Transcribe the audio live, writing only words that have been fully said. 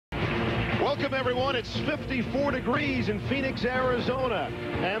Welcome, everyone. It's 54 degrees in Phoenix, Arizona,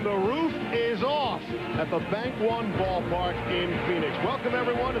 and the roof is off at the Bank One ballpark in Phoenix. Welcome,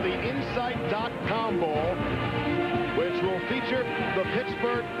 everyone, to the Insight.com Bowl, which will feature the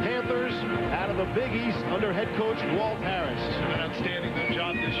Pittsburgh Panthers out of the Big East under head coach Walt Harris. An outstanding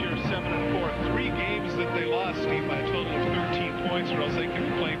job this year, 7-4. 3 games that they lost, Steve, by a total of 13 points, or else they could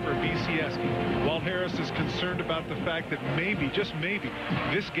be playing for BCS. Walt Harris is concerned about the fact that maybe, just maybe,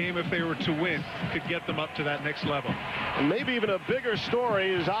 this game, if they were to win, could get them up to that next level. And maybe even a bigger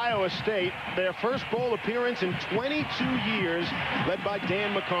story is Iowa State, their first bowl appearance in 22 years, led by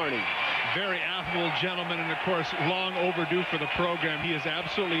Dan McCarney. Very affable gentleman, and of course long overdue for the program. He is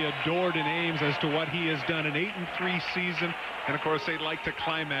absolutely adored in Ames as to what he has done. An 8-3 season, and of course they'd like to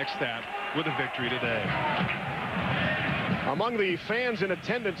climax that with a victory today. Among the fans in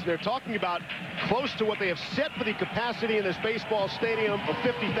attendance, they're talking about close to what they have set for the capacity in this baseball stadium of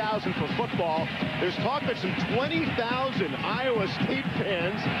 50,000 for football. There's talk that some 20,000 Iowa State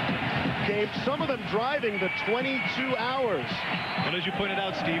fans came, some of them driving the 22 hours. And as you pointed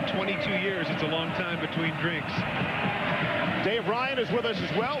out, Steve, 22 years, it's a long time between drinks. Dave Ryan is with us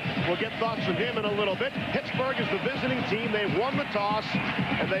as well. We'll get thoughts from him in a little bit. Pittsburgh is the visiting team. They've won the toss,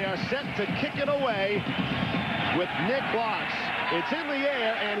 and they are set to kick it away with Nick Lotz. It's in the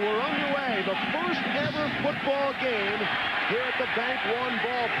air, and we're underway. The first ever football game here at the Bank One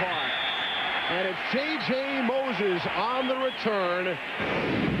ballpark. And it's J.J. Moses on the return.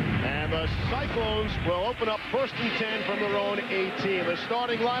 And the Cyclones will open up 1st and 10 from their own 18. The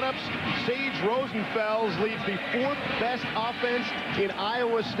starting lineups, Sage Rosenfels leads the 4th best offense in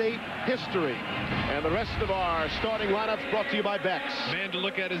Iowa State history. And the rest of our starting lineups brought to you by Beck's. Man to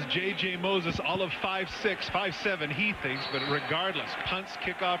look at is J.J. Moses, all of 5'6", 5'7", he thinks, but regardless, punts,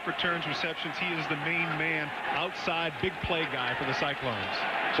 kickoff, returns, receptions, he is the main man outside, big play guy for the Cyclones.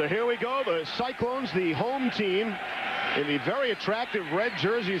 So here we go, the Cyclones, the home team, in the very attractive red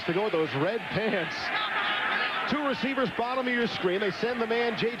jerseys to go with those red pants. 2 receivers bottom of your screen. They send the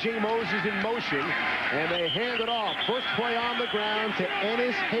man J.J. Moses in motion, and they hand it off. First play on the ground to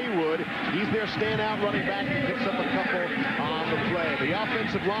Ennis Haywood. He's their standout running back. He picks up a couple on the play. The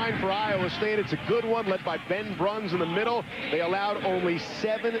offensive line for Iowa State, it's a good one, led by Ben Bruns in the middle. They allowed only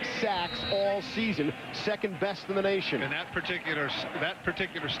 7 sacks all season, 2nd best in the nation. And that particular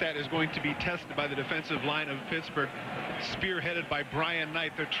stat is going to be tested by the defensive line of Pittsburgh, spearheaded by Brian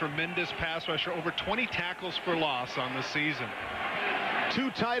Knight, their tremendous pass rusher, over 20 tackles for loss on the season.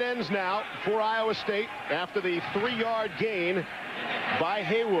 2 tight ends now for Iowa State after the 3-yard gain by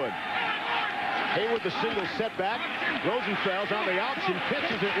Haywood. Haywood, the single setback. Rosenfels on the option,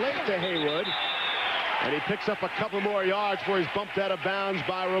 pitches it late to Haywood, and he picks up a couple more yards before he's bumped out of bounds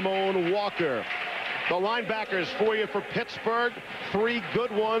by Ramon Walker. The linebackers for you for Pittsburgh, 3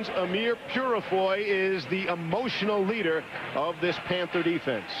 good ones. Amir Purifoy is the emotional leader of this Panther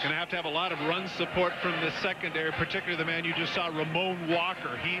defense. Going to have a lot of run support from the secondary, particularly the man you just saw, Ramon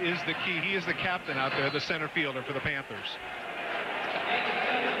Walker. He is the key. He is the captain out there, the center fielder for the Panthers.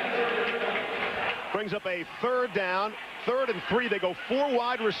 Brings up a 3rd down, 3rd and 3. They go 4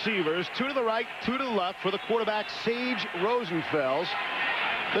 wide receivers, 2 to the right, 2 to the left for the quarterback, Sage Rosenfels,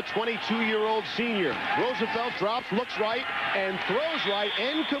 the 22-year-old senior. Rosenfels drops, looks right, and throws right,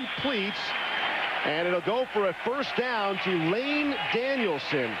 and completes. And it'll go for a 1st down to Lane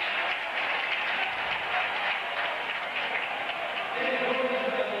Danielson.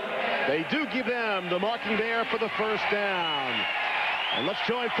 They do give them the marking there for the 1st down. And let's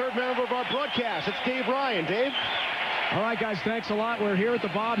join 3rd member of our broadcast. It's Dave Ryan. Dave? All right, guys, thanks a lot. We're here at the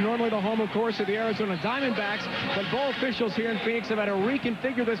Bob, normally the home, of course, of the Arizona Diamondbacks, but bowl officials here in Phoenix have had to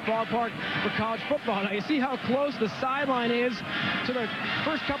reconfigure this ballpark for college football. Now, you see how close the sideline is to the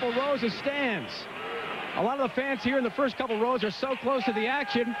first couple rows of stands. A lot of the fans here in the first couple rows are so close to the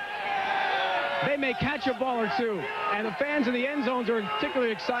action, they may catch a ball or 2. And the fans in the end zones are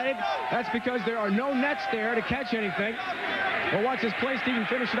particularly excited. That's because there are no nets there to catch anything. We'll watch this play, Steve, and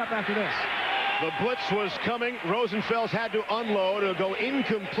finish it up after this. The blitz was coming. Rosenfels had to unload. It'll go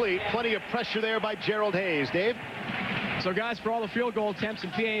incomplete. Plenty of pressure there by Gerald Hayes. Dave? So, guys, for all the field goal attempts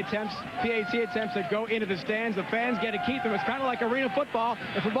and PAT attempts that go into the stands, the fans get to keep them. It's kind of like arena football.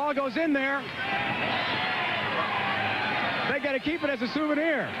 If the ball goes in there, they got to keep it as a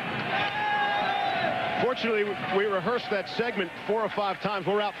souvenir. Fortunately, we rehearsed that segment 4 or 5 times.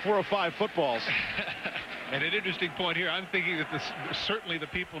 We're out 4 or 5 footballs. And an interesting point here, I'm thinking that certainly the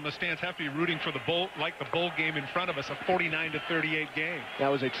people in the stands have to be rooting for the bowl, like the bowl game in front of us, a 49-38 game. That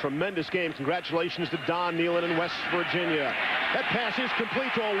was a tremendous game. Congratulations to Don Nealon in West Virginia. That pass is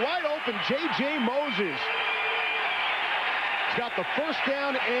complete to a wide open J.J. Moses. He's got the first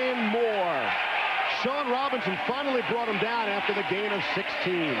down and more. Sean Robinson finally brought him down after the gain of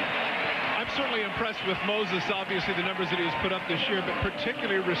 16. I'm certainly impressed with Moses, obviously the numbers that he has put up this year, but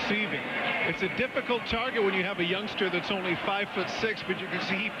particularly receiving. It's a difficult target when you have a youngster that's only 5'6", but you can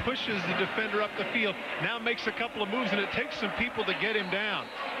see he pushes the defender up the field, now makes a couple of moves, and it takes some people to get him down.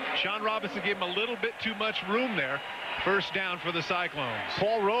 Sean Robinson gave him a little bit too much room there. First down for the Cyclones.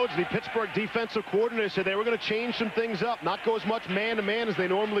 Paul Rhodes, the Pittsburgh defensive coordinator, said they were going to change some things up, not go as much man-to-man as they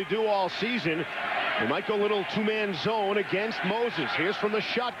normally do all season. They might go a little two-man zone against Moses. Here's from the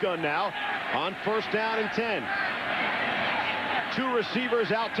shotgun now on first down and 10. Two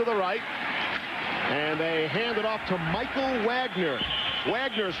receivers out to the right, and they hand it off to Michael Wagner.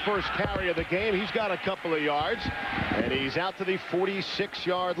 Wagner's first carry of the game. He's got a couple of yards, and he's out to the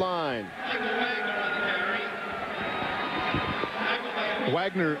 46-yard line.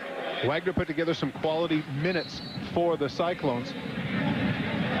 Wagner put together some quality minutes for the Cyclones.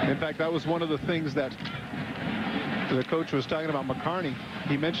 In fact, that was one of the things that the coach was talking about McCarney.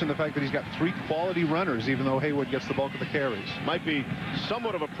 He mentioned the fact that he's got 3 quality runners, even though Haywood gets the bulk of the carries. Might be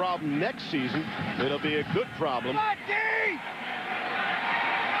somewhat of a problem next season. It'll be a good problem.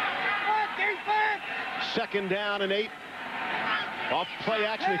 Second down and 8. Off play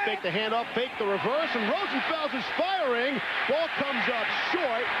action, they fake the handoff, fake the reverse, and Rosenfeld is firing. Ball comes up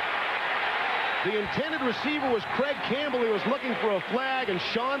short. The intended receiver was Craig Campbell. He was looking for a flag, and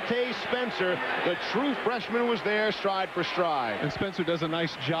Shante Spencer, the true freshman, was there stride for stride. And Spencer does a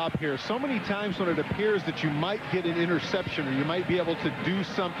nice job here. So many times when it appears that you might get an interception or you might be able to do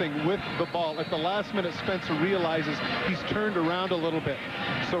something with the ball, at the last minute Spencer realizes he's turned around a little bit.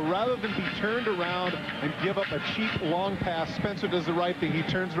 So rather than be turned around and give up a cheap long pass, Spencer does the right thing. He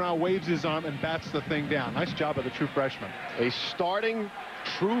turns around, waves his arm, and bats the thing down. Nice job of the true freshman. A starting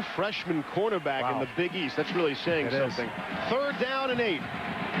true freshman cornerback in the Big East. That's really saying something. Third down and 8.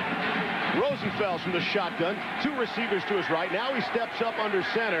 Rosenfeld from the shotgun. 2 receivers to his right. Now he steps up under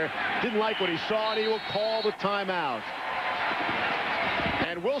center. Didn't like what he saw, and he will call the timeout.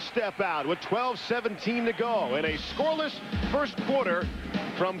 And will step out with 12:17 to go in a scoreless first quarter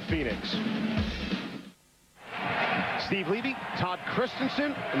from Phoenix. Steve Levy, Todd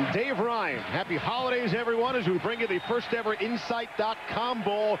Christensen, and Dave Ryan. Happy holidays, everyone, as we bring you the first ever Insight.com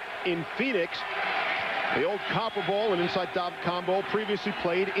Bowl in Phoenix. The old Copper Bowl and Insight.com Bowl previously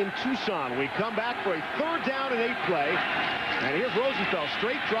played in Tucson. We come back for a third down and 8 play. And here's Rosenfeld.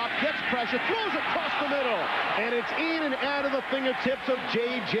 Straight drop, gets pressure, throws across the middle. And it's in and out of the fingertips of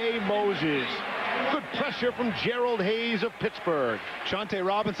J.J. Moses. Good pressure from Gerald Hayes of Pittsburgh. Shante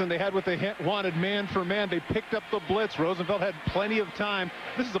Robinson, they had what they wanted man for man. They picked up the blitz. Rosenfeld had plenty of time.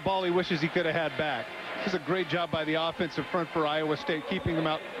 This is a ball he wishes he could have had back. This is a great job by the offensive front for Iowa State, keeping them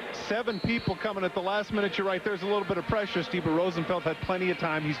out. 7 people coming at the last minute. You're right, there's a little bit of pressure, Steve, but Rosenfeld had plenty of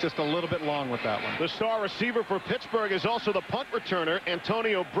time. He's just a little bit long with that one. The star receiver for Pittsburgh is also the punt returner,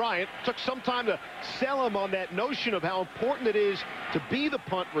 Antonio Bryant. Took some time to sell him on that notion of how important it is to be the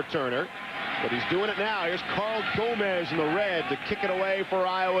punt returner, but he's doing it now. Here's Carl Gomez in the red to kick it away for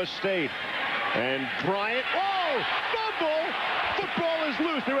Iowa State. And Bryant, fumble! Football is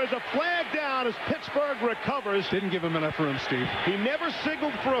loose. There is a flag down as Pittsburgh recovers. Didn't give him enough room, Steve. He never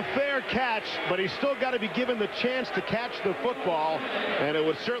signaled for a fair catch, but he's still got to be given the chance to catch the football, and it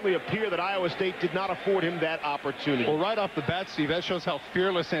would certainly appear that Iowa State did not afford him that opportunity. Well, right off the bat, Steve, that shows how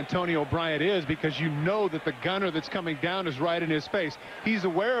fearless Antonio Bryant is, because you know that the gunner that's coming down is right in his face. He's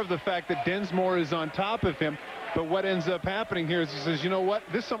aware of the fact that Densmore is on top of him. But what ends up happening here is he says, you know what?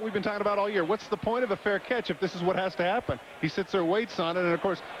 This is something we've been talking about all year. What's the point of a fair catch if this is what has to happen? He sits there, waits on it, and, of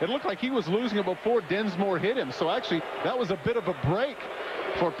course, it looked like he was losing it before Densmore hit him. So, actually, that was a bit of a break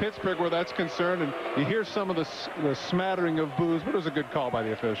for Pittsburgh where that's concerned. And you hear some of the smattering of boos, but it was a good call by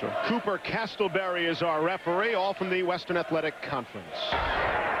the official. Cooper Castleberry is our referee, all from the Western Athletic Conference.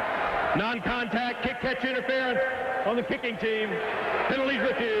 Non-contact, kick-catch interference on the kicking team. Penalties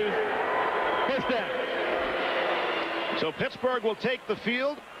refused. First down. So Pittsburgh will take the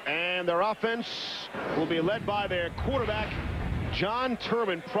field, and their offense will be led by their quarterback, John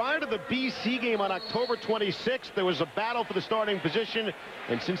Turman. Prior to the BC game on October 26th, there was a battle for the starting position,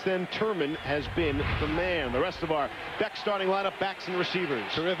 and since then, Turman has been the man. The rest of our Beck starting lineup, backs and receivers.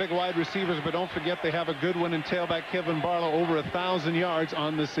 Terrific wide receivers, but don't forget they have a good one in tailback Kevin Barlow, over 1,000 yards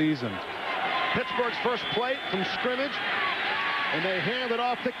on the season. Pittsburgh's first play from scrimmage, and they hand it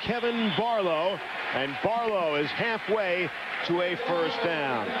off to Kevin Barlow, and Barlow is halfway to a first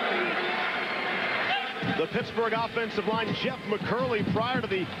down. The Pittsburgh offensive line, Jeff McCurley, prior to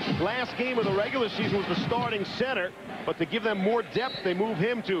the last game of the regular season, was the starting center. But to give them more depth, they move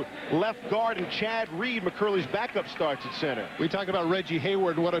him to left guard, and Chad Reed, McCurley's backup, starts at center. We talk about Reggie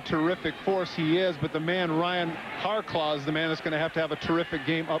Hayward and what a terrific force he is, but the man Ryan Harclaw is the man that's going to have a terrific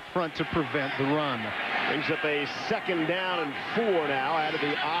game up front to prevent the run. Brings up a 2nd down and 4 now out of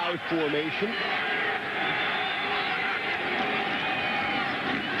the I formation.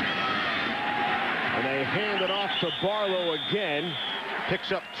 And they hand it off to Barlow again.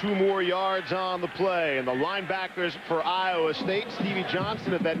 Picks up 2 more yards on the play. And the linebackers for Iowa State, Stevie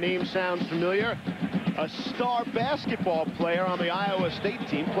Johnson, if that name sounds familiar, a star basketball player on the Iowa State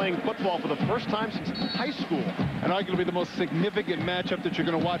team, playing football for the first time since high school. And arguably the most significant matchup that you're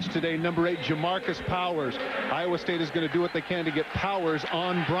going to watch today, number 8, Jamarcus Powers. Iowa State is going to do what they can to get Powers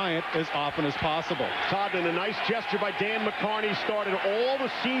on Bryant as often as possible. Todd, in a nice gesture by Dan McCarney, started all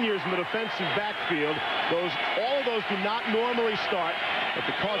the seniors in the defensive backfield. All of those do not normally start, but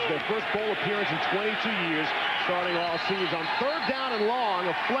because of their first bowl appearance in 22 years, starting all seniors on 3rd down and long,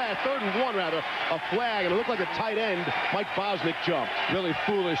 a flag, 3rd and 1 rather, a flag, and it looked like a tight end, Mike Bosnick, jumped. Really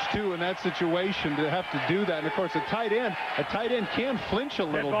foolish too in that situation to have to do that. And of course, a tight end can flinch a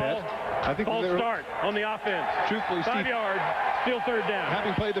little bit. I think false start on the offense. Truthfully, 5 Steve, yards, still 3rd down.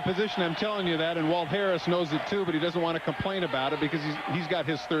 Having played the position, I'm telling you that, and Walt Harris knows it too, but he doesn't want to complain about it because he's got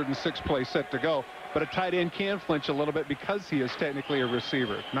his 3rd and 6 play set to go. But a tight end can flinch a little bit because he is technically a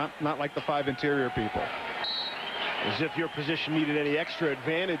receiver, not like the 5 interior people. As if your position needed any extra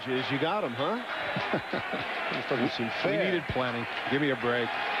advantages. You got them, huh? This doesn't seem fair. We needed plenty. Give me a break.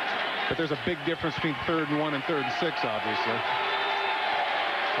 But there's a big difference between 3rd and 1 and 3rd and 6, obviously.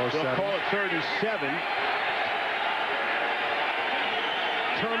 They'll call it 3rd and 7.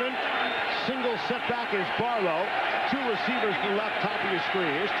 Turman, single setback is Barlow. 2 receivers to the left top of your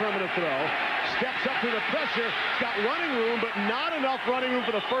screen. Here's Turman to throw. Steps up to the pressure. Got running room, but not enough running room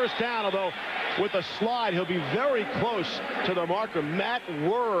for the 1st down, although with a slide, he'll be very close to the marker. Matt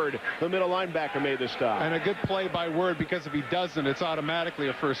Word, the middle linebacker, made the stop. And a good play by Word, because if he doesn't, it's automatically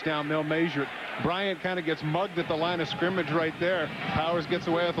a 1st down. They'll measure it. Bryant kind of gets mugged at the line of scrimmage right there. Powers gets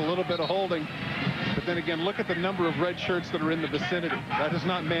away with a little bit of holding. But then again, look at the number of red shirts that are in the vicinity. That is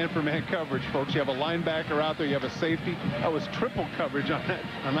not man-for-man coverage, folks. You have a linebacker out there. You have a safety. That was triple coverage on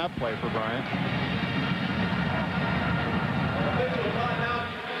that play for Bryant.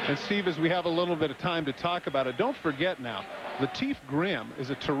 And Steve, as we have a little bit of time to talk about it, don't forget now, Lateef Grimm is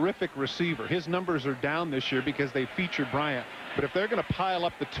a terrific receiver. His numbers are down this year because they featured Bryant. But if they're going to pile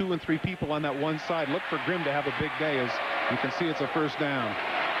up the 2 and 3 people on that one side, look for Grimm to have a big day. As you can see, it's a 1st down.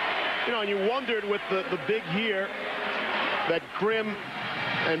 You know, and you wondered with the big year that Grimm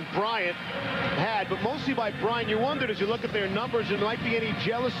and Bryant had, but mostly by Bryant, you wondered as you look at their numbers, there might be any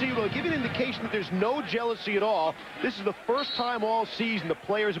jealousy. Well, give you an indication that there's no jealousy at all. This is the first time all season the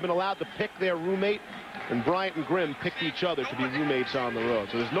players have been allowed to pick their roommate, and Bryant and Grimm picked each other to be roommates on the road.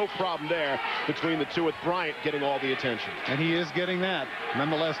 So there's no problem there between the two, with Bryant getting all the attention. And he is getting that.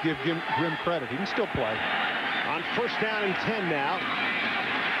 Nonetheless, give Grimm credit. He can still play. On 1st down and 10 now.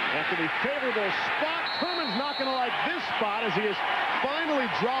 After the favorable spot, Herman's not going to like this spot as he is finally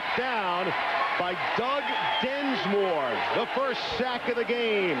dropped down by Doug Densmore. The 1st sack of the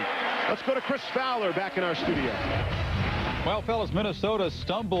game. Let's go to Chris Fowler back in our studio. Well, fellas, Minnesota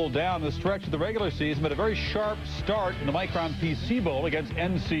stumbled down the stretch of the regular season, but a very sharp start in the Micron PC Bowl against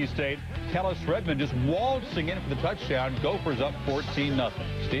NC State. Kellis Redmond just waltzing in for the touchdown. Gophers up 14-0.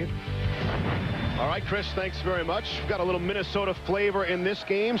 Steve? All right, Chris, thanks very much. We've got a little Minnesota flavor in this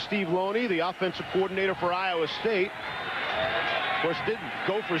game. Steve Loney, the offensive coordinator for Iowa State, of course, did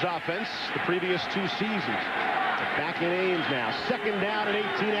Gophers offense the previous 2 seasons. Back in Ames now. 2nd down and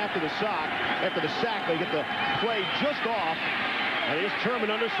 18 after the sack. They get the play just off. And here's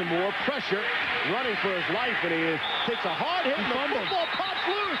Turman under some more pressure, running for his life, and he takes a hard hit, and the football pops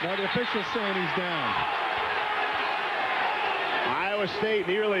loose. Now the official's saying he's down. Iowa State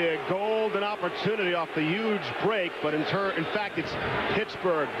nearly a golden opportunity off the huge break, but in fact, it's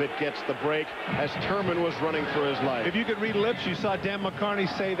Pittsburgh that gets the break as Turman was running for his life. If you could read lips, you saw Dan McCarney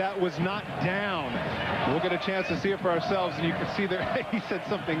say that was not down. We'll get a chance to see it for ourselves, and you can see there he said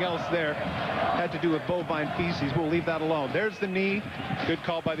something else there. Had to do with bovine feces. We'll leave that alone. There's the knee. Good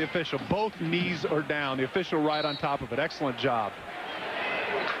call by the official. Both knees are down. The official right on top of it. Excellent job.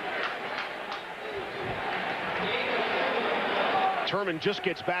 Turman just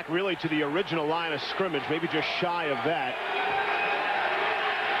gets back really to the original line of scrimmage, maybe just shy of that.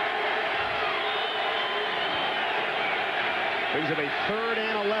 Brings up a 3rd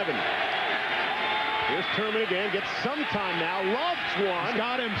and 11. Here's Turman again, gets some time now. Love one. He's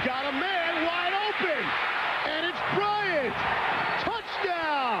got him. He's got a man wide open. And it's Bryant.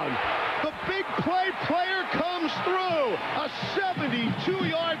 Touchdown. The big play player comes through. A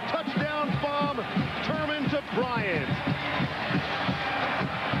 72-yard touchdown bomb. Turman to Bryant.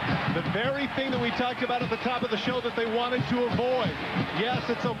 The very thing that we talked about at the top of the show that they wanted to avoid. Yes,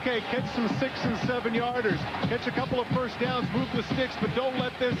 it's okay. Catch some 6- and 7-yarders. Catch a couple of first downs. Move the sticks, but don't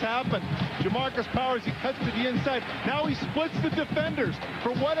let this happen. Jamarcus Powers, he cuts to the inside. Now he splits the defenders.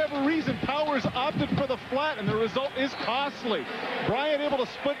 For whatever reason, Powers opted for the flat, and the result is costly. Bryant able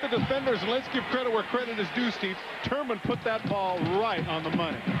to split the defenders, and let's give credit where credit is due, Steve. Turman put that ball right on the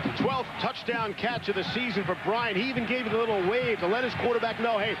money. 12th touchdown catch of the season for Bryant. He even gave it a little wave to let his quarterback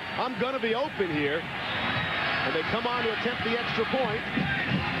know, hey, I'm going to be open here. And they come on to attempt the extra point.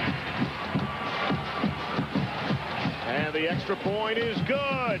 And the extra point is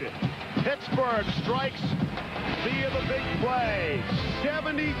good. Pittsburgh strikes via the big play.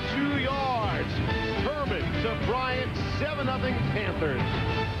 72 yards. Turman to Bryant. 7-0 Panthers.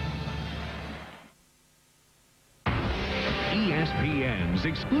 ESPN's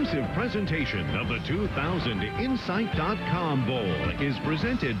exclusive presentation of the 2000 Insight.com Bowl is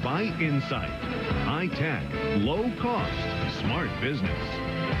presented by Insight. High-tech, low-cost, smart business.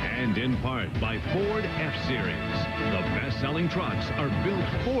 And in part by Ford F-Series. The best-selling trucks are built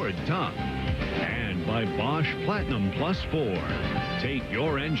Ford tough. And by Bosch Platinum Plus 4. Take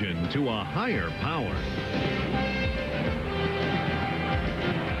your engine to a higher power.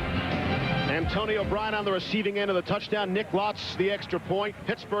 Antonio Bryant on the receiving end of the touchdown. Nick Lotz the extra point.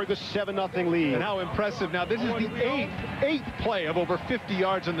 Pittsburgh the 7-0 lead. And how impressive. Now, this is the eighth play of over 50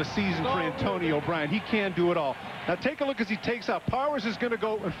 yards in the season for Antonio Bryant. He can do it all. Now, take a look as he takes out. Powers is going to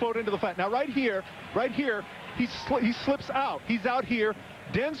go and float into the flat. Now, right here, he slips out. He's out here.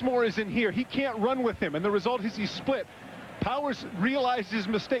 Densmore is in here. He can't run with him, and the result is he's split. Powers realized his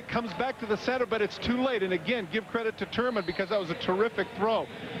mistake, comes back to the center, but it's too late. And again, give credit to Turman because that was a terrific throw.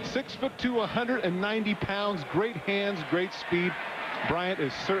 6'2", 190 pounds, great hands, great speed. Bryant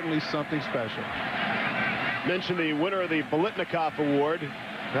is certainly something special. Mentioned the winner of the Bolitnikoff Award.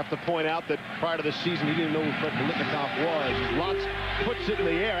 I have to point out that prior to the season, he didn't know who Fred Bolitnikoff was. Lotz puts it in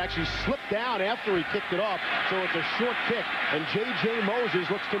the air, actually slipped down after he kicked it off, so it's a short kick, and J.J. Moses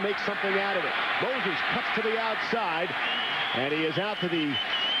looks to make something out of it. Moses cuts to the outside, and he is out to the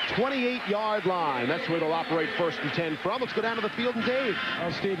 28-yard line. That's where they'll operate 1st and 10 from. Let's go down to the field and Dave.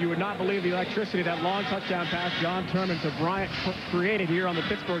 Well, Steve, you would not believe the electricity that long touchdown pass John Turman to Bryant created here on the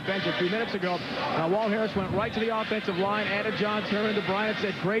Pittsburgh bench a few minutes ago. Walt Harris went right to the offensive line, added John Turman to Bryant,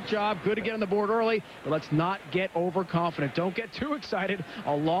 said, great job, good to get on the board early, but let's not get overconfident. Don't get too excited.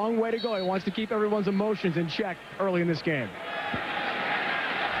 A long way to go. He wants to keep everyone's emotions in check early in this game.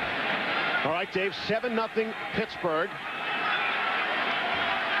 All right, Dave, 7-0 Pittsburgh.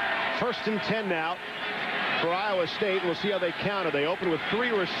 1st and 10 now for Iowa State. We'll see how they counter. They open with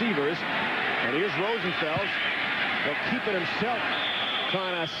 3 receivers. And here's Rosenfels. He'll keep it himself,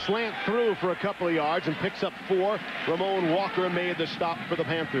 trying to slant through for a couple of yards and picks up 4. Ramon Walker made the stop for the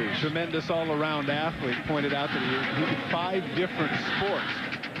Panthers. Tremendous all-around athlete. Pointed out that he did 5 different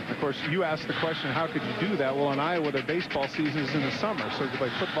sports. Of course, you asked the question, how could you do that? Well, in Iowa, their baseball season is in the summer. So you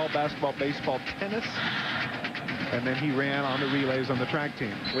play football, basketball, baseball, tennis. And then he ran on the relays on the track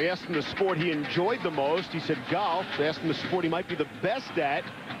team. We asked him the sport he enjoyed the most. He said golf. We asked him the sport he might be the best at.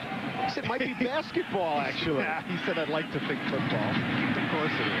 He said it might be basketball, actually. Yeah, he said, I'd like to think football. Of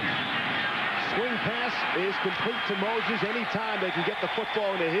course it is. Swing pass is complete to Moses. Anytime they can get the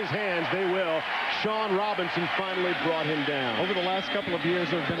football into his hands, they will. Sean Robinson finally brought him down. Over the last couple of years,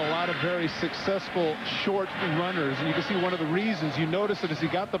 there have been a lot of very successful short runners. And you can see one of the reasons. You notice that as he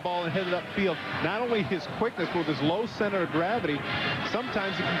got the ball and headed upfield, not only his quickness, but with his low center of gravity,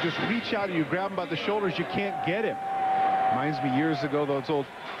 sometimes if you just reach out and you grab him by the shoulders, you can't get him. Reminds me years ago, those old,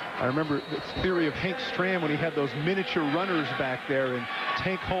 I remember the theory of Hank Stram when he had those miniature runners back there, and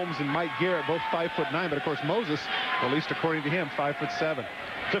Tank Holmes and Mike Garrett, both 5'9", but of course Moses, at least according to him, 5'7".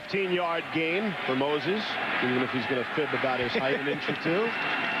 15-yard gain for Moses, even if he's going to fib about his height an inch or two.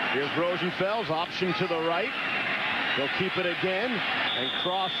 Here's Rosenfels, option to the right. They'll keep it again and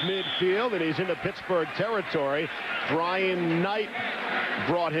cross midfield, and he's into Pittsburgh territory. Brian Knight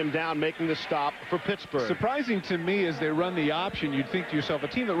brought him down, making the stop for Pittsburgh. Surprising to me as they run the option, you'd think to yourself, a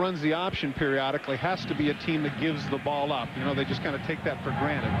team that runs the option periodically has to be a team that gives the ball up. You know, they just kind of take that for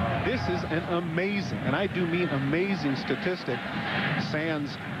granted. This is an amazing, and I do mean amazing, statistic.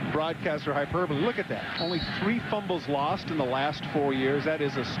 Sans broadcaster hyperbole. Look at that. Only 3 fumbles lost in the last 4 years. That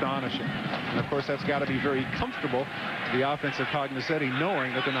is astonishing. And of course, that's got to be very comfortable to the offensive cognoscenti,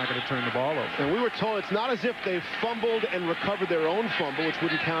 knowing that they're not going to turn the ball over. And we were told it's not as if they've fumbled and recovered their own fumble, which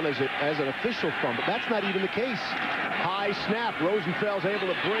wouldn't count as an official fumble. That's not even the case. High snap. Rosenfeld's able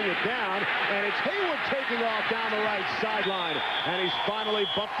to bring it down, and it's Haywood taking off down the right sideline. And he's finally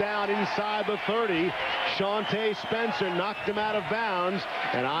bumped down inside the 30. Shawntae Spencer knocked him out of bounds,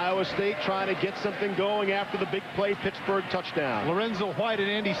 and Iowa State trying to get something going after the big play Pittsburgh touchdown. Lorenzo White and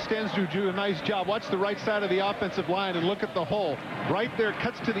Andy Stensrud do a nice job. Watch the right side of the offensive line and look at the hole. Right there,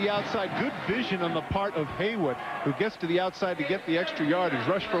 cuts to the outside. Good vision on the part of Haywood, who gets to the outside to get the extra yard. He's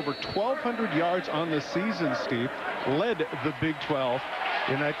rushed for over 1,200 yards on the season, Steve. Led the Big 12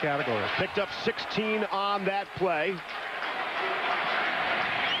 in that category. Picked up 16 on that play.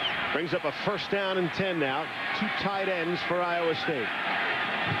 Brings up a first down and 10 now. 2 tight ends for Iowa State.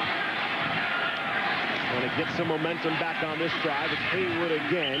 Want to get some momentum back on this drive. It's Haywood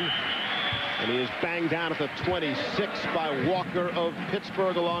again. And he is banged down at the 26 by Walker of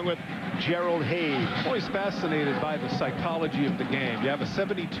Pittsburgh, along with Gerald Hayes. Always fascinated by the psychology of the game. You have a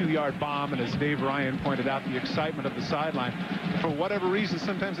 72-yard bomb, and as Dave Ryan pointed out, the excitement of the sideline. For whatever reason,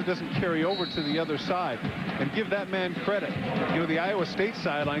 sometimes it doesn't carry over to the other side. And give that man credit. You know, the Iowa State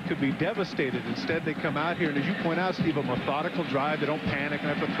sideline could be devastated. Instead, they come out here, and as you point out, Steve, a methodical drive. They don't panic and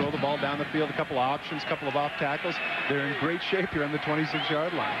have to throw the ball down the field. A couple of options, a couple of off tackles. They're in great shape here on the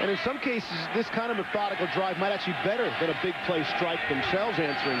 26-yard line. And in some cases, this kind of methodical drive might actually be better than a big play strike themselves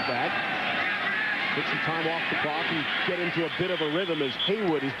answering back. Get some time off the clock and get into a bit of a rhythm as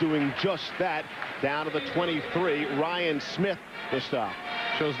Haywood is doing just that. Down to the 23, Ryan Smith the stop.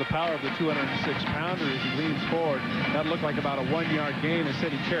 Shows the power of the 206-pounder as he leans forward. That looked like about a 1-yard gain.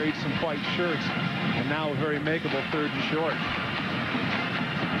 Instead, he carried some white shirts, and now a very makeable 3rd and short.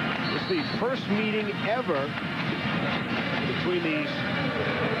 It's the first meeting ever between these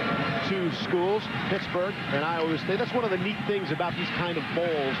two schools, Pittsburgh and Iowa State. That's one of the neat things about these kind of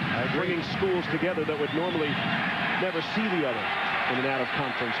bowls, bringing schools together that would normally never see the other in an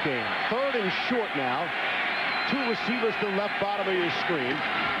out-of-conference game. 3rd and short now. 2 receivers to the left bottom of your screen.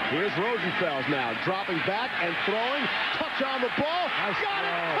 Here's Rosenfeld now, dropping back and throwing. Touch on the ball. Nice. Got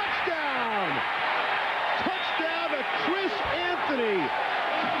it! Touchdown! Touchdown to Chris Anthony.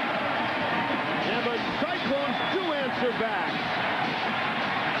 And the Cyclones do answer back.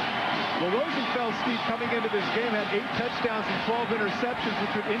 Well, Rosenfeld, Steve, coming into this game had 8 touchdowns and 12 interceptions,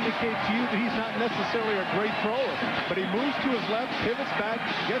 which would indicate to you that he's not necessarily a great thrower. But he moves to his left, pivots back,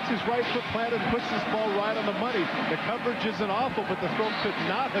 gets his right foot planted, and puts this ball right on the money. The coverage isn't awful, but the throw could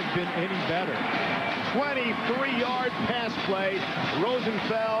not have been any better. 23-yard pass play.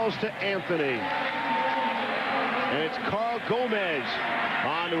 Rosenfeld to Anthony. And it's Carl Gomez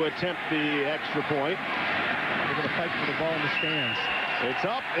on to attempt the extra point. They're going to fight for the ball in the stands. It's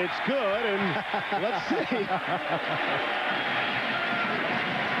up, it's good, and let's see.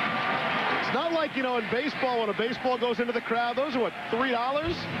 It's not like, you know, in baseball, when a baseball goes into the crowd, those are, what, $3?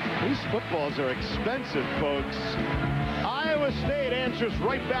 These footballs are expensive, folks. Iowa State answers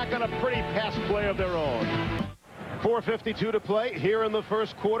right back on a pretty pass play of their own. 4:52 to play here in the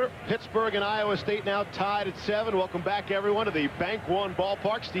first quarter. Pittsburgh and Iowa State now tied at 7. Welcome back, everyone, to the Bank One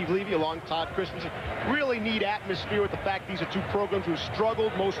ballpark. Steve Levy along Todd Christensen. Really neat atmosphere with the fact these are two programs who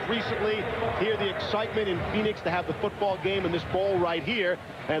struggled most recently. Here, the excitement in Phoenix to have the football game in this bowl right here.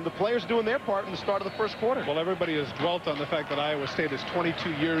 And the players doing their part in the start of the first quarter. Well, everybody has dwelt on the fact that Iowa State is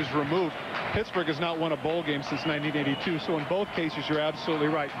 22 years removed. Pittsburgh has not won a bowl game since 1982. So in both cases, you're absolutely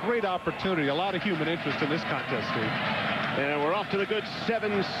right. Great opportunity. A lot of human interest in this contest, Steve. And we're off to the good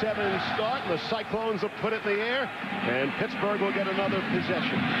 7-7 start. The Cyclones will put it in the air, and Pittsburgh will get another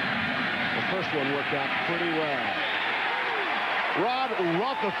possession. The first one worked out pretty well. Rob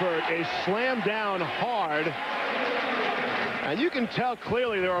Rutherford is slammed down hard. And you can tell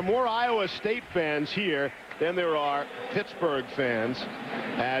clearly there are more Iowa State fans here than there are Pittsburgh fans.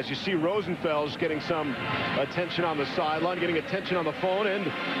 As you see, Rosenfeld's getting some attention on the sideline, getting attention on the phone and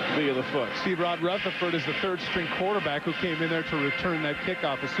via the foot. Steve, Rod Rutherford is the 3rd-string quarterback who came in there to return that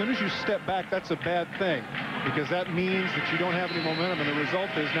kickoff. As soon as you step back, that's a bad thing, because that means that you don't have any momentum. And the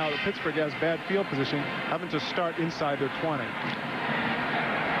result is now that Pittsburgh has bad field position, having to start inside their 20.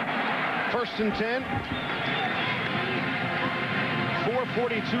 1st and 10.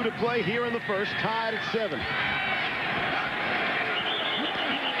 4:42 to play here in the first, tied at 7.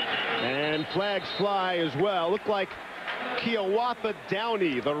 And flags fly as well. Looked like Kiawatha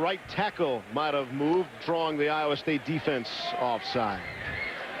Downey, the right tackle, might have moved, drawing the Iowa State defense offside.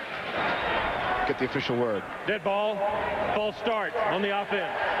 Get the official word. Dead ball, false start on the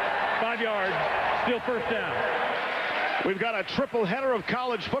offense. 5 yards, still first down. We've got a triple header of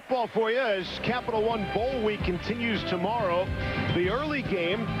college football for you as Capital One Bowl Week continues tomorrow. The early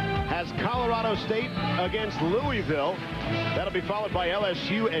game has Colorado State against Louisville. That'll be followed by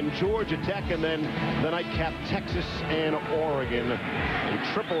LSU and Georgia Tech, and then the nightcap Texas and Oregon.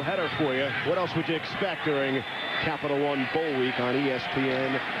 A triple header for you. What else would you expect during Capital One Bowl Week on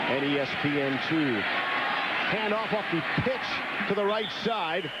ESPN and ESPN2? Handoff off the pitch to the right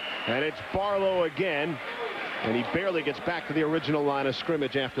side, and it's Barlow again. And he barely gets back to the original line of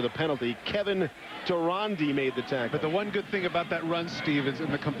scrimmage after the penalty. Kevin Durandi made the tackle. But the one good thing about that run, Steve, is in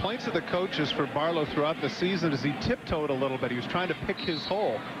the complaints of the coaches for Barlow throughout the season is he tiptoed a little bit. He was trying to pick his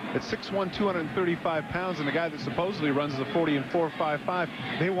hole. At 6'1", 235 pounds, and the guy that supposedly runs the 40 and 4.55,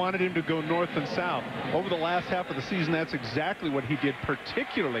 they wanted him to go north and south. Over the last half of the season, that's exactly what he did,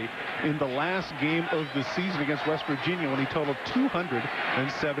 particularly in the last game of the season against West Virginia when he totaled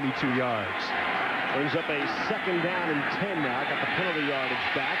 272 yards. Brings up a 2nd down and 10 now. Got the penalty yardage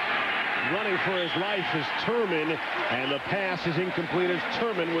back. Running for his life is Turman, and the pass is incomplete as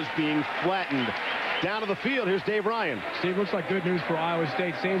Turman was being flattened. Down to the field, here's Dave Ryan. Steve, looks like good news for Iowa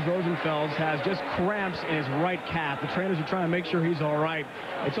State. James Rosenfels has just cramps in his right calf. The trainers are trying to make sure he's all right.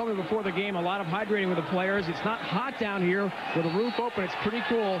 It's only before the game. A lot of hydrating with the players. It's not hot down here with the roof open. It's pretty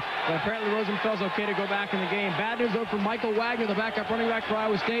cool. But apparently Rosenfels okay to go back in the game. Bad news, though, for Michael Wagner, the backup running back for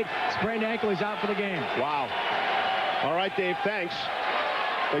Iowa State. Sprained ankle. He's out for the game. Wow. All right, Dave, thanks.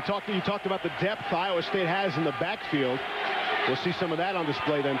 You talked about the depth Iowa State has in the backfield. We'll see some of that on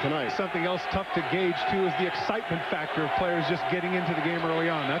display then tonight. Something else tough to gauge, too, is the excitement factor of players just getting into the game early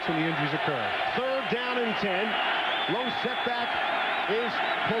on. That's when the injuries occur. 3rd down and 10. Lone setback is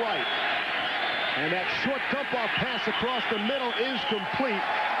Polite. And that short dump-off pass across the middle is complete.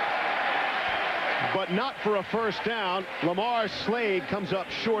 But not for a first down. Lamar Slade comes up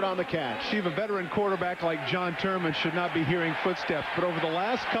short on the catch. Steve, a veteran quarterback like John Turman should not be hearing footsteps. But over the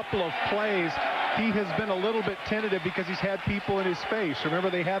last couple of plays, he has been a little bit tentative because he's had people in his face. Remember,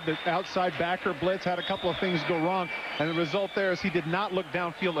 they had the outside backer blitz, had a couple of things go wrong. And the result there is he did not look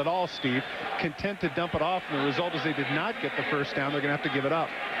downfield at all, Steve. Content to dump it off. And the result is they did not get the first down. They're going to have to give it up.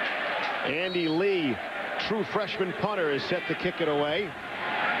 Andy Lee, true freshman punter, is set to kick it away.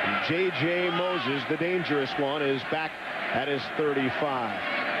 J.J. Moses, the dangerous one, is back at his 35.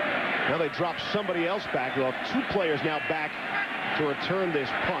 Now they drop somebody else back. They'll have 2 players now back to return this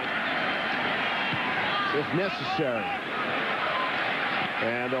punt if necessary.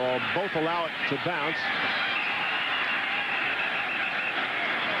 And they'll both allow it to bounce.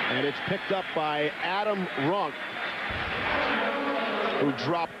 And it's picked up by Adam Runk, who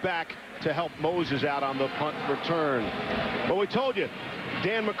dropped back to help Moses out on the punt return. But we told you,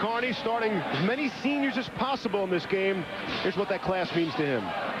 Dan McCarney starting as many seniors as possible in this game. Here's what that class means to him.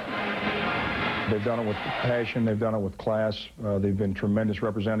 They've done it with passion. They've done it with class. They've been tremendous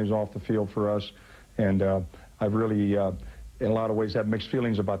representatives off the field for us. And I've really, in a lot of ways, had mixed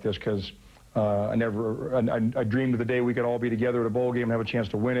feelings about this because I dreamed of the day we could all be together at a bowl game and have a chance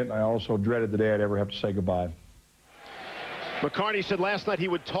to win it. And I also dreaded the day I'd ever have to say goodbye. McCarney said last night he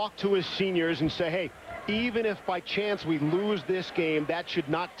would talk to his seniors and say, hey, even if by chance we lose this game, that should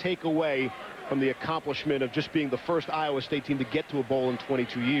not take away from the accomplishment of just being the first Iowa State team to get to a bowl in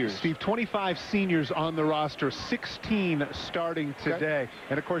 22 years. Steve, 25 seniors on the roster, 16 starting today. Okay.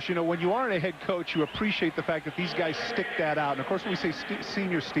 And, of course, you know, when you aren't a head coach, you appreciate the fact that these guys stick that out. And, of course, when we say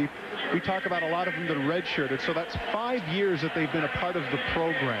seniors, Steve, we talk about a lot of them that are redshirted. So that's 5 years that they've been a part of the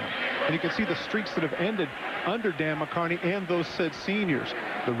program. And you can see the streaks that have ended under Dan McCarney and those said seniors.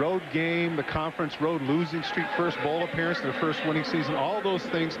 The road game, the conference road losing streak, first bowl appearance, their first winning season, all those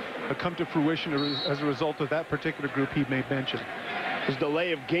things have come to fruition as a result of that particular group he made mention. His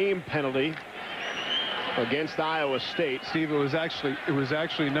delay of game penalty against Iowa State. Steve, it was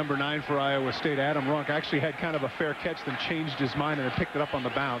actually number 9 for Iowa State. Adam Runk actually had kind of a fair catch, then changed his mind and picked it up on the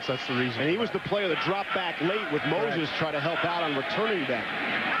bounce. That's the reason. And he was the player that dropped back late with Moses trying to help out on returning that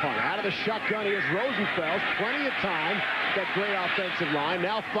punt. Out of the shotgun, here's Rosenfels. Plenty of time. That great offensive line.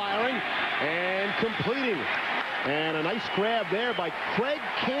 Now firing and completing. And a nice grab there by Craig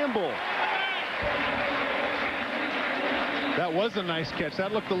Campbell. That was a nice catch.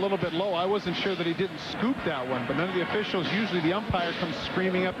 That looked a little bit low. I wasn't sure that he didn't scoop that one, but none of the officials, usually the umpire comes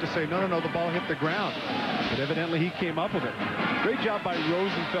screaming up to say, no, the ball hit the ground. But evidently he came up with it. Great job by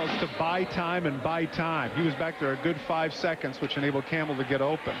Rosenfels to buy time and buy time. He was back there a good 5 seconds, which enabled Campbell to get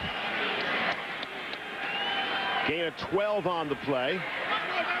open. Gain of 12 on the play.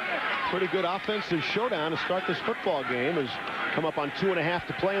 Pretty good offensive showdown to start this football game. Has come up on 2.5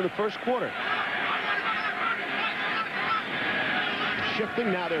 to play in the first quarter.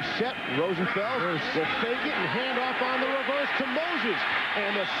 shifting. Now they're set. Rosenfeld will fake it and hand off on the reverse to Moses.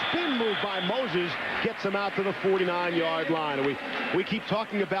 And the spin move by Moses gets him out to the 49-yard line. And we keep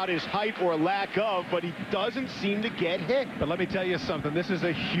talking about his height or lack of, but he doesn't seem to get hit. But let me tell you something. This is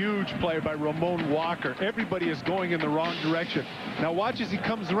a huge play by Ramon Walker. Everybody is going in the wrong direction. Now watch as he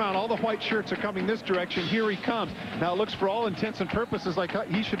comes around. All the white shirts are coming this direction. Here he comes. Now it looks for all intents and purposes like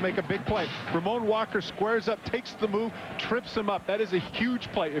he should make a big play. Ramon Walker squares up, takes the move, trips him up. That is a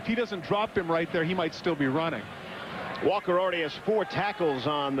huge play. If he doesn't drop him right there, he might still be running. Walker already has 4 tackles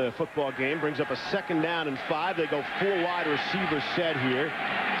on the football game. Brings up a 2nd down and 5. They go 4 wide receiver set here.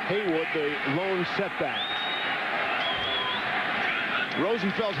 Haywood, the lone setback.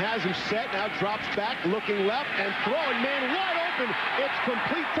 Rosenfeld has him set. Now drops back, looking left, and throwing man wide open. It's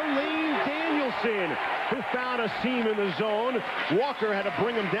complete to Lane Danielson, who found a seam in the zone. Walker had to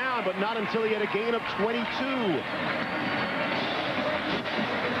bring him down, but not until he had a gain of 22.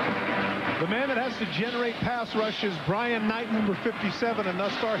 The man that has to generate pass rush is Brian Knight, number 57, and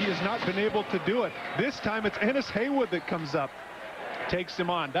thus far he has not been able to do it. This time it's Ennis Haywood that comes up, takes him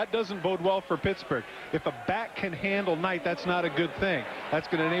on. That doesn't bode well for Pittsburgh. If a back can handle Knight, that's not a good thing. That's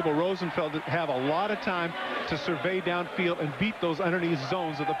going to enable Rosenfeld to have a lot of time to survey downfield and beat those underneath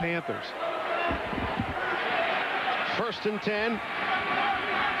zones of the Panthers. 1st and 10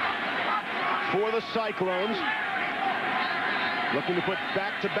 for the Cyclones. Looking to put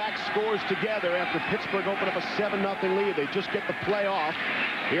back-to-back scores together after Pittsburgh opened up a 7-0 lead. They just get the play off.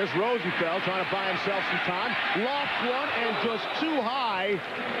 Here's Rosenfeld trying to buy himself some time. Lost one and just too high.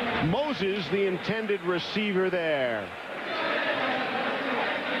 Moses, the intended receiver there.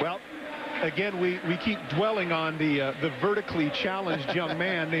 Well, again, we keep dwelling on the vertically challenged young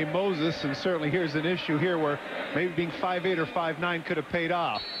man named Moses, and certainly here's an issue here where maybe being 5'8" or 5'9" could have paid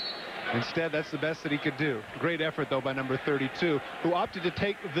off. Instead, that's the best that he could do. Great effort, though, by number 32, who opted to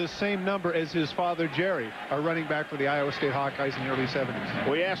take the same number as his father, Jerry, our running back for the Iowa State Hawkeyes in the early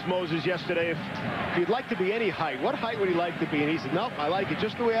 70s. We asked Moses yesterday if he'd like to be any height. What height would he like to be? And he said, nope, I like it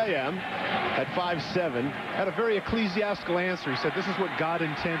just the way I am at 5'7". Had a very ecclesiastical answer. He said, this is what God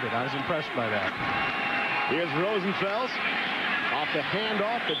intended. I was impressed by that. Here's Rosenfeld off the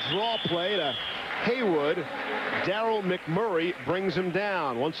handoff, the draw play to Haywood. Darryl McMurray brings him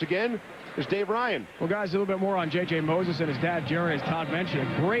down. Once again, there's Dave Ryan. Well, guys, a little bit more on J.J. Moses and his dad, Jerry, as Todd mentioned.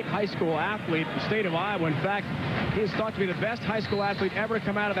 A great high school athlete in the state of Iowa. In fact, he is thought to be the best high school athlete ever to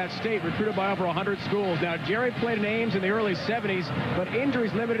come out of that state, recruited by over 100 schools. Now, Jerry played in Ames in the early 70s, but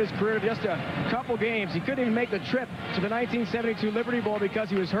injuries limited his career to just a couple games. He couldn't even make the trip to the 1972 Liberty Bowl because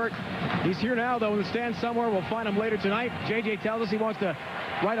he was hurt. He's here now, though, in the stands somewhere. We'll find him later tonight. J.J. tells us he wants to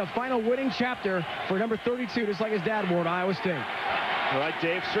write a final winning chapter for number 32, just like his dad wore at Iowa State. All right,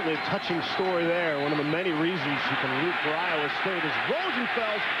 Dave, certainly a touching story there. One of the many reasons you can root for Iowa State is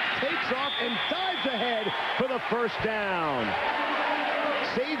Rosenfeld takes off and dives ahead for the 1st down.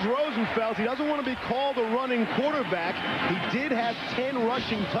 Sage Rosenfeld, he doesn't want to be called a running quarterback. He did have 10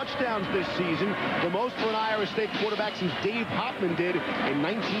 rushing touchdowns this season, the most for an Iowa State quarterback since Dave Hoffman did in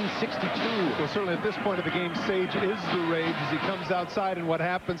 1962. Well, certainly at this point of the game, Sage is the rage as he comes outside, and what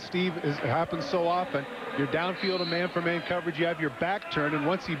happens, Steve, is it happens so often. You're downfield in man-for-man coverage, you have your back turned, and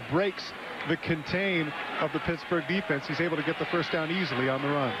once he breaks the contain of the Pittsburgh defense, he's able to get the 1st down easily on the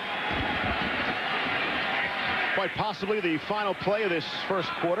run. Quite possibly the final play of this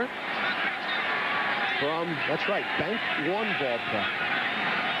 1st quarter from, that's right, Bank One ballpark.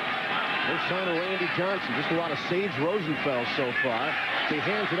 No sign of Randy Johnson, just a lot of Sage Rosenfeld so far. He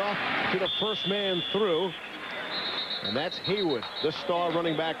hands it off to the 1st man through, and that's Haywood, the star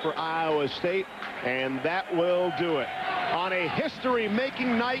running back for Iowa State, and that will do it. On a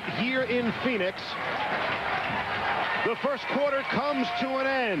history-making night here in Phoenix, the 1st quarter comes to an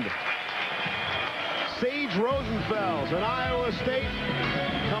end. Sage Rosenfeld and Iowa State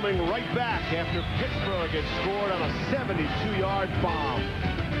coming right back after Pittsburgh had scored on a 72-yard bomb.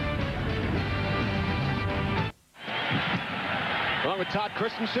 Along with Todd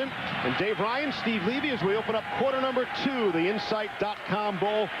Christensen and Dave Ryan, Steve Levy, as we open up quarter number 2, the Insight.com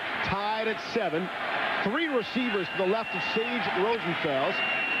Bowl tied at 7. 3 receivers to the left of Sage Rosenfeld.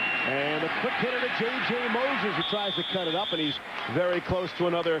 And a quick hitter to J.J. Moses, who tries to cut it up, and he's very close to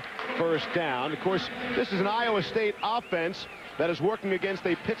another 1st down. Of course, this is an Iowa State offense that is working against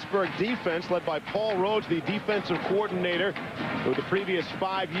a Pittsburgh defense led by Paul Rhodes, the defensive coordinator, who the previous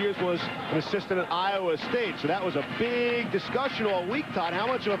 5 years was an assistant at Iowa State. So that was a big discussion all week, Todd. How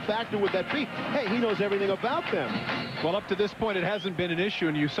much of a factor would that be? Hey, he knows everything about them. Well, up to this point, it hasn't been an issue,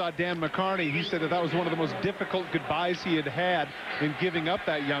 and you saw Dan McCarney. He said that that was one of the most difficult goodbyes he had in giving up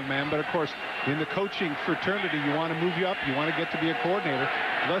that young man. But, of course, in the coaching fraternity, you want to move you up. You want to get to be a coordinator.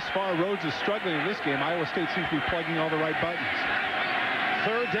 Thus far, Rhodes is struggling in this game. Iowa State seems to be plugging all the right buttons.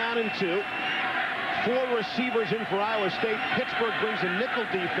 3rd down and 2. 4 receivers in for Iowa State. Pittsburgh brings a nickel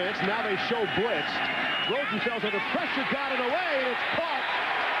defense. Now they show blitz. Rosenfeld's under pressure, got it away, and it's caught.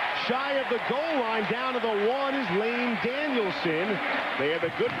 Shy of the goal line, down to the 1 is Lane Danielson. They had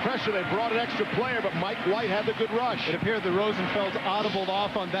the good pressure. They brought an extra player, but Mike White had the good rush. It appeared that Rosenfeld's audibled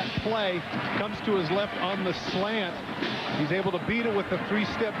off on that play. Comes to his left on the slant. He's able to beat it with a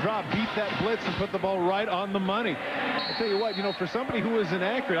 3-step drop, beat that blitz, and put the ball right on the money. I'll tell you what, you know, for somebody who is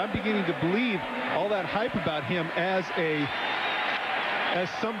inaccurate, I'm beginning to believe all that hype about him as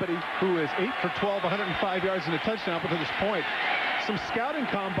somebody who is 8 for 12, 105 yards and a touchdown up to this point. Some scouting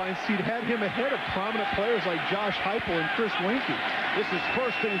combines had him ahead of prominent players like Josh Heupel and Chris Winkie. This is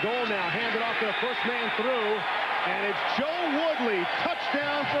 1st and goal now. Handed off to the first man through. And it's Joe Woodley.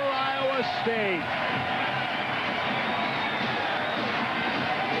 Touchdown for Iowa State.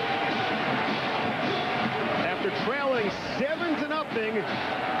 After trailing 7-0,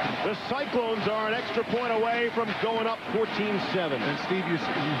 the Cyclones are an extra point away from going up 14-7. And Steve, you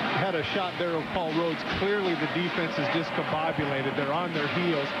had a shot there of Paul Rhodes. Clearly the defense is discombobulated. They're on their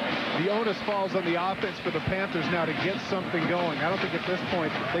heels. The onus falls on the offense for the Panthers now to get something going. I don't think at this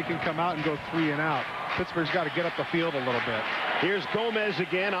point they can come out and go 3 and out. Pittsburgh's got to get up the field a little bit. Here's Gomez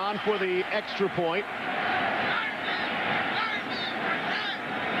again on for the extra point.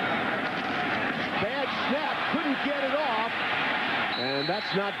 Bad snap, couldn't get it off. And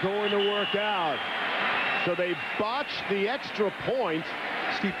that's not going to work out. So they botched the extra point.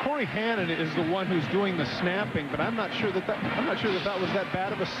 Steve, Corey Hannon is the one who's doing the snapping, but I'm not sure that was that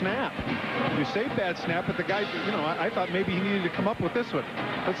bad of a snap. You say bad snap, but the guy, you know, I thought maybe he needed to come up with this one.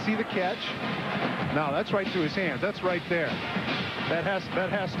 Let's see the catch. No, that's right through his hands. That's right there. That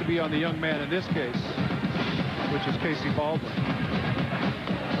has to be on the young man in this case, which is Casey Baldwin.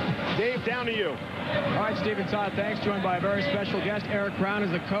 Dave, down to you. All right, Stephen Todd, thanks. Joined by a very special guest. Eric Brown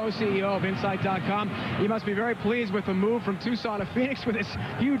is the co-CEO of Insight.com. He must be very pleased with the move from Tucson to Phoenix with this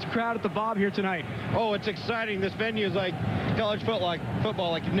huge crowd at the Bob here tonight. Oh, it's exciting. This venue is like college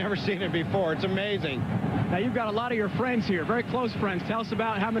football like you've never seen it before. It's amazing. Now, you've got a lot of your friends here, very close friends. Tell us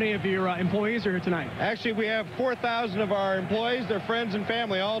about how many of your employees are here tonight. Actually, we have 4,000 of our employees, their friends and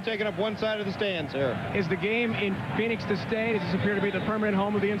family, all taking up one side of the stands here. Is the game in Phoenix to stay? Does this appear to be the permanent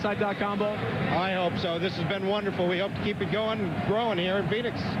home of the Insight.com Bowl? I hope so. This has been wonderful. We hope to keep it going and growing here in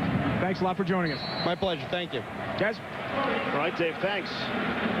Phoenix. Thanks a lot for joining us. My pleasure. Thank you. Guys? All right, Dave, thanks.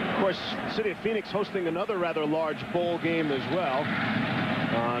 Of course, City of Phoenix hosting another rather large bowl game as well.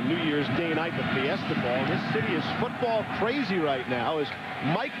 New Year's Day night, the Fiesta Bowl. And this city is football crazy right now as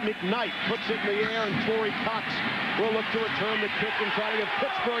Mike McKnight puts it in the air and Torrey Cox will look to return the kick and try to give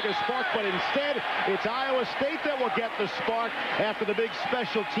Pittsburgh a spark, but instead it's Iowa State that will get the spark after the big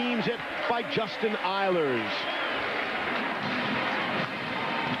special teams hit by Justin Eilers.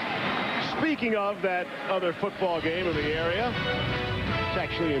 Speaking of that other football game in the area, it's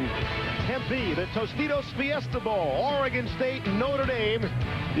actually in Tempe, the Tostitos Fiesta Bowl, Oregon State, Notre Dame.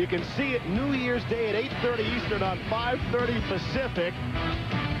 You can see it New Year's Day at 8:30 Eastern on 5:30 Pacific.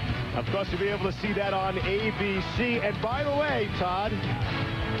 Of course, you'll be able to see that on ABC. And by the way, Todd,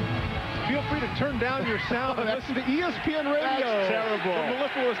 feel free to turn down your sound and listen to ESPN Radio. That's terrible. The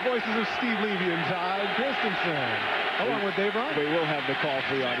mellifluous voices of Steve Levy and Todd Christensen, along with Dave Ryan. We will have the call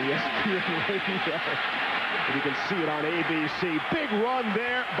for you on ESPN Radio. And you can see it on ABC. Big run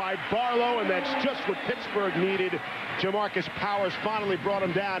there by Barlow, and that's just what Pittsburgh needed. Jamarcus Powers finally brought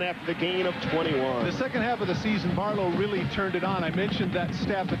him down after the gain of 21. The second half of the season, Barlow really turned it on. I mentioned that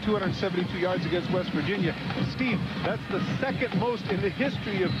stat, the 272 yards against West Virginia. Steve, that's the second most in the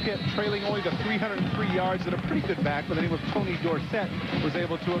history of Pitt, trailing only to 303 yards, and a pretty good back by the name of Tony Dorsett was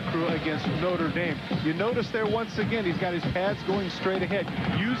able to accrue against Notre Dame. You notice there once again, he's got his pads going straight ahead,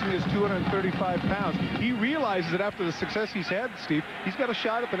 using his 235 pounds. He realizes that after the success he's had, Steve, he's got a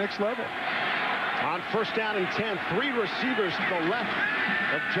shot at the next level. On 1st down and 10, 3 receivers to the left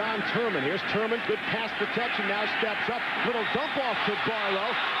of John Turman. Here's Turman, good pass protection, now steps up. Little dump off to Barlow.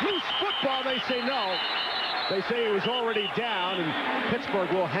 Loose football, they say no. They say he was already down, and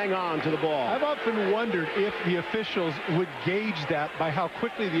Pittsburgh will hang on to the ball. I've often wondered if the officials would gauge that by how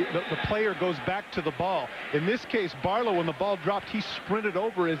quickly the player goes back to the ball. In this case, Barlow, when the ball dropped, he sprinted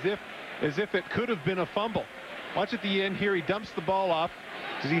over as if it could have been a fumble. Watch at the end here. He dumps the ball off.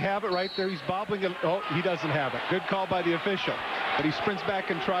 Does he have it right there? He's bobbling it. Oh, he doesn't have it. Good call by the official. But he sprints back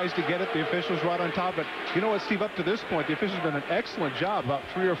and tries to get it. The official's right on top. But you know what, Steve? Up to this point, the official's done an excellent job. About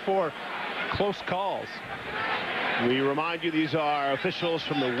 3 or 4 close calls. We remind you these are officials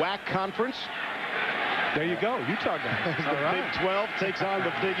from the WAC conference. There you go. Utah guys. The right. Big 12 takes on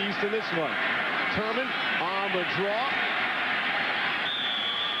the Big East in this one. Turman on the draw.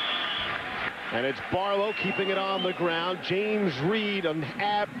 And it's Barlow keeping it on the ground. James Reed and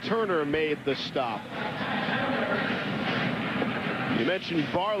Ab Turner made the stop. You mentioned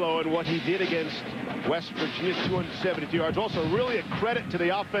Barlow and what he did against West Virginia, 272 yards. Also really a credit to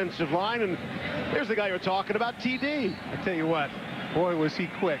the offensive line. And there's the guy you're talking about, TD. I tell you what, boy, was he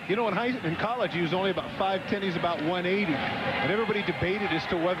quick. You know, in college, he was only about 5'10". He's about 180. And everybody debated as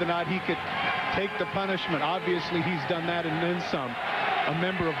to whether or not he could take the punishment. Obviously, he's done that and then some. A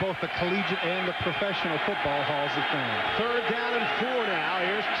member of both the collegiate and the professional football halls of fame. 3rd down and 4 now.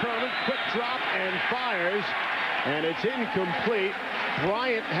 Here's Turman, quick drop and fires. And it's incomplete.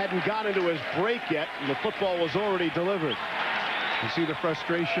 Bryant hadn't got into his break yet, and the football was already delivered. You see the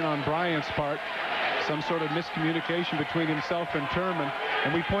frustration on Bryant's part. Some sort of miscommunication between himself and Turman.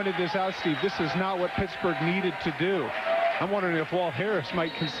 And we pointed this out, Steve. This is not what Pittsburgh needed to do. I'm wondering if Walt Harris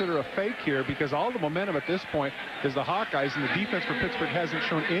might consider a fake here, because all the momentum at this point is the Hawkeyes, and the defense for Pittsburgh hasn't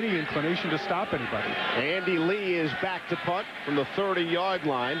shown any inclination to stop anybody. Andy Lee is back to punt from the 30-yard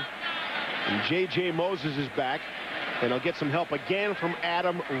line. And J.J. Moses is back. And he'll get some help again from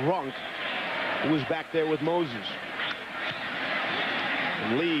Adam Runk, who was back there with Moses.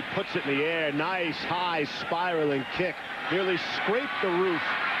 And Lee puts it in the air. Nice high spiraling kick. Nearly scraped the roof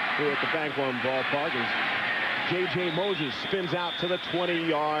here at the Bank One ballpark as J.J. Moses spins out to the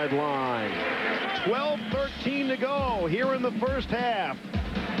 20-yard line. 12-13 to go here in the first half.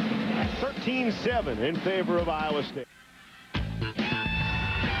 13-7 in favor of Iowa State.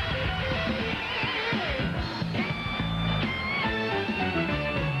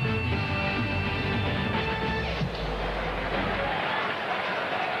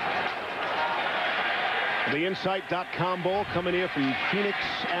 The Insight.com Bowl coming here from Phoenix,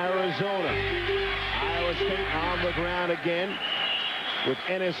 Arizona. Iowa State on the ground again with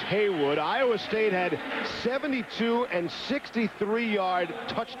Ennis Haywood. Iowa State had 72 and 63-yard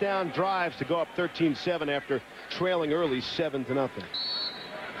touchdown drives to go up 13-7 after trailing early 7-0.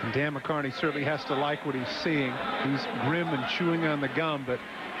 And Dan McCarney certainly has to like what he's seeing. He's grim and chewing on the gum, but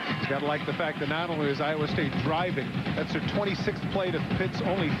he's got to like the fact that not only is Iowa State driving, that's their 26th play to Pitt's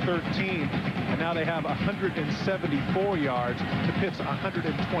only 13, and now they have 174 yards to Pitt's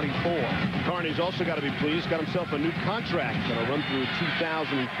 124. Carney's also got to be pleased. Got himself a new contract that'll run through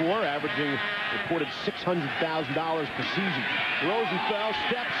 2004, averaging reported $600,000 per season. Rosenfeld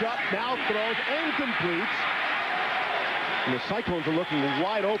steps up, now throws and completes. And the Cyclones are looking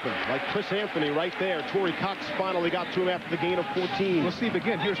wide open, like Chris Anthony right there. Torrey Cox finally got to him after the gain of 14. Well, Steve,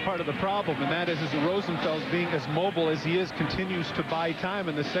 again, here's part of the problem, and that is Rosenfeld's being as mobile as he is continues to buy time,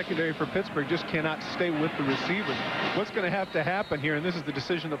 and the secondary for Pittsburgh just cannot stay with the receivers. What's going to happen here, and this is the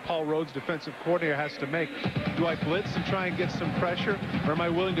decision that Paul Rhodes, defensive coordinator, has to make. Do I blitz and try and get some pressure, or am I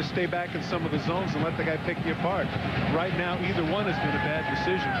willing to stay back in some of the zones and let the guy pick you apart? Right now, either one has been a bad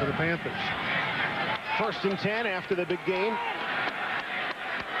decision for the Panthers. 1st and 10 after the big gain.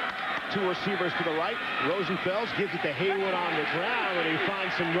 2 receivers to the right. Rosenfeld gives it to Haywood on the ground, and he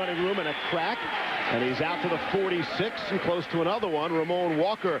finds some running room and a crack. And he's out to the 46 and close to another one. Ramon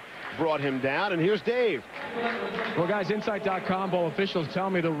Walker brought him down, and here's Dave. Well, guys, Insight.com Bowl officials tell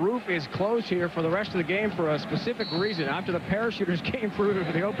me the roof is closed here for the rest of the game for a specific reason. After the parachuters came through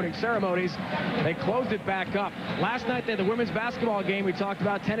for the opening ceremonies, they closed it back up. Last night, they had the women's basketball game. We talked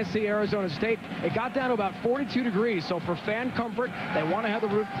about Tennessee, Arizona State. It got down to about 42 degrees, so for fan comfort, they want to have the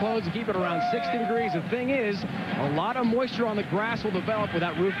roof closed and keep it around 60 degrees. The thing is, a lot of moisture on the grass will develop with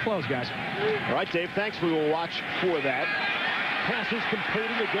that roof closed, guys. All right, Dave, thanks. We will watch for that. Passes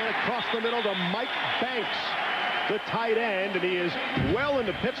completed again across the middle to Mike Banks, the tight end, and he is well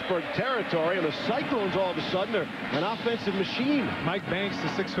into Pittsburgh territory, and the Cyclones all of a sudden are an offensive machine. Mike Banks,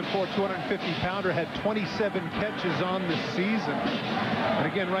 the 6'4", 250-pounder, had 27 catches on this season. And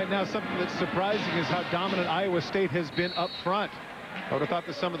again, right now, something that's surprising is how dominant Iowa State has been up front. I would have thought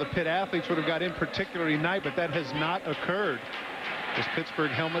that some of the Pitt athletes would have got in particularly tonight, but that has not occurred. as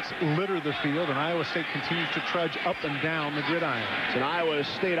Pittsburgh helmets litter the field, and Iowa State continues to trudge up and down the gridiron. It's an Iowa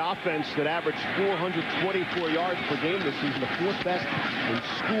State offense that averaged 424 yards per game this season, the 4th best in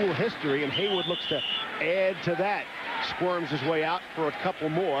school history, and Haywood looks to add to that. Squirms his way out for a couple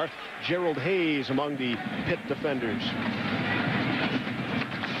more. Gerald Hayes among the Pitt defenders.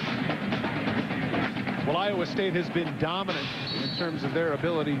 Well, Iowa State has been dominant in terms of their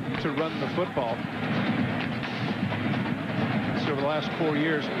ability to run the football. So over the last 4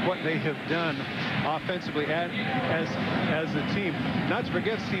 years, what they have done offensively as a team. Not to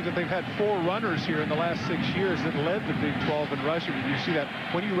forget, Steve, that they've had 4 runners here in the last 6 years that led the Big 12 in rushing. You see that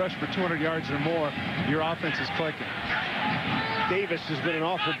when you rush for 200 yards or more, your offense is clicking. Davis has been an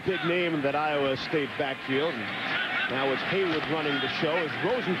awful big name in that Iowa State backfield. And now it's Haywood running the show as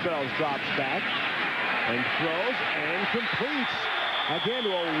Rosenfels drops back and throws and completes. Again to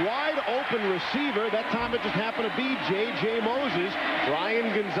a wide open receiver. That time it just happened to be J.J. Moses.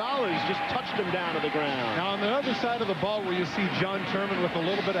 Ryan Gonzalez just touched him down to the ground. Now on the other side of the ball where you see John Turman with a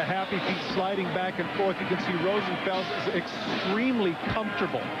little bit of happy feet sliding back and forth, you can see Rosenfels is extremely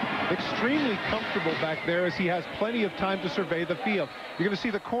comfortable back there as he has plenty of time to survey the field. You're going to see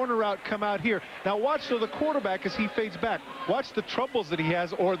the corner route come out here. Now watch the quarterback as he fades back. Watch the troubles that he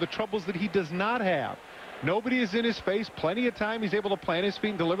has or the troubles that he does not have. Nobody is in his face. Plenty of time. He's able to plant his feet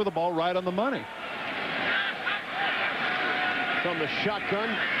and deliver the ball right on the money. From the shotgun,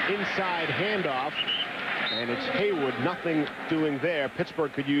 inside handoff. And it's Haywood, nothing doing there.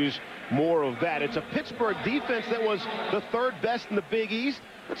 Pittsburgh could use more of that. It's a Pittsburgh defense that was the 3rd best in the Big East.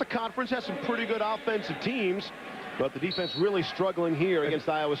 That's a conference, has some pretty good offensive teams. But the defense really struggling here against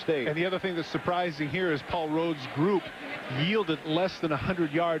Iowa State. And the other thing that's surprising here is Paul Rhodes' group yielded less than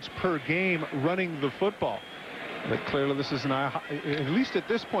 100 yards per game running the football. But clearly this is at least at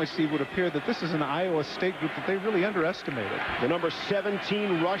this point, Steve, would appear that this is an Iowa State group that they really underestimated. The number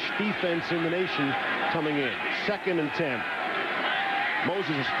 17 rush defense in the nation coming in. 2nd and 10.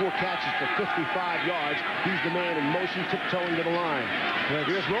 Moses has 4 catches for 55 yards. He's the man in motion, tiptoeing to the line.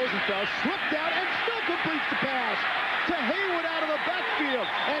 Here's Rosenfels, slipped out and still completes the pass to Haywood out of the backfield,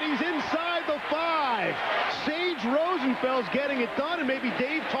 and he's inside the 5. Sage Rosenfels getting it done, and maybe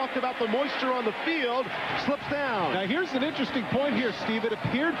Dave talked about the moisture on the field, slips down. Now here's an interesting point here, Steve. It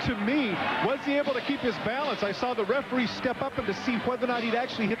appeared to me, was he able to keep his balance? I saw the referee step up and to see whether or not he'd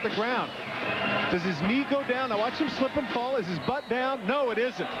actually hit the ground. Does his knee go down? Now watch him slip and fall. Is his butt down? No, it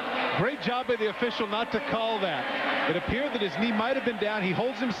isn't. Great job by the official not to call that. It appeared that his knee might have been down. He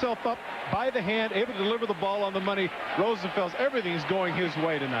holds himself up by the hand, able to deliver the ball on the money. Rosenfels, everything's going his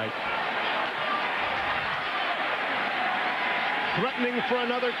way tonight. Threatening for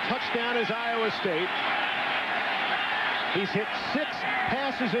another touchdown is Iowa State. He's hit 6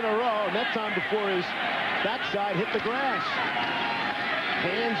 passes in a row, and that time before his backside hit the grass.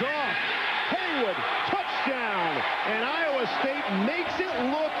 Hands off. Haywood, touchdown, and Iowa State makes it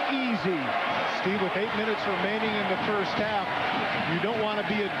look easy. Steve, with 8 minutes remaining in the first half, you don't want to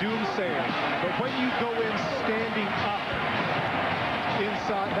be a doomsayer, but when you go in standing up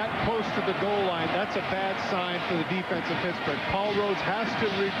inside, that close to the goal line, that's a bad sign for the defense of Pittsburgh. Paul Rhodes has to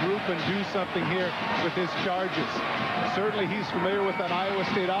regroup and do something here with his charges. Certainly he's familiar with that Iowa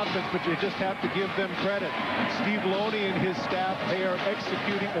State offense, but you just have to give them credit. Steve Loney and his staff, they are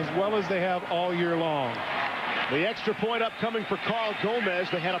executing as well as they have all year long. The extra point upcoming for Carl Gomez.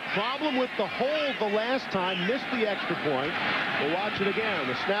 They had a problem with the hold the last time, missed the extra point. We'll watch it again.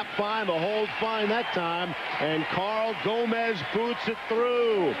 The snap fine, the hold fine that time, and Carl Gomez boots it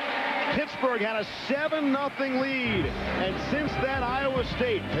through. Pittsburgh had a 7-0 lead, and since then Iowa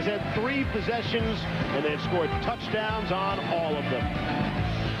State has had 3 possessions, and they've scored touchdowns on all of them.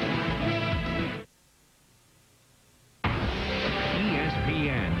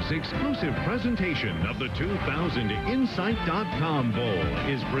 ESPN's exclusive presentation of the 2000 Insight.com Bowl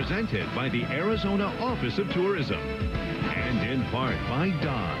is presented by the Arizona Office of Tourism and in part by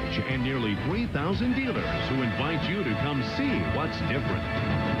Dodge and nearly 3,000 dealers who invite you to come see what's different.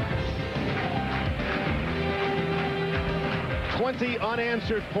 20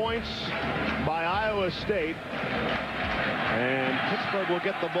 unanswered points by Iowa State, and Pittsburgh will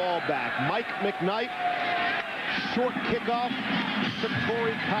get the ball back. Mike McKnight, short kickoff to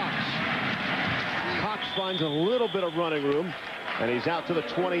Corey Cox. Cox finds a little bit of running room, and he's out to the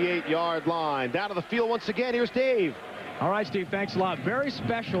 28-yard line. Down to the field once again. Here's Dave. All right, Steve, thanks a lot. Very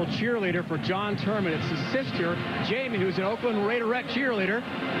special cheerleader for John Turman. It's his sister, Jamie, who's an Oakland Raiderette cheerleader.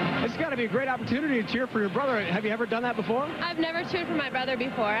 It's got to be a great opportunity to cheer for your brother. Have you ever done that before? I've never cheered for my brother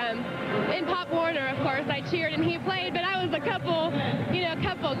before. In Pop Warner, of course, I cheered and he played, but I was a couple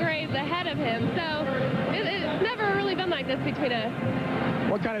grades ahead of him. So it's never really been like this between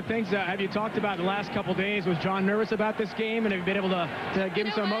us. What kind of things have you talked about in the last couple days? Was John nervous about this game, and have you been able to give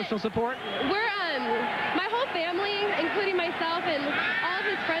him some emotional support? My whole family, including myself and all of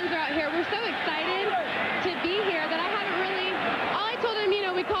his friends are out here. We're so excited to be here that I haven't really, all I told him,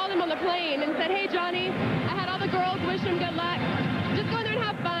 we called him on the plane and said, hey, Johnny, I had all the girls wish him good luck. Just go in there and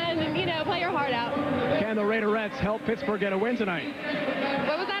have fun and, play your heart out. Can the Raiderettes help Pittsburgh get a win tonight?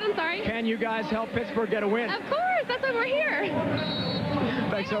 What was that? I'm sorry? Can you guys help Pittsburgh get a win? Of course. That's why we're here.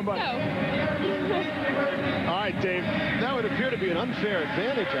 Thanks so much. All right, Dave. That would appear to be an unfair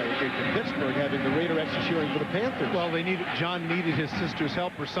advantage, I think, to Pittsburgh, having the Raiderettes cheering for the Panthers. Well, John needed his sister's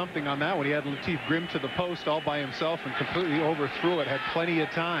help or something on that one. He had Lateef Grimm to the post all by himself and completely overthrew it. Had plenty of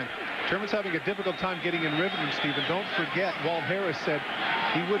time. Turman's having a difficult time getting in rhythm, Stephen. Don't forget, Walt Harris said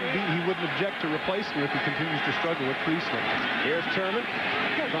he wouldn't object to replacing him if he continues to struggle with Priestley. Here's Turman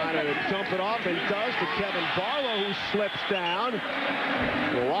trying to dump it off, and does to Kevin Barlow, who slips down.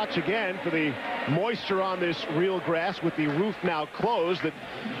 We'll watch again for the moisture on this real grass with the roof now closed that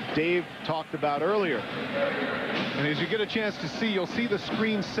Dave talked about earlier. And as you get a chance to see, you'll see the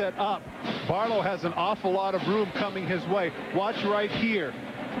screen set up. Barlow has an awful lot of room coming his way. Watch right here.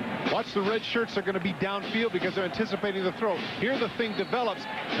 Watch, the red shirts are going to be downfield because they're anticipating the throw. Here the thing develops.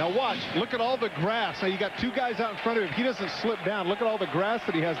 Now watch, look at all the grass. Now you got two guys out in front of him. He doesn't slip down. Look at all the grass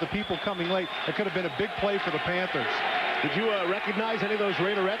that he has, the people coming late. It could have been a big play for the Panthers. Did you recognize any of those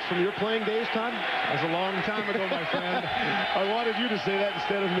Raiderettes from your playing days, Tom? That was a long time ago, my friend. I wanted you to say that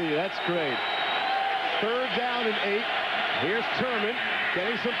instead of me. That's great. 3rd down and 8. Here's Turman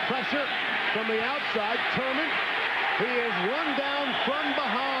getting some pressure from the outside. Turman, he is run down from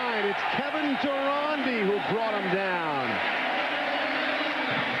behind. It's Kevin Durandi who brought him down.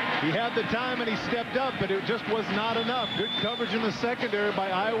 He had the time and he stepped up, but it just was not enough. Good coverage in the secondary by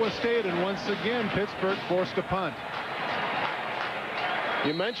Iowa State, and once again, Pittsburgh forced a punt.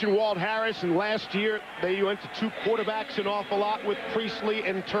 You mentioned Walt Harris, and last year they went to 2 quarterbacks an awful lot with Priestley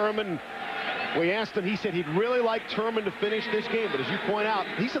and Turman. We asked him, he said he'd really like Turman to finish this game, but as you point out,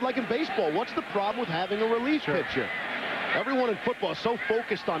 he said, like in baseball, what's the problem with having a relief pitcher? Everyone in football is so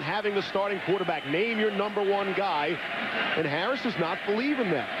focused on having the starting quarterback. Name your #1 guy, and Harris does not believe in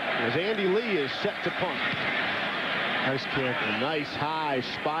that, as Andy Lee is set to punt. Nice kick. A nice high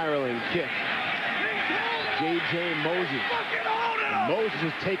spiraling kick. J.J. Moses. Moses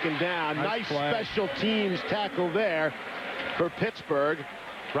is taken down. Nice special teams tackle there for Pittsburgh.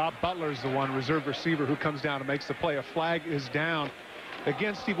 Rob Butler's the one, reserve receiver, who comes down and makes the play. A flag is down.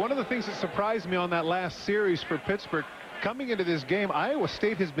 Again, Steve, one of the things that surprised me on that last series for Pittsburgh, coming into this game, Iowa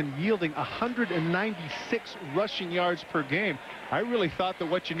State has been yielding 196 rushing yards per game. I really thought that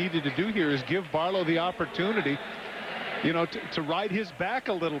what you needed to do here is give Barlow the opportunity, to ride his back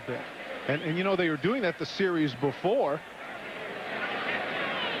a little bit. And they were doing that the series before.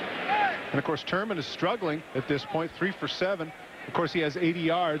 And, of course, Turman is struggling at this point, 3 for 7. Of course, he has 80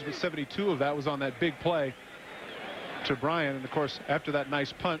 yards, but 72 of that was on that big play to Bryan. And, of course, after that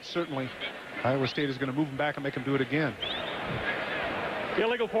nice punt, certainly Iowa State is going to move him back and make him do it again.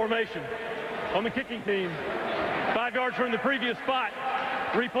 Illegal formation on the kicking team. 5 yards from the previous spot.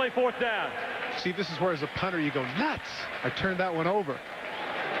 Replay 4th down. See, this is where as a punter you go nuts. I turned that one over.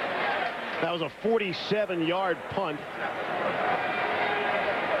 That was a 47-yard punt.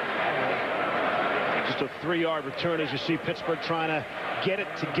 Just a 3-yard return as you see Pittsburgh trying to get it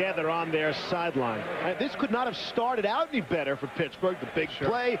together on their sideline. This could not have started out any better for Pittsburgh. The big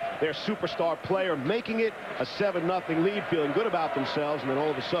play, their superstar player making it a 7-0 lead, feeling good about themselves, and then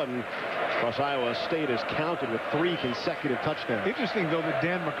all of a sudden, across Iowa State is counted with 3 consecutive touchdowns. Interesting, though, that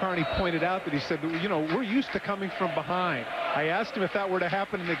Dan McCarney pointed out that he said, we're used to coming from behind. I asked him if that were to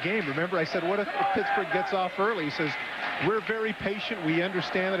happen in the game. Remember, I said, what if Pittsburgh gets off early? He says, we're very patient. We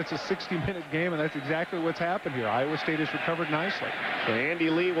understand that it's a 60-minute game, and that's exactly what's happened here. Iowa State has recovered nicely. So Andy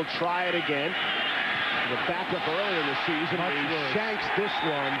Lee will try it again. The backup early in the season. He shanks this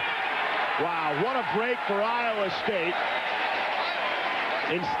one. Wow, what a break for Iowa State.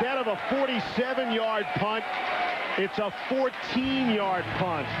 Instead of a 47-yard punt, it's a 14-yard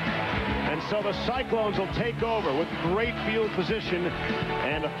punt. And so the Cyclones will take over with great field position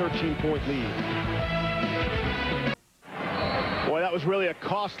and a 13-point lead. Boy, that that was really a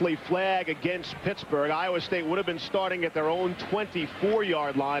costly flag against Pittsburgh. Iowa State would have been starting at their own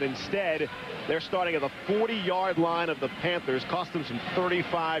 24-yard line. Instead, they're starting at the 40-yard line of the Panthers. Cost them some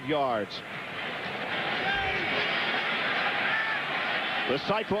 35 yards. The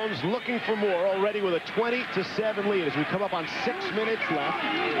Cyclones looking for more, already with a 20-7 lead as we come up on 6 minutes left.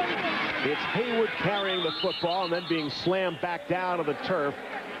 It's Haywood carrying the football and then being slammed back down to the turf,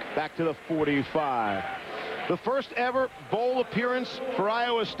 back to the 45. The first ever bowl appearance for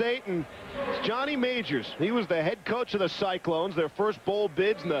Iowa State, and it's Johnny Majors. He was the head coach of the Cyclones, their first bowl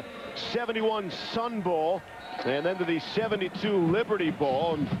bids in the 71 Sun Bowl and then to the 72 Liberty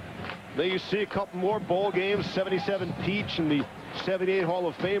Bowl. And there you see a couple more bowl games, 77 Peach and the 78 Hall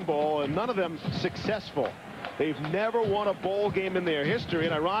of Fame Bowl, and none of them successful. They've never won a bowl game in their history,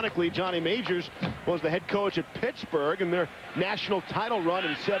 and ironically, Johnny Majors was the head coach at Pittsburgh in their national title run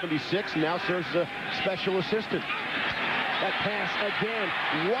in '76, and now serves as a special assistant. That pass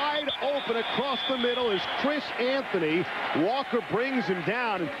again, wide open across the middle is Chris Anthony. Walker brings him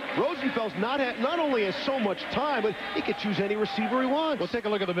down, and Rosenfeld's not only has so much time, but he could choose any receiver he wants. Well, take a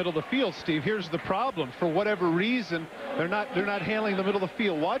look at the middle of the field, Steve. Here's the problem. For whatever reason, they're not handling the middle of the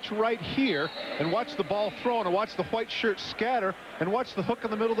field. Watch right here, and watch the ball thrown, and watch the white shirt scatter, and watch the hook in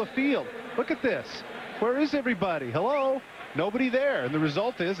the middle of the field. Look at this. Where is everybody? Hello? Nobody there. And the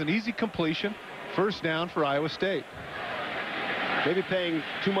result is an easy completion, first down for Iowa State. Maybe paying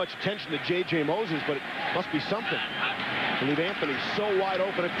too much attention to J.J. Moses, but it must be something. To leave Anthony so wide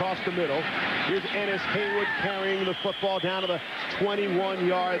open across the middle. Here's Ennis Haywood carrying the football down to the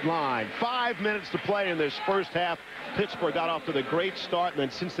 21-yard line. 5 minutes to play in this first half. Pittsburgh got off to the great start, and then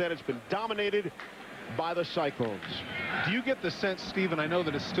since then it's been dominated by the Cyclones. Do you get the sense, Stephen, I know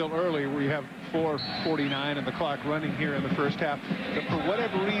that it's still early, we have 4:49 and the clock running here in the first half, but for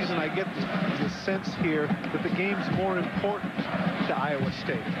whatever reason I get the sense here that the game's more important to Iowa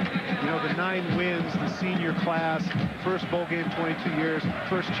State. You know, the 9 wins, the senior class, first bowl game 22 years,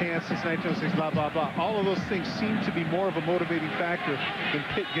 first chance since 1906, blah, blah, blah. All of those things seem to be more of a motivating factor than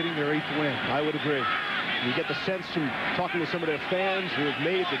Pitt getting their 8th win. I would agree. You get the sense from talking to some of their fans who have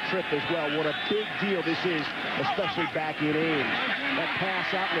made the trip as well what a big deal this is, especially back in Ames. That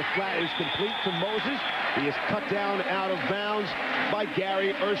pass out in the flat is complete to Moses. He is cut down out of bounds by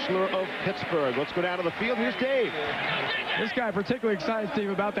Gary Urschler of Pittsburgh. Let's go down to the field. Here's Dave. This guy particularly excited, Steve,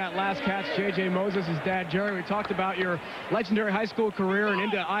 about that last catch. J.J. Moses, his dad, Jerry. We talked about your legendary high school career and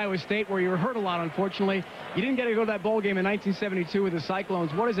into Iowa State, where you were hurt a lot, unfortunately. You didn't get to go to that bowl game in 1972 with the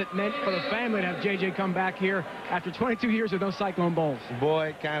Cyclones. What has it meant for the family to have J.J. come back here after 22 years with no Cyclone Bowls? Boy,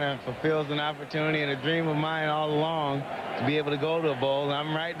 it kind of fulfills an opportunity and a dream of mine all along to be able to go to a bowl.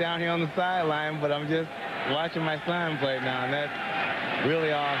 I'm right down here on the sideline, but I'm just watching my son play now, and that's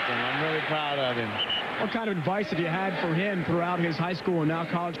really awesome. I'm really proud of him. What kind of advice have you had for him throughout his high school and now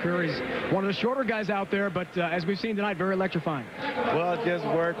college career? He's one of the shorter guys out there, but as we've seen tonight, very electrifying. Well, just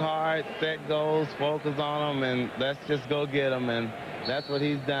work hard, set goals, focus on them, and let's just go get them. And that's what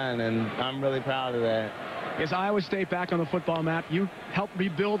he's done, and I'm really proud of that. Is Iowa State back on the football map? You helped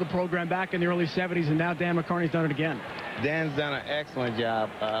rebuild the program back in the early 70s, and now Dan McCarney's done it again. Dan's done an excellent job.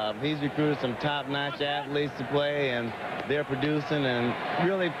 He's recruited some top-notch athletes to play, and they're producing, and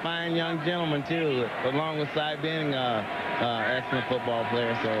really fine young gentlemen, too, along with Cy being an excellent football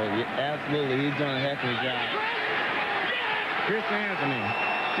player. So, absolutely, he's doing a heck of a job. Chris Anthony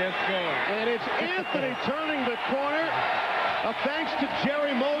just scored. And it's Anthony turning the corner. Thanks to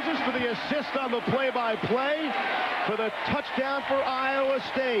Jerry Moses for the assist on the play-by-play for the touchdown for Iowa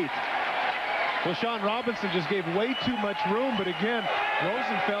State. Well, Sean Robinson just gave way too much room, but again,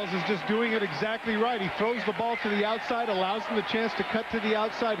 Rosenfels is just doing it exactly right. He throws the ball to the outside, allows him the chance to cut to the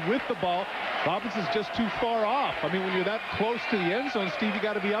outside with the ball. Robinson's just too far off. I mean, when you're that close to the end zone, Steve, you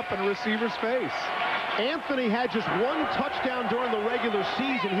got to be up in a receiver's face. Anthony had just 1 touchdown during the regular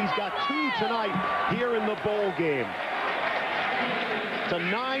season. He's got 2 tonight here in the bowl game. It's a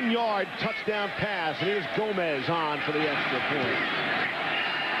 9-yard touchdown pass, and here's Gomez on for the extra point.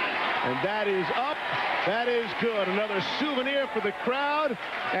 And that is up. That is good. Another souvenir for the crowd.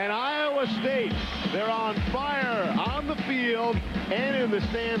 And Iowa State, they're on fire on the field and in the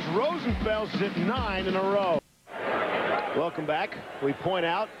stands. Rosenfels is at 9 in a row. Welcome back. We point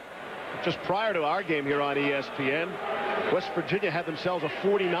out, just prior to our game here on ESPN, West Virginia had themselves a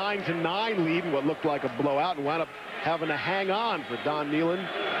 49-9 lead in what looked like a blowout and wound up having to hang on for Don Nehlen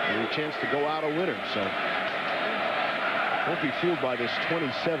and a chance to go out a winner. So don't be fooled by this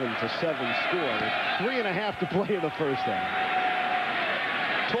 27-7 score. 3.5 to play in the first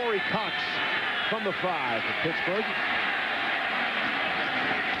half. Torrey Cox from the 5 for Pittsburgh.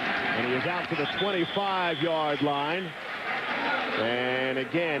 And he is out to the 25-yard line. And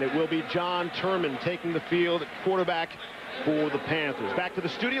again, it will be John Turman taking the field at quarterback for the Panthers. Back to the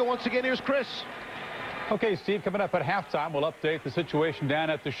studio once again. Here's Chris. Okay, Steve, coming up at halftime, we'll update the situation down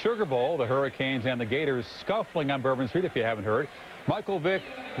at the Sugar Bowl. The Hurricanes and the Gators scuffling on Bourbon Street, if you haven't heard. Michael Vick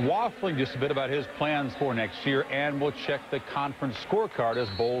waffling just a bit about his plans for next year, and we'll check the conference scorecard as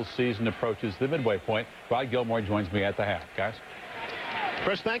bowl season approaches the midway point. Rod Gilmore joins me at the half, guys.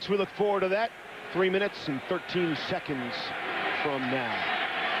 Chris, thanks. We look forward to that. 3 minutes and 13 seconds from now.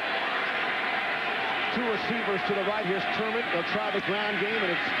 Two receivers to the right. Here's Turman. They'll try the ground game,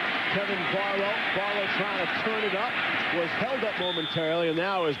 and it's Kevin Barlow. Barlow trying to turn it up. Was held up momentarily, and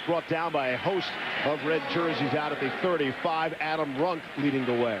now is brought down by a host of red jerseys out at the 35. Adam Runk leading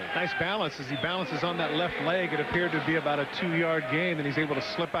the way. Nice balance. As he balances on that left leg, it appeared to be about a 2-yard gain, and he's able to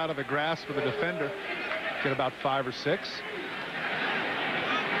slip out of the grasp of the defender. Get about 5 or 6.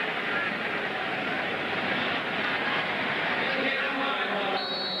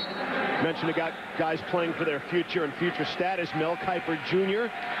 Mentioned about guys playing for their future and future status. Mel Kiper Jr.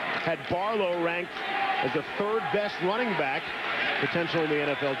 had Barlow ranked as the 3rd best running back potential in the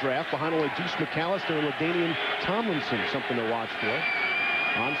NFL draft, behind only Deuce McAllister and LaDainian Tomlinson. Something to watch for.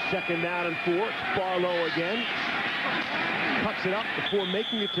 On 2nd down and 4, it's Barlow again. Cuts it up before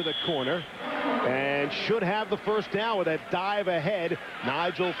making it to the corner, and should have the first down with that dive ahead.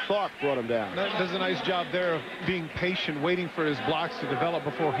 Nigel Tharp brought him down. That does a nice job there of being patient, waiting for his blocks to develop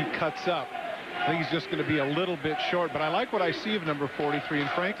before he cuts up. I think he's just going to be a little bit short, but I like what I see of number 43, and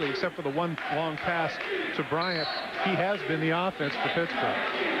frankly, except for the one long pass to Bryant, he has been the offense for Pittsburgh.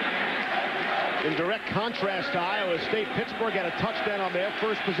 In direct contrast to Iowa State, Pittsburgh had a touchdown on their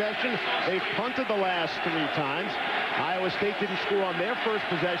first possession. They've punted the last 3 times. Iowa State didn't score on their first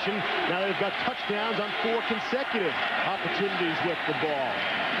possession. Now they've got touchdowns on 4 consecutive opportunities with the ball.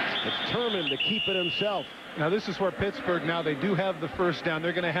 It's Turman to keep it himself. Now this is where Pittsburgh, now they do have the first down.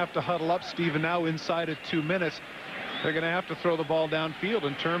 They're going to have to huddle up, Steve, and now inside of 2 minutes. They're going to have to throw the ball downfield,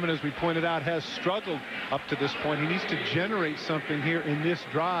 and Turman, as we pointed out, has struggled up to this point. He needs to generate something here in this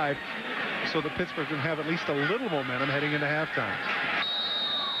drive so that Pittsburgh can have at least a little momentum heading into halftime.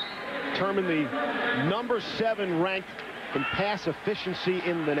 Turman, the number 7 ranked in pass efficiency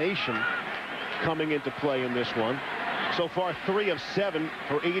in the nation, coming into play in this one. So far, 3 of 7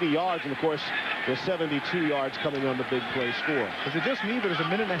 for 80 yards, and of course, the 72 yards coming on the big play score. Is it just me, but there's a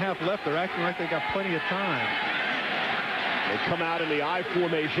minute and a half left? They're acting like they got plenty of time. They come out in the I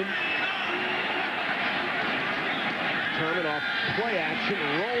formation. Turman off play action,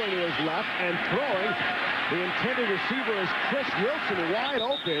 rolling to his left and throwing. The intended receiver is Chris Wilson, wide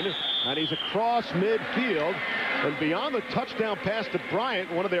open, and he's across midfield. And beyond the touchdown pass to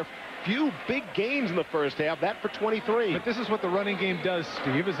Bryant, one of their few big gains in the first half, that for 23. But this is what the running game does,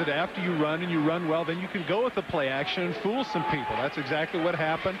 Steve, is that after you run and you run well, then you can go with the play action and fool some people. That's exactly what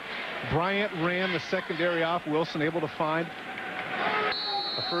happened. Bryant ran the secondary off. Wilson able to find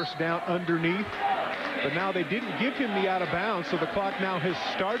a first down underneath. But now they didn't give him the out of bounds, so the clock now has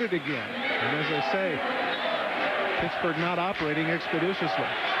started again. And as I say, Pittsburgh not operating expeditiously.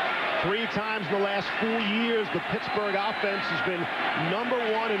 3 times in the last 4 years, the Pittsburgh offense has been number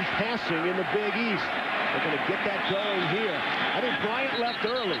 1 in passing in the Big East. They're going to get that going here. I think Bryant left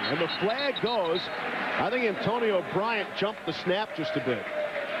early, and the flag goes. I think Antonio Bryant jumped the snap just a bit.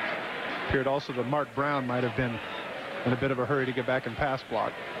 Appeared also that Mark Brown might have been in a bit of a hurry to get back and pass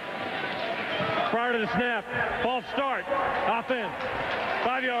block. Prior to the snap, false start, offense,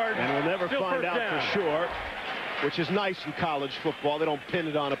 5 yards. And we'll never find out down. for sure, which is nice in college football. They don't pin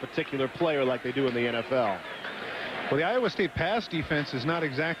it on a particular player like they do in the NFL. Well, the Iowa State pass defense has not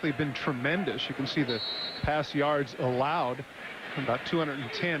exactly been tremendous. You can see the pass yards allowed, about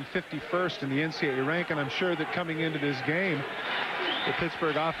 210, 51st in the NCAA rank, and I'm sure that coming into this game, the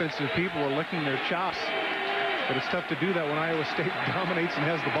Pittsburgh offensive people are licking their chops. But it's tough to do that when Iowa State dominates and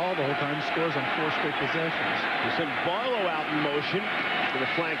has the ball the whole time, scores on 4 straight possessions. You send Barlow out in motion to the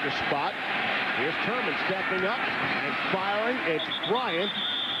flanker spot. Here's Turman stepping up and firing. It's Bryant,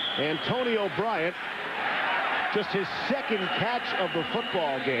 Antonio Bryant. Just his 2nd catch of the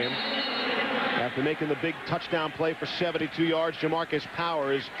football game. After making the big touchdown play for 72 yards, Jamarcus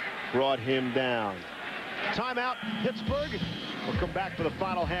Powers brought him down. Timeout, Pittsburgh. We'll come back for the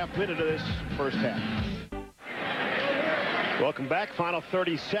final half minute of this first half. Welcome back. Final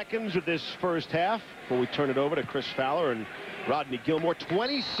 30 seconds of this first half before we turn it over to Chris Fowler and Rodney Gilmore.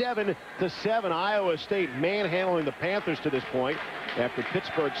 27-7, Iowa State manhandling the Panthers to this point after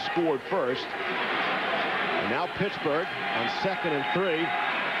Pittsburgh scored first. And now Pittsburgh on 2nd and 3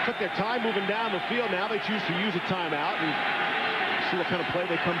 took their time moving down the field. Now they choose to use a timeout and see what kind of play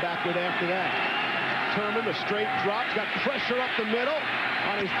they come back with after that. Turman, the straight drops, got pressure up the middle.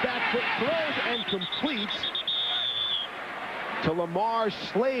 On his back foot, throws and completes to Lamar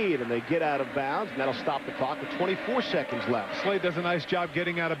Slade, and they get out of bounds, and that'll stop the clock with 24 seconds left. Slade does a nice job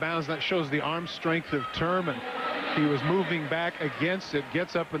getting out of bounds. That shows the arm strength of Turman. He was moving back against it,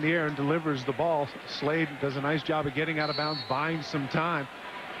 gets up in the air and delivers the ball. Slade does a nice job of getting out of bounds, buying some time.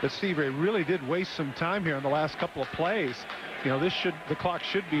 But Steve Ray really did waste some time here in the last couple of plays. You know, the clock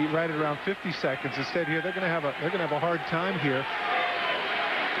should be right at around 50 seconds. Instead here, they're going to have a hard time here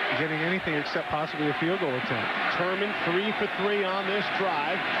getting anything except possibly a field goal attempt. Turman 3 for 3 on this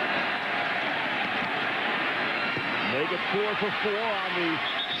drive. Make it 4 for 4 on the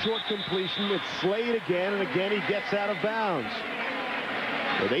short completion with Slade again, and again he gets out of bounds.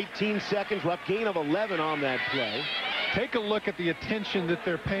 With 18 seconds left, gain of 11 on that play. Take a look at the attention that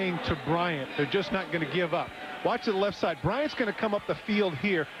they're paying to Bryant. They're just not going to give up. Watch to the left side. Bryant's going to come up the field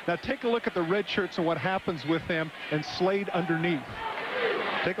here. Now take a look at the red shirts and what happens with them, and Slade underneath.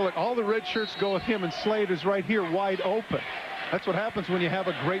 Take a look. All the red shirts go with him, and Slade is right here wide open. That's what happens when you have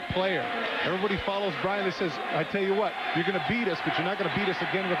a great player. Everybody follows Bryant and says, I tell you what, you're going to beat us, but you're not going to beat us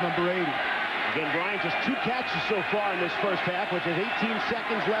again with number 80. Again, Bryant just 2 catches so far in this first half, which has 18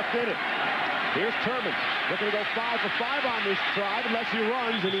 seconds left in it. Here's Turman looking to go 5 for 5 on this drive unless he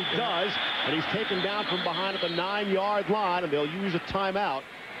runs, and he does. And he's taken down from behind at the 9-yard line, and they'll use a timeout.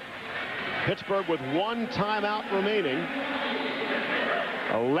 Pittsburgh with 1 timeout remaining.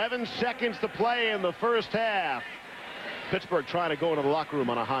 11 seconds to play in the first half. Pittsburgh trying to go into the locker room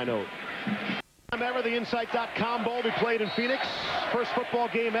on a high note. Ever, the Insight.com Bowl be played in Phoenix. First football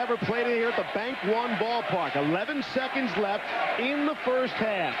game ever played here at the Bank One ballpark. 11 seconds left in the first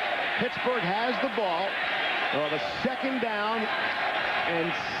half. Pittsburgh has the ball. The second down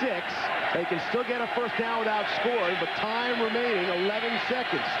and 6. They can still get a first down without scoring, but time remaining 11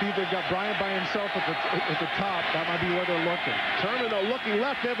 seconds. Steve, they've got Bryant by himself at the top. That might be where they're looking. Turman, though, looking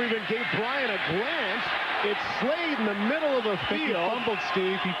left, never even gave Bryant a glance. It's Slade in the middle of the field. He fumbled,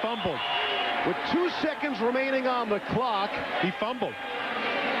 Steve. He fumbled. With 2 seconds remaining on the clock, he fumbled.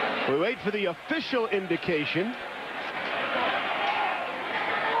 We wait for the official indication.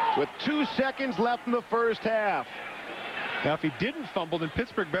 With 2 seconds left in the first half. Now, if he didn't fumble, then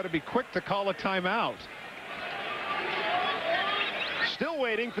Pittsburgh better be quick to call a timeout. Still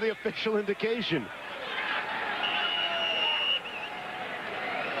waiting for the official indication.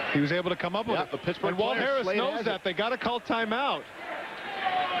 He was able to come up with it. The Pittsburgh and Walt Harris Slade knows that. They got to call timeout.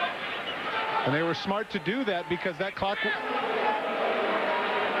 And they were smart to do that because that clock...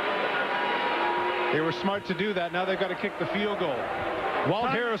 They were smart to do that. Now they've got to kick the field goal.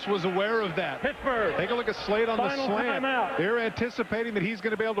 Walt Harris was aware of that. Pittsburgh. Take a look at Slade on the slant. Timeout. They're anticipating that he's going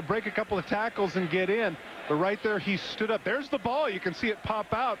to be able to break a couple of tackles and get in. But right there, he stood up. There's the ball. You can see it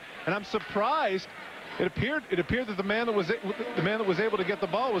pop out. And I'm surprised. It appeared that the man that was able to get the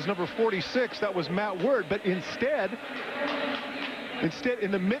ball was number 46. That was Matt Word. But instead,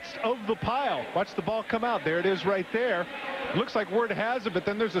 in the midst of the pile, watch the ball come out. There it is right there. Looks like Word has it, but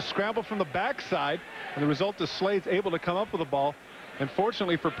then there's a scramble from the backside. And the result is Slade's able to come up with the ball. And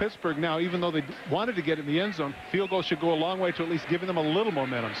fortunately for Pittsburgh now, even though they wanted to get in the end zone, field goal should go a long way to at least giving them a little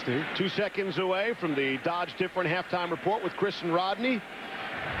momentum, Steve. 2 seconds away from the Dodge Different halftime report with Chris and Rodney.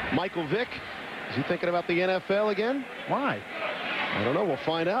 Michael Vick, is he thinking about the NFL again? Why? I don't know. We'll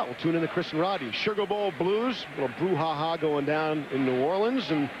find out. We'll tune in to Chris and Rodney. Sugar Bowl Blues, a little brouhaha going down in New Orleans,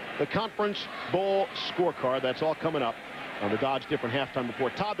 and the Conference Bowl scorecard. That's all coming up on the Dodge Different halftime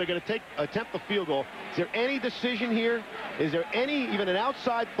report. Todd, they're going to attempt the field goal. Is there any decision here? Is there even an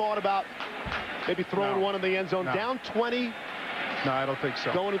outside thought about maybe throwing one in the end zone? No. Down 20? No, I don't think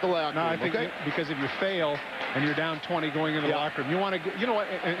so. Going to the locker room. No, I think because if you fail and you're down 20 going into the locker room, you want to, you know what,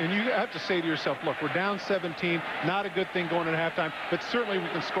 and you have to say to yourself, look, we're down 17, not a good thing going into halftime, but certainly we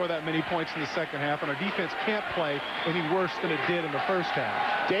can score that many points in the second half, and our defense can't play any worse than it did in the first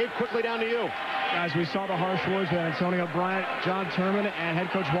half. Dave, quickly down to you. Guys, we saw the harsh words with Antonio Bryant, John Turman, and head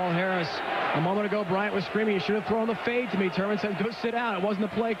coach Walt Harris. A moment ago, Bryant was screaming, you should have thrown the fade to me. Turman said, go sit down. It wasn't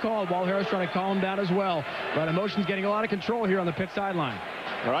the play called. Walt Harris trying to calm him down as well. But emotions getting a lot of control here on the Pitt sideline.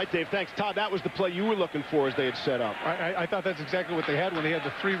 All right, Dave, thanks. Todd, that was the play you were looking for as they had set up. I thought that's exactly what they had when they had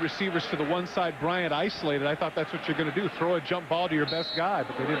the 3 receivers to the one side, Bryant isolated. I thought that's what you're going to do, throw a jump ball to your best guy,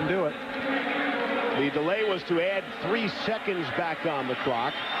 but they didn't do it. The delay was to add 3 seconds back on the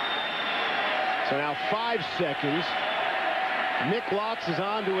clock. So now 5 seconds. Nick Lotz is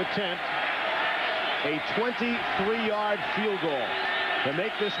on to attempt a 23-yard field goal to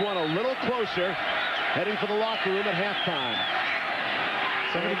make this one a little closer, heading for the locker room at halftime.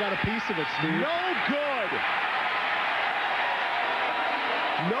 Somebody got a piece of it, Steve. No good.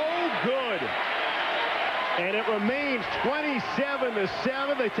 No good. And it remains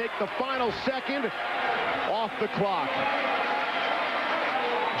 27-7. They take the final second off the clock.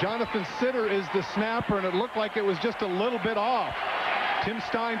 Jonathan Sitter is the snapper, and it looked like it was just a little bit off. Tim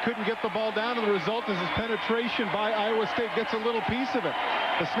Stein couldn't get the ball down, and the result is his penetration by Iowa State gets a little piece of it.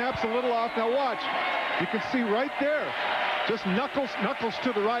 The snap's a little off. Now watch. You can see right there. Just knuckles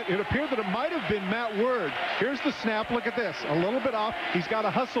to the right. It appeared that it might have been Matt Word. Here's the snap. Look at this. A little bit off. He's got to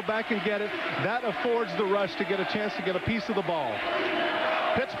hustle back and get it. That affords the rush to get a chance to get a piece of the ball.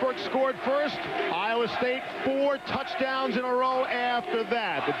 Pittsburgh scored first. Iowa State 4 touchdowns in a row after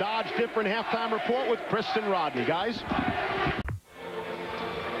that. The Dodge Different halftime report with Chris and Rodney. Guys,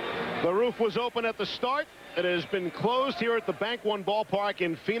 the roof was open at the start. It has been closed here at the Bank One ballpark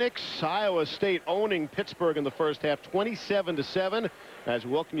in Phoenix. Iowa State owning Pittsburgh in the first half, 27-7. As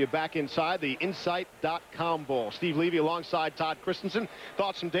we welcome you back inside the Insight.com Bowl. Steve Levy alongside Todd Christensen.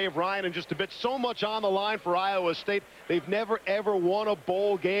 Thoughts from Dave Ryan in just a bit. So much on the line for Iowa State. They've never, ever won a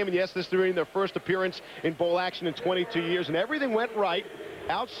bowl game. And yes, this is their first appearance in bowl action in 22 years. And everything went right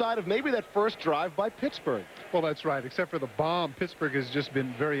outside of maybe that first drive by Pittsburgh. Well, that's right. Except for the bomb, Pittsburgh has just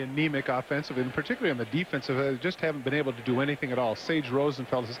been very anemic offensively, and particularly on the defensive. They just haven't been able to do anything at all. Sage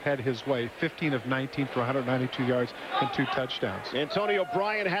Rosenfeld has had his way, 15 of 19 for 192 yards and 2 touchdowns. Antonio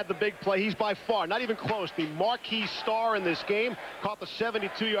Bryant had the big play. He's by far, not even close, the marquee star in this game. Caught the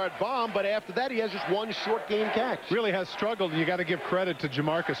 72-yard bomb, but after that, he has just one short game catch. Really has struggled, and you got to give credit to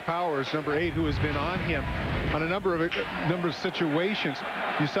Jamarcus Powers, number 8, who has been on him on a number of situations.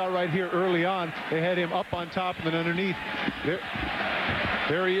 You saw right here early on, they had him up on top and then underneath.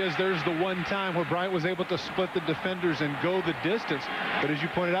 There he is. There's the one time where Bryant was able to split the defenders and go the distance. But as you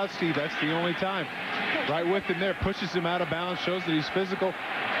pointed out, Steve, that's the only time. Right with him there, pushes him out of bounds, shows that he's physical.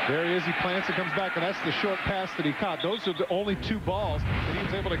 There he is. He plants and comes back, and that's the short pass that he caught. Those are the only 2 balls that he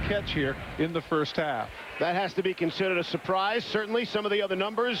was able to catch here in the first half. That has to be considered a surprise. Certainly some of the other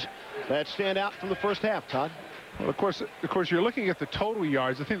numbers that stand out from the first half, Todd. Well, of course, you're looking at the total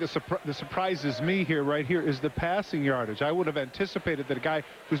yards. I think the surprises me here, right here, is the passing yardage. I would have anticipated that a guy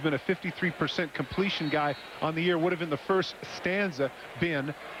who's been a 53% completion guy on the year would have in the first stanza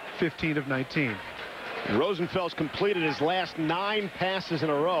been 15 of 19. Rosenfeld's completed his last 9 passes in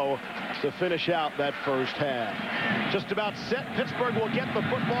a row to finish out that first half. Just about set. Pittsburgh will get the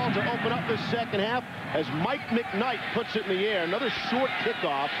football to open up this second half as Mike McKnight puts it in the air. Another short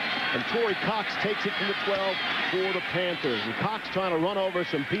kickoff, and Torrey Cox takes it from the 12 for the Panthers. And Cox trying to run over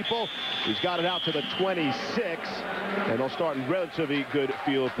some people. He's got it out to the 26, and they'll start in relatively good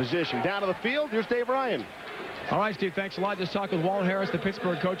field position. Down to the field, here's Dave Ryan. All right, Steve, thanks a lot. Just talked with Walt Harris, the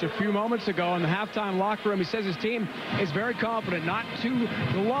Pittsburgh coach, a few moments ago in the halftime locker room. He says his team is very confident, not too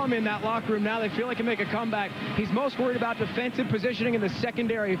glum in that locker room now. They feel they can make a comeback. He's most worried about defensive positioning in the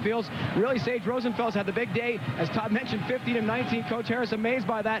secondary. He feels really Sage Rosenfeld's had the big day. As Todd mentioned, 15 of 19. Coach Harris amazed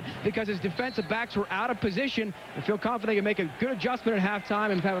by that because his defensive backs were out of position and feel confident they can make a good adjustment at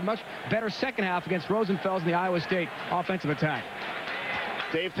halftime and have a much better second half against Rosenfeld's and the Iowa State offensive attack.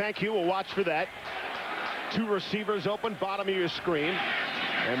 Dave, thank you. We'll watch for that. 2 receivers open, bottom of your screen.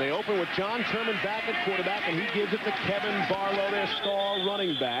 And they open with John Turman back at quarterback, and he gives it to Kevin Barlow, their star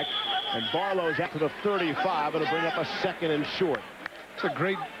running back. And Barlow's after the 35. It'll bring up a 2nd and short. It's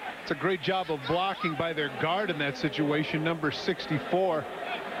a great job of blocking by their guard in that situation, number 64.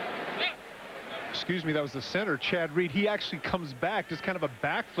 Excuse me, that was the center, Chad Reed. He actually comes back, just kind of a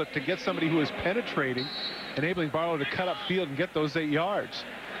backflip to get somebody who is penetrating, enabling Barlow to cut up field and get those 8 yards.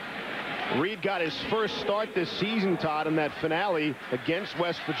 Reed got his first start this season, Todd, in that finale against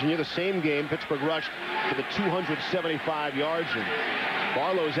West Virginia. The same game, Pittsburgh rushed for the 275 yards. And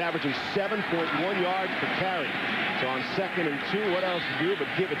Barlow's averaging 7.1 yards per carry. So on 2nd and 2, what else to do but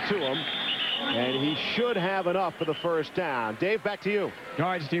give it to him? And he should have enough for the first down. Dave, back to you. All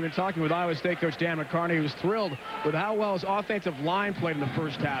right, Stephen, talking with Iowa State coach Dan McCarney, who was thrilled with how well his offensive line played in the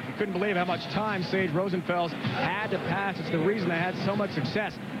first half. He couldn't believe how much time Sage Rosenfeld had to pass. It's the reason they had so much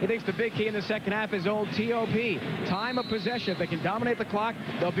success. He thinks the big key in the second half is old TOP, time of possession. If they can dominate the clock,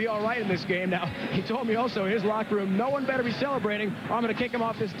 they'll be all right in this game. Now, he told me also in his locker room, no one better be celebrating, or I'm going to kick him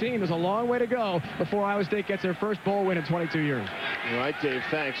off this team. There's a long way to go before Iowa State gets their first bowl win in 22 years. All right, Dave,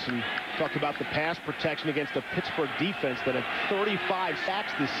 thanks. And talked about the pass protection against the Pittsburgh defense that had 35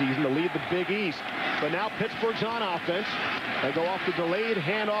 sacks this season to lead the Big East. But now Pittsburgh's on offense. They go off the delayed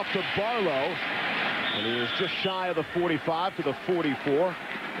handoff to Barlow. And he is just shy of the 45 to the 44.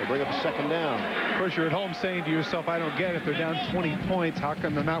 They bring up a second down. Of course, you're at home saying to yourself, I don't get it. They're down 20 points. How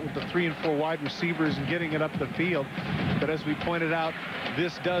come they're not with the 3 and 4 wide receivers and getting it up the field? But as we pointed out,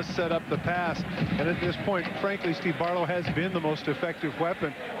 this does set up the pass. And at this point, frankly, Steve, Barlow has been the most effective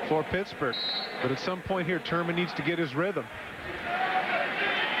weapon for Pittsburgh. But at some point here, Turman needs to get his rhythm.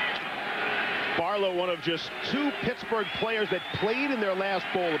 Barlow, one of just 2 Pittsburgh players that played in their last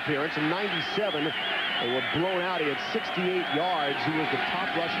bowl appearance in '97. They were blown out. He had 68 yards. He was the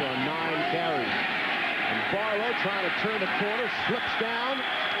top rusher on 9 carries. And Barlow trying to turn the corner, slips down.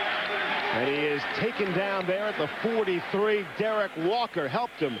 And he is taken down there at the 43. Derek Walker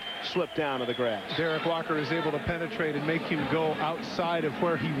helped him slip down to the grass. Derek Walker is able to penetrate and make him go outside of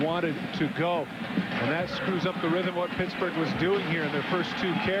where he wanted to go. And that screws up the rhythm of what Pittsburgh was doing here in their first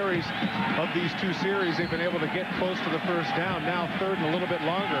 2 carries of these 2 series. They've been able to get close to the first down. Now 3rd and a little bit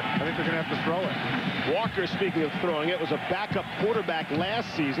longer. I think they're going to have to throw it. Walker, speaking of throwing it, was a backup quarterback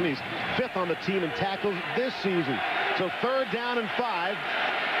last season. He's 5th on the team in tackles this season. So 3rd down and 5.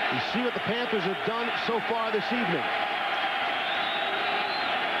 You see what the Panthers have done so far this evening.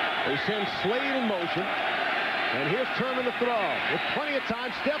 They send Slade in motion. And here's Turman to throw. With plenty of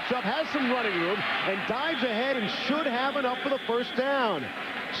time, steps up, has some running room, and dives ahead and should have enough for the first down.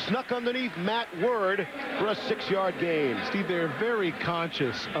 Snuck underneath Matt Word for a 6-yard gain. Steve, they're very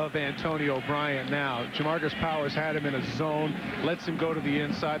conscious of Antonio Bryant now. Jamarcus Powers had him in a zone, lets him go to the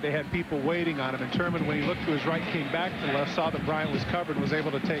inside. They had people waiting on him. And Turman, when he looked to his right, came back to the left, saw that Bryant was covered and was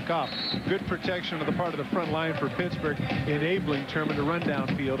able to take off. Good protection on the part of the front line for Pittsburgh, enabling Turman to run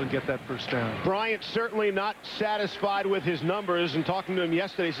downfield and get that first down. Bryant certainly not satisfied with his numbers. And talking to him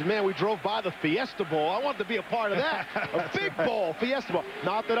yesterday, he said, man, we drove by the Fiesta Bowl. I wanted to be a part of that. A big right. bowl, Fiesta Bowl.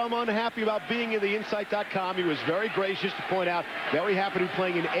 Not that I'm unhappy about being in the Insight.com. He was very gracious to point out, very happy to be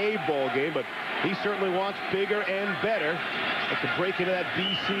playing in a bowl game, but he certainly wants bigger and better. But to break into that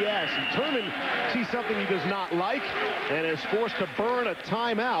BCS. And Turman sees something he does not like and is forced to burn a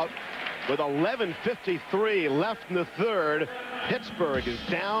timeout with 11:53 left in the 3rd. Pittsburgh is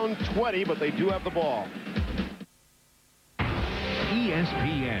down 20, but they do have the ball.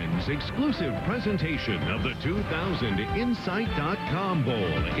 ESPN's exclusive presentation of the 2000 Insight.com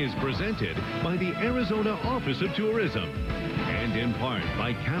Bowl is presented by the Arizona Office of Tourism and in part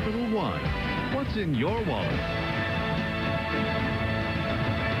by Capital One. What's in your wallet?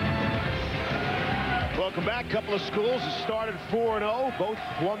 Welcome back. A couple of schools have started 4-0. Both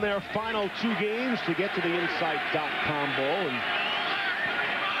won their final 2 games to get to the Insight.com Bowl. And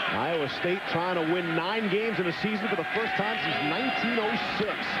Iowa State trying to win 9 games in a season for the first time since 1906.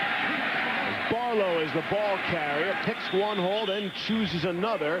 As Barlow is the ball carrier, picks one hole, then chooses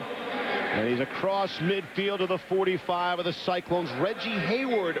another. And he's across midfield to the 45 of the Cyclones. Reggie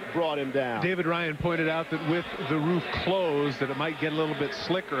Hayward brought him down. David Ryan pointed out that with the roof closed that it might get a little bit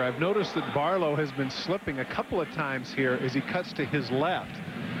slicker. I've noticed that Barlow has been slipping a couple of times here as he cuts to his left.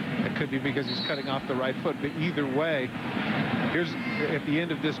 It could be because he's cutting off the right foot, but either way, here's at the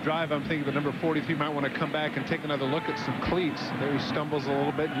end of this drive, I'm thinking the number 43 might want to come back and take another look at some cleats. There he stumbles a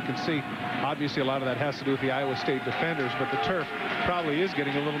little bit. You can see, obviously, a lot of that has to do with the Iowa State defenders, but the turf probably is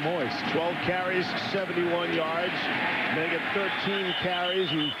getting a little moist. 12 carries, 71 yards. Make it 13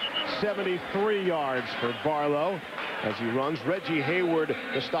 carries and 73 yards for Barlow as he runs. Reggie Hayward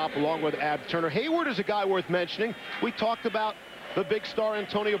to stop along with Ab Turner. Hayward is a guy worth mentioning. We talked about the big star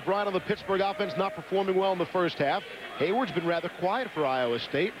Antonio Bryant on the Pittsburgh offense not performing well in the first half. Hayward's been rather quiet for Iowa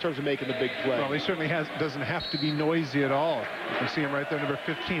State in terms of making the big play. Well, he certainly doesn't have to be noisy at all. You can see him right there, number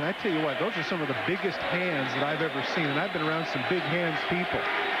 15. I tell you what, those are some of the biggest hands that I've ever seen, and I've been around some big hands people.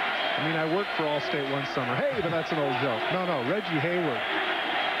 I mean, I worked for Allstate one summer. Hey, but that's an old joke. No, Reggie Hayward.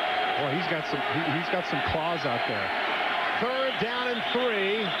 Boy, he's got some claws out there. 3rd down and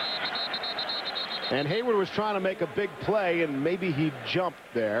 3. And Hayward was trying to make a big play, and maybe he jumped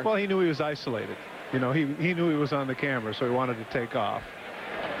there. Well, he knew he was isolated. You know, he knew he was on the camera, so he wanted to take off.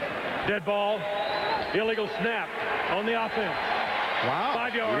 Dead ball. Illegal snap on the offense. Wow.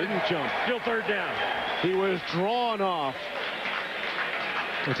 5 yards. He didn't jump. Still 3rd down. He was drawn off.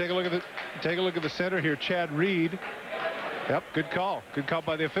 We'll take a look at the center here, Chad Reed. Yep, good call. Good call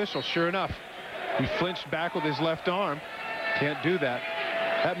by the official. Sure enough, he flinched back with his left arm. Can't do that.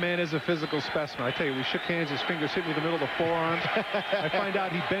 That man is a physical specimen. I tell you, we shook hands, his fingers hit me in the middle of the forearms. I find out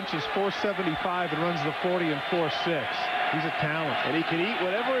he benches 475 and runs the 40 and 4.6. He's a talent. And he can eat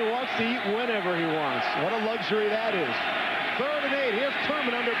whatever he wants to eat whenever he wants. What a luxury that is. 3rd and 8. Here's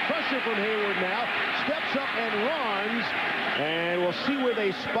Turman under pressure from Hayward now. steps up and runs. And we'll see where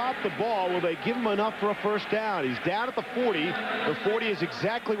they spot the ball. Will they give him enough for a first down? He's down at the 40. The 40 is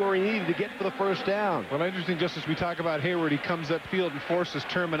exactly where he needed to get for the first down. Well, interesting, just as we talk about Hayward, he comes upfield and forces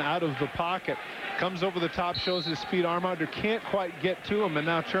Turman out of the pocket. Comes over the top, shows his speed. Armounder can't quite get to him, and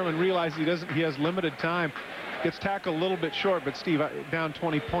now Turman realizes he has limited time. Gets tackled a little bit short, but Steve, down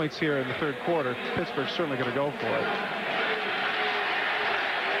 20 points here in the third quarter. Pittsburgh's certainly going to go for it.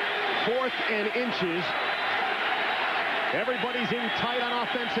 4th and inches. Everybody's in tight on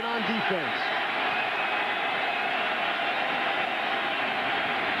offense and on defense.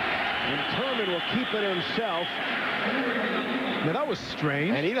 And Turman will keep it himself. Now, that was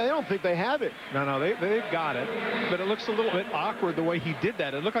strange. And they don't think they have it. No, they've got it. But it looks a little bit awkward the way he did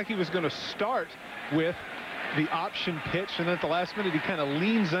that. It looked like he was going to start with the option pitch, and then at the last minute he kind of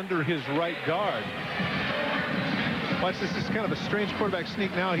leans under his right guard. Watch this. This is kind of a strange quarterback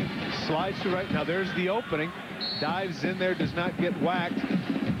sneak. Now he slides to right. Now there's the opening. Dives in there, does not get whacked.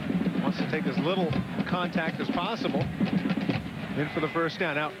 Wants to take as little contact as possible. In for the first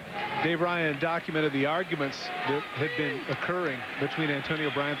down. Now, Dave Ryan documented the arguments that had been occurring between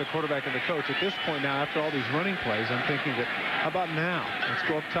Antonio Bryant, the quarterback, and the coach. At this point now, after all these running plays, I'm thinking that, how about now? Let's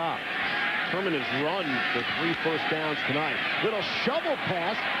go up top. Turman has run for 3 first downs tonight. Little shovel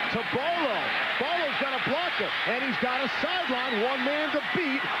pass to Barlow. Barlow's got a blocker, and he's got a sideline. One man to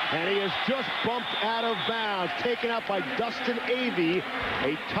beat, and he is just bumped out of bounds. Taken out by Dustin Avey.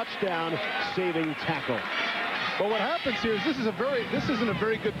 A touchdown-saving tackle. But what happens here is this isn't a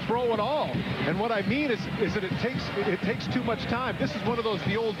very good throw at all. And what I mean is that it takes too much time. This is one of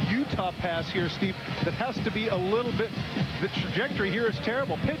the old Utah pass here, Steve, that has to be a little bit. The trajectory here is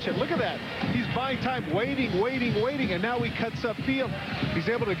terrible. Pitch it. Look at that. He's buying time, waiting, and now he cuts upfield. He's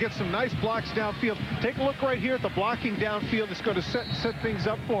able to get some nice blocks downfield. Take a look right here at the blocking downfield. It's going to set things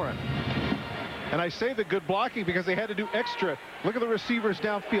up for him. And I say the good blocking because they had to do extra. Look at the receivers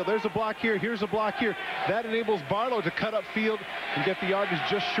downfield. There's a block here. Here's a block here. That enables Barlow to cut upfield and get the yardage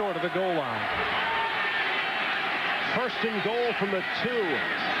just short of the goal line. 1st and goal from the 2.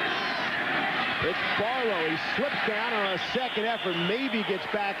 It's Barlow. He slips down on a second effort. Maybe gets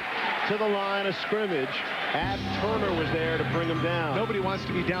back to the line of scrimmage. Ab Turner was there to bring him down. Nobody wants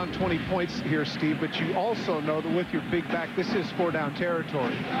to be down 20 points here, Steve, but you also know that with your big back, this is 4-down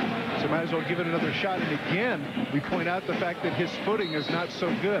territory. So might as well give it another shot. And again, we point out the fact that his footing is not so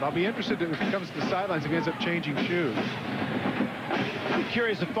good. I'll be interested if he comes to the sidelines if he ends up changing shoes. I'm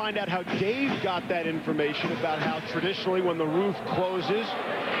curious to find out how Dave got that information about how traditionally when the roof closes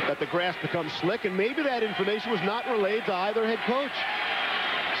that the grass becomes slick, and maybe that information was not relayed to either head coach.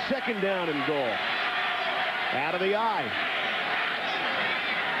 2nd down and goal. Out of the eye.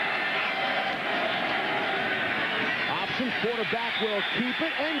 Option quarterback will keep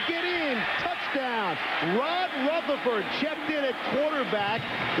it and get in. Touchdown. Rod Rutherford checked in at quarterback.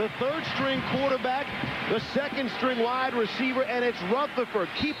 The 3rd-string quarterback, the 2nd-string wide receiver, and it's Rutherford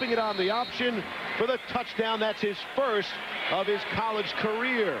keeping it on the option for the touchdown. That's his first of his college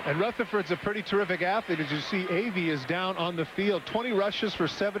career. And Rutherford's a pretty terrific athlete. As you see, Avey is down on the field. 20 rushes for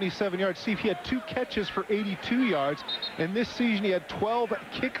 77 yards. See, he had 2 catches for 82 yards. And this season, he had 12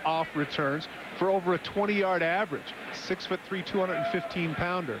 kickoff returns for over a 20-yard average. 6'3",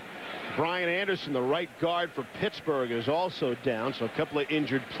 215-pounder. Brian Anderson, the right guard for Pittsburgh, is also down. So a couple of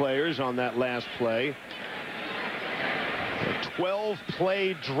injured players on that last play. A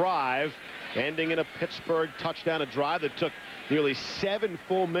 12-play drive ending in a Pittsburgh touchdown, a drive that took nearly 7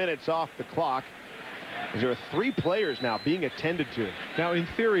 full minutes off the clock. There are 3 players now being attended to. Now, in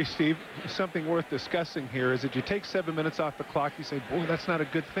theory, Steve, something worth discussing here is that you take 7 minutes off the clock. You say, boy, that's not a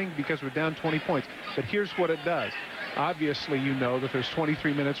good thing because we're down 20 points. But here's what it does. Obviously, you know that there's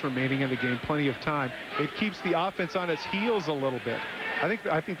 23 minutes remaining in the game, plenty of time. It keeps the offense on its heels a little bit.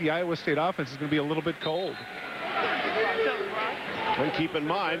 I think the Iowa State offense is going to be a little bit cold. And keep in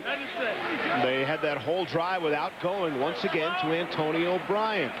mind, they had that whole drive without going once again to Antonio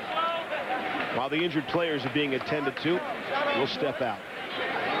Bryant. While the injured players are being attended to, we'll step out.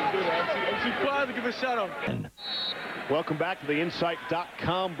 Welcome back to the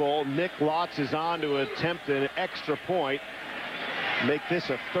Insight.com Bowl. Nick Lotz is on to attempt an extra point. Make this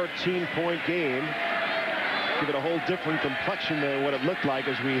a 13-point game. Give it a whole different complexion than what it looked like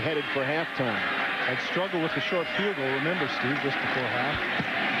as we headed for halftime. I'd struggle with the short field goal, remember, Steve, just before half.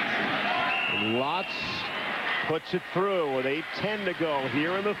 And Lotz puts it through with 8:10 to go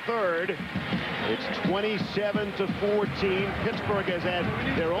here in the third. It's 27-14. Pittsburgh has had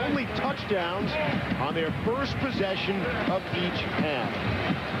their only touchdowns on their first possession of each half.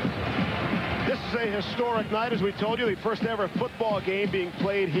 This is a historic night, as we told you. The first ever football game being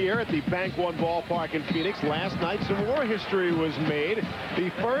played here at the Bank One Ballpark in Phoenix. Last night, some more history was made.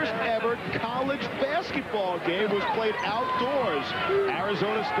 The first ever college basketball game was played outdoors.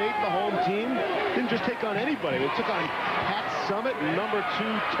 Arizona State, the home team, didn't just take on anybody. They took on Pat Summit, number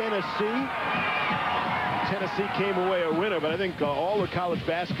 2 Tennessee. Tennessee came away a winner, but I think all the college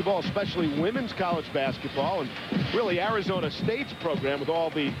basketball, especially women's college basketball, and really Arizona State's program with all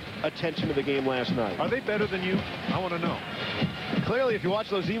the attention to the game last night. Are they better than you? I want to know. Clearly, if you watch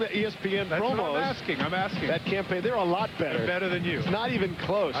those ESPN That's promos, what I'm asking. That campaign, they're a lot better. They're better than you. It's not even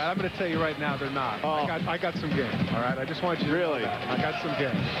close. I'm going to tell you right now, they're not. Oh. I got some game. All right, I just want you to really. know that. I got some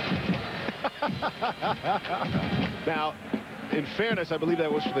game. Now, in fairness, I believe that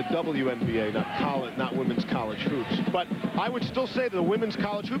was for the WNBA, not women's college hoops. But I would still say the women's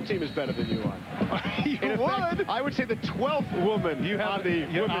college hoop team is better than you are. You would? I would say the 12th woman on the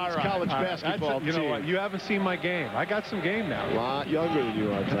women's college basketball team. You know what? You haven't seen my game. I got some game now. A lot younger than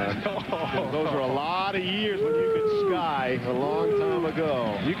you are, Tom. Those were a lot of years when you could sky a long time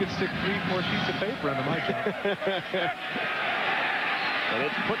ago. You could stick 3-4 sheets of paper into my game. And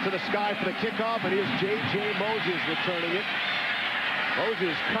it's put to the sky for the kickoff, and here's J.J. Moses returning it.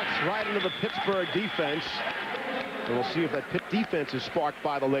 Moses cuts right into the Pittsburgh defense. And we'll see if that Pitt defense is sparked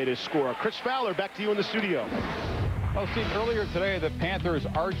by the latest score. Chris Fowler, back to you in the studio. Well, Steve, earlier today, the Panthers'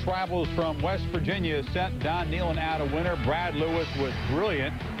 arch rivals from West Virginia sent Don Nehlen out a winner. Brad Lewis was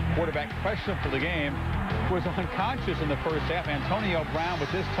brilliant. Quarterback questionable for the game. Was unconscious in the first half. Antonio Brown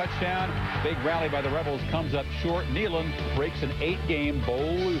with this touchdown. Big rally by the Rebels comes up short. Nehlen breaks an 8-game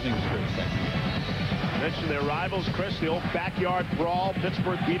bowl losing streak. Mentioned their rivals, Chris, the old backyard brawl.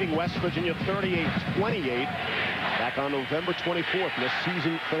 Pittsburgh beating West Virginia 38-28 back on November 24th in the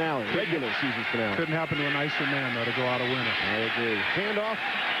season finale, regular season finale. Couldn't happen to a nicer man, though, to go out a winner. I agree. Handoff.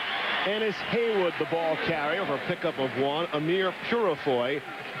 Ennis Haywood, the ball carrier, for a pickup of one. Amir Purifoy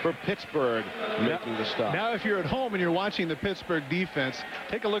for Pittsburgh making the stop. Now, if you're at home and you're watching the Pittsburgh defense,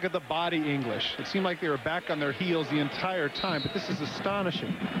 take a look at the body English. It seemed like they were back on their heels the entire time, but this is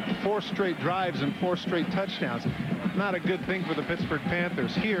astonishing. 4 straight drives and 4 straight touchdowns. Not a good thing for the Pittsburgh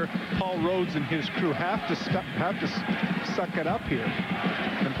Panthers. Here, Paul Rhodes and his crew have to suck it up here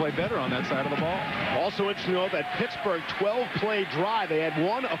and play better on that side of the ball. Also interesting to note that Pittsburgh 12-play drive. They had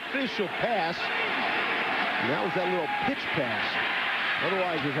one official pass, and that was that little pitch pass.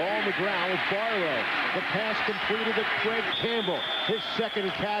 Otherwise, it was all on the ground with Barrow. The pass completed to Craig Campbell. His second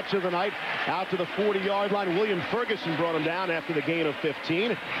catch of the night out to the 40-yard line. William Ferguson brought him down after the gain of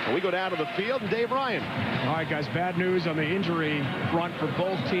 15. And we go down to the field, and Dave Ryan. All right, guys, bad news on the injury front for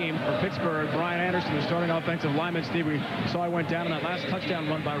both teams. For Pittsburgh, Brian Anderson, the starting offensive lineman. Steve, we saw he went down in that last touchdown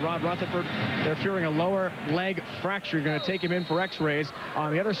run by Rob Rutherford. They're fearing a lower leg fracture. You're going to take him in for x-rays.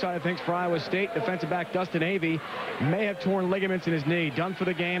 On the other side of things, for Iowa State, defensive back Dustin Avey may have torn ligaments in his knee. Done for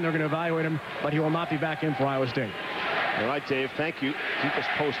the game. They're going to evaluate him, but he will not be back in for Iowa State. All right, Dave, thank you. Keep us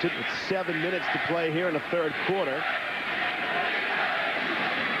posted with 7 minutes to play here in the third quarter.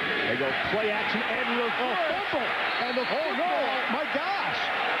 They go play action and fumble. And the football, my gosh.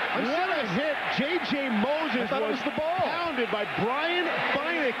 What a hit. J.J. Moses was the ball pounded by Brian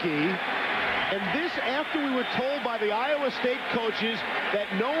Feineke. And this after we were told by the Iowa State coaches that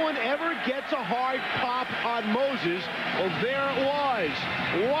no one ever gets a hard pop on Moses. Well, there it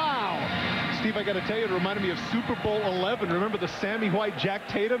was. Wow. Steve, I got to tell you, it reminded me of Super Bowl 11. Remember the Sammy White, Jack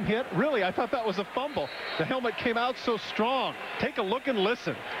Tatum hit? Really, I thought that was a fumble. The helmet came out so strong. Take a look and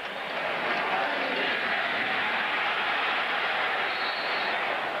listen.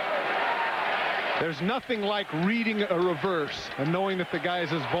 There's nothing like reading a reverse and knowing that the guy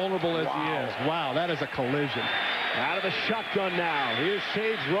is as vulnerable as he is. Wow, that is a collision. Out of the shotgun now. Here's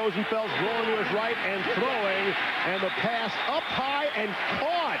Sage Rosenfels rolling to his right and throwing. And the pass up high and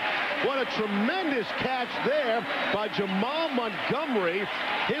caught. What a tremendous catch there by Jamal Montgomery.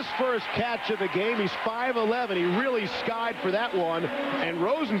 His first catch of the game. He's 5'11". He really skied for that one. And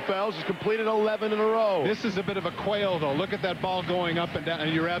Rosenfels has completed 11 in a row. This is a bit of a quail, though. Look at that ball going up and down.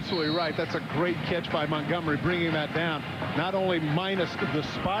 And you're absolutely right. That's a great catch by Montgomery, bringing that down. Not only minus the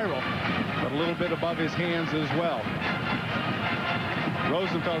spiral, but a little bit above his hands as well.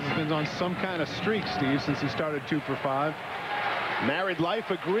 Rosenfels has been on some kind of streak, Steve, since he started 2 for 5. Married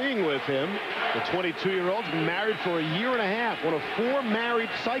life agreeing with him. The 22-year-old's been married for a year and a half. One of 4 married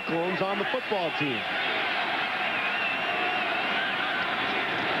Cyclones on the football team.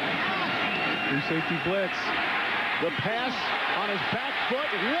 Free safety blitz. The pass on his back foot,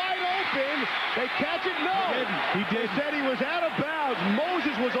 wide open. They catch it? No. He did. They said he was out of bounds.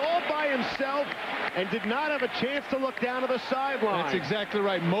 Moses was all by himself. and did not have a chance to look down to the sideline. That's exactly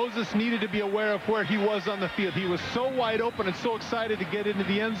right. Moses needed to be aware of where he was on the field. He was so wide open and so excited to get into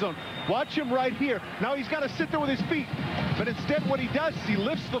the end zone. Watch him right here. Now he's got to sit there with his feet. But instead what he does is he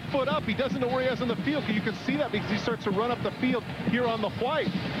lifts the foot up. He doesn't know where he is on the field. You can see that because he starts to run up the field here on the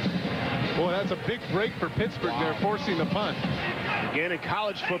white. Boy, that's a big break for Pittsburgh. Wow. They're forcing the punt. Again, in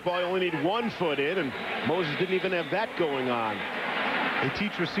college football, you only need 1 foot in, and Moses didn't even have that going on. They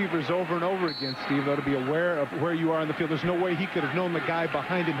teach receivers over and over again, Steve, though, to be aware of where you are on the field. There's no way he could have known the guy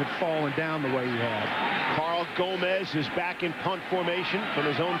behind him had fallen down the way he had. Carl Gomez is back in punt formation from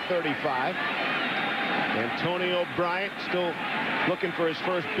his own 35. Antonio Bryant still looking for his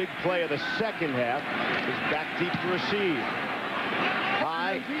first big play of the second half. Is back deep to receive.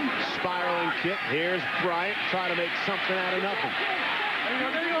 High spiraling kick. Here's Bryant trying to make something out of nothing.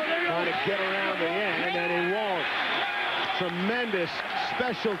 Trying to get around the end, and he won't. Tremendous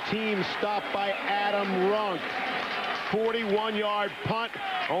special team stop by Adam Runk. 41-yard punt,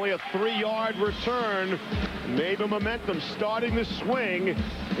 only a 3-yard return. Maybe momentum starting to swing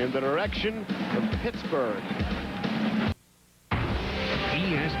in the direction of Pittsburgh.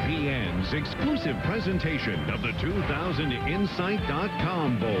 ESPN's exclusive presentation of the 2000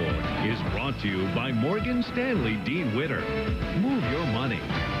 Insight.com Bowl is brought to you by Morgan Stanley Dean Witter. Move your money.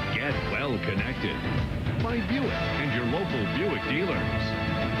 Get well connected. By Buick and your local Buick dealers.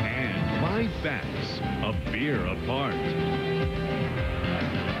 And by Bats, a beer apart.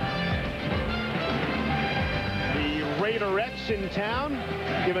 The Raiderettes in town,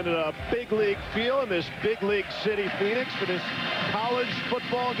 giving it a big league feel in this big league city, Phoenix, for this college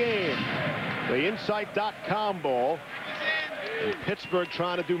football game. The Insight.com Bowl. And Pittsburgh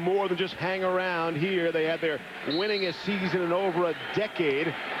trying to do more than just hang around here. They had their winningest season in over a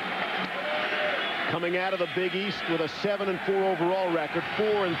decade. Coming out of the Big East with a 7-4 overall record,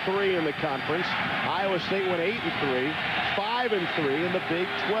 4-3 in the conference. Iowa State went 8-3, 5-3 in the Big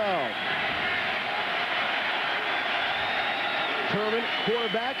 12. Turman,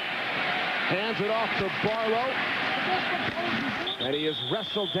 quarterback, hands it off to Barlow. And he is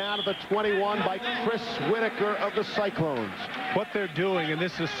wrestled down to the 21 by Chris Whitaker of the Cyclones. What they're doing, and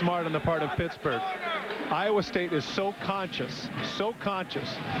this is smart on the part of Pittsburgh, Iowa State is so conscious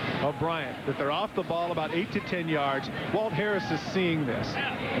of Bryant that they're off the ball about 8 to 10 yards. Walt Harris is seeing this,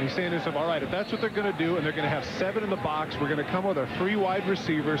 and he's saying to himself, all right, if that's what they're going to do, and they're going to have 7 in the box, we're going to come with our 3 wide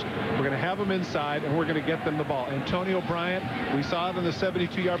receivers, we're going to have them inside, and we're going to get them the ball. Antonio Bryant, we saw it in the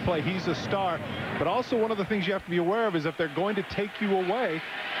 72-yard play. He's a star, but also one of the things you have to be aware of is if they're going to take you away,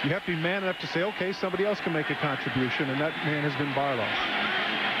 you have to be man enough to say, okay, somebody else can make a contribution, and that man has been Barlow.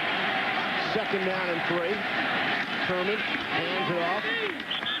 2nd down and 3. Turman hands it off.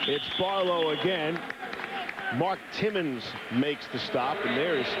 It's Barlow again. Mark Timmons makes the stop, and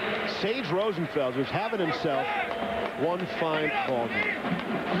there's Sage Rosenfeld, who's having himself one fine ball game.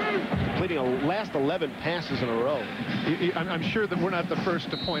 Completing a last 11 passes in a row. I'm sure that we're not the first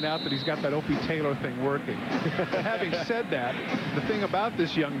to point out that he's got that Opie Taylor thing working. Having said that, the thing about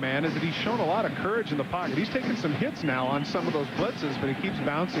this young man is that he's shown a lot of courage in the pocket. He's taken some hits now on some of those blitzes, but he keeps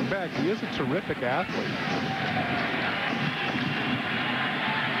bouncing back. He is a terrific athlete.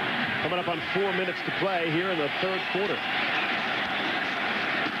 Coming up on 4 minutes to play here in the 3rd quarter.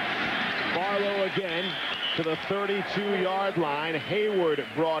 Barlow again to the 32-yard line. Hayward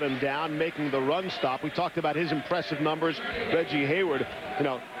brought him down, making the run stop. We talked about his impressive numbers. Reggie Hayward, you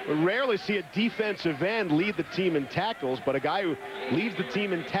know, we rarely see a defensive end lead the team in tackles, but a guy who leads the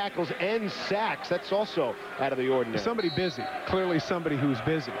team in tackles and sacks, that's also out of the ordinary. Somebody busy, clearly somebody who's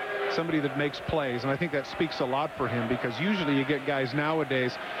busy, somebody that makes plays, and I think that speaks a lot for him, because usually you get guys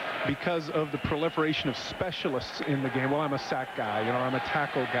nowadays, because of the proliferation of specialists in the game. Well, I'm a sack guy, you know, I'm a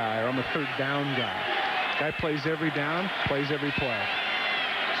tackle guy, or I'm a 3rd down guy. Guy plays every down, plays every play.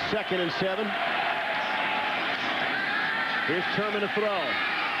 2nd and 7. Here's Turman to throw.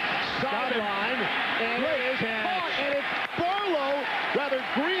 Sideline, and it is caught, and it's Barlow, rather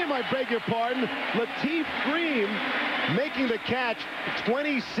Green, I beg your pardon, Lateef Green making the catch,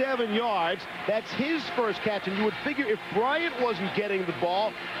 27 yards. That's his first catch, and you would figure if Bryant wasn't getting the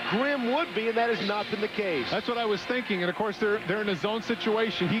ball, Grimm would be, and that has not been the case. That's what I was thinking, and of course they're in a zone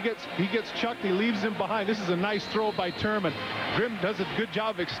situation. He gets chucked, he leaves him behind. This is a nice throw by Turman. Grimm does a good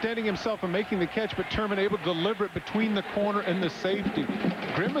job of extending himself and making the catch, but Turman able to deliver it between the corner and the safety.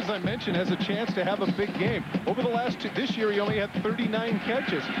 Grimm, as I mentioned, has a chance to have a big game. Over the last this year, he only had 39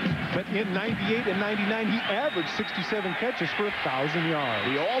 catches, but in 98 and 99, he averaged 67 catches for 1,000 yards.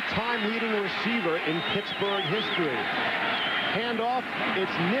 The all-time leading receiver in Pittsburgh history. Handoff,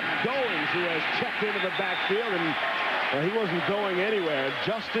 it's Nick Goins who has checked into the backfield, and Well, he wasn't going anywhere.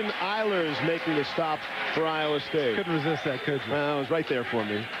 Justin Eilers making the stop for Iowa State. Couldn't resist that, could you? Well, it was right there for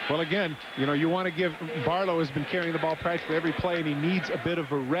me. Well, again, you know, you want to give Barlow has been carrying the ball practically every play, and he needs a bit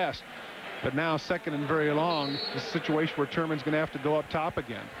of a rest. But now, second and very long, the situation where Turman's going to have to go up top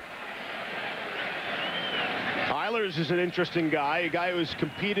again. Eilers is an interesting guy, a guy who's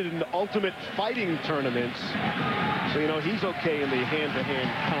competed in the ultimate fighting tournaments. So, you know, he's okay in the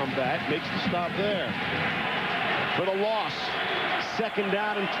hand-to-hand combat. Makes the stop there. For the loss, second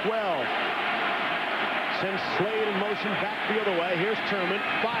down and 12. Sends Slade in motion back the other way. Here's Turman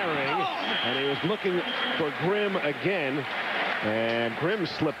firing, and he was looking for Grimm again, and Grimm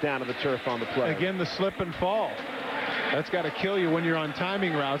slipped down to the turf on the play. Again, the slip and fall. That's got to kill you when you're on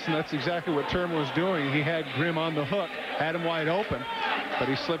timing routes, and that's exactly what Turman was doing. He had Grimm on the hook, had him wide open, but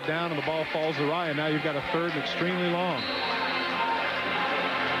he slipped down and the ball falls awry, and now you've got a third and extremely long.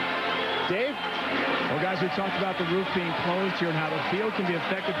 Dave? Well, guys, we talked about the roof being closed here and how the field can be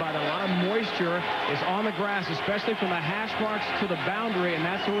affected by that. A lot of moisture is on the grass, especially from the hash marks to the boundary, and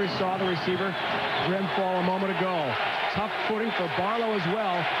that's where we saw the receiver Grimm fall a moment ago. Tough footing for Barlow as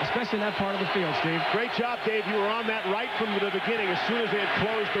well, especially in that part of the field, Steve. Great job, Dave. You were on that right from the beginning as soon as they had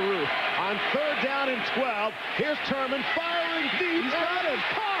closed the roof. On third down and 12, here's Turman firing deep. He's got it.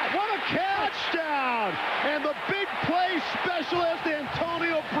 Caught. What a catch. Touchdown. And the big play specialist,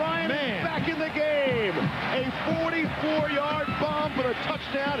 Antonio Bryant, is back in the game. A 44-yard bomb for the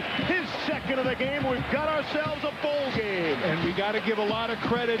touchdown. His second of the game. We've got ourselves a bowl game. And we got to give a lot of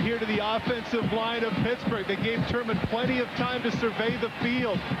credit here to the offensive line of Pittsburgh. They gave Turman plenty of time to survey the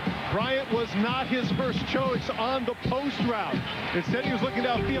field. Bryant was not his first choice on the post route. Instead, he was looking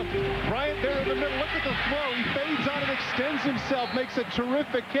downfield. Bryant there in the middle. Look at the throw. He fades on and extends himself, makes a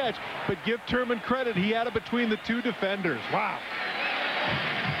terrific catch. But give Turman credit. He had it between the two defenders. Wow.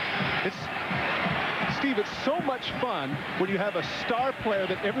 Steve, it's so much fun when you have a star player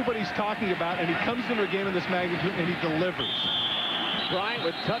that everybody's talking about, and he comes into a game of this magnitude and he delivers. Bryant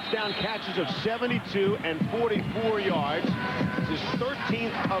with touchdown catches of 72 and 44 yards. It's his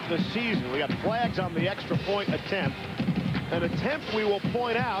 13th of the season. We got flags on the extra point attempt. An attempt, we will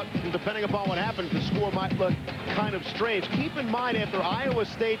point out, and depending upon what happens, the score might look kind of strange. Keep in mind, after Iowa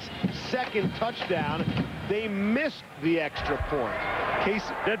State's second touchdown, they missed the extra point.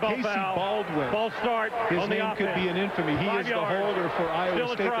 Casey Baldwin. Ball start. His name could be in infamy. He is the holder for Iowa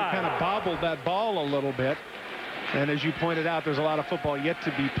State that kind of bobbled that ball a little bit. And as you pointed out, there's a lot of football yet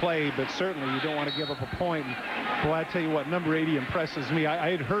to be played, but certainly you don't want to give up a point. And boy, I tell you what, number 80 impresses me.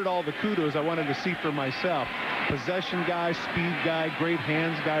 I had heard all the kudos I wanted to see for myself. Possession guy, speed guy, great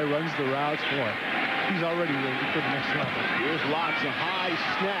hands guy, runs the routes for it. He's already ready for the next level. Here's lots of high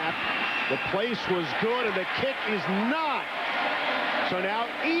snap. The place was good, and the kick is not. So now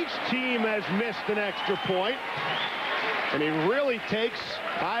each team has missed an extra point. And he really takes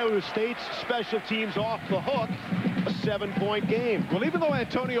Iowa State's special teams off the hook. A 7-point game. Well, even though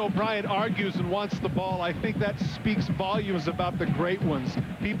Antonio Bryant argues and wants the ball, I think that speaks volumes about the great ones.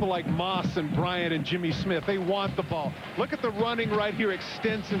 People like Moss and Bryant and Jimmy Smith, they want the ball. Look at the running right here,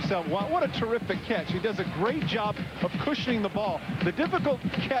 extends himself. What a terrific catch. He does a great job of cushioning the ball. The difficult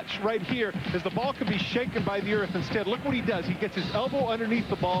catch right here is the ball can be shaken by the earth. Instead, look what he does. He gets his elbow underneath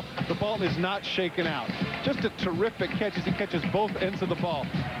the ball. The ball is not shaken out. Just a terrific catch as he catches both ends of the ball.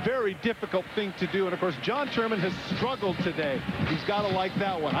 Very difficult thing to do. And, of course, John Turman has struggled today. He's got to like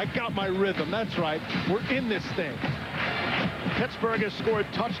that one. I got my rhythm. That's right. We're in this thing. Pittsburgh has scored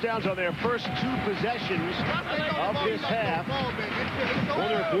touchdowns on their first 2 possessions of this half. I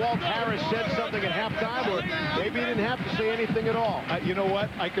wonder if Walt Harris said something at halftime, or maybe he didn't have to say anything at all. You know what?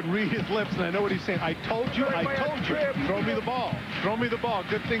 I can read his lips, and I know what he's saying. I told you. Throw me the ball. Throw me the ball.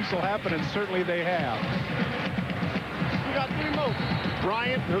 Good things will happen, and certainly they have. We got 3 more.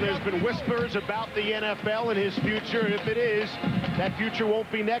 Bryant, who there's been whispers about the NFL and his future. If it is, that future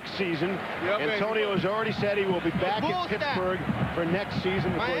won't be next season. Antonio has already said he will be back in Pittsburgh for next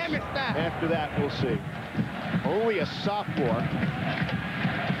season. Of course, after that, we'll see. Only a sophomore.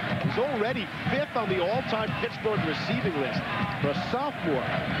 He's already 5th on the all-time Pittsburgh receiving list for a sophomore.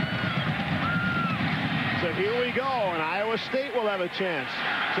 So here we go, and Iowa State will have a chance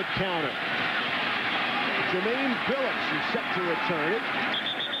to counter. Jermaine Billups is set to return it.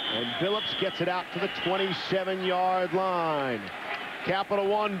 And Billups gets it out to the 27-yard line. Capital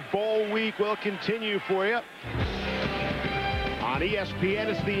One Bowl Week will continue for you. On ESPN,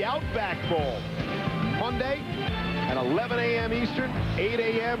 it's the Outback Bowl. Monday, at 11 a.m. Eastern, 8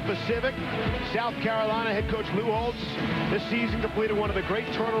 a.m. Pacific. South Carolina head coach Lou Holtz this season completed one of the great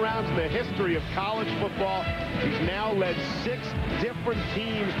turnarounds in the history of college football. He's now led 6 different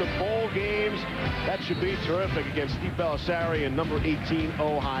teams to bowl games. That should be terrific against Steve Belisari and number 18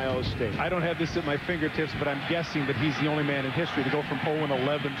 Ohio State. I don't have this at my fingertips, but I'm guessing that he's the only man in history to go from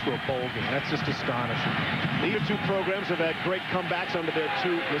 0-11 to a bowl game. That's just astonishing. These two programs have had great comebacks under their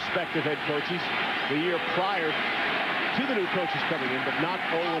 2 respective head coaches the year prior to the new coaches coming in, but not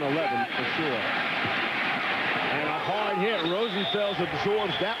 0-11 for sure. And a hard hit. Rosenfels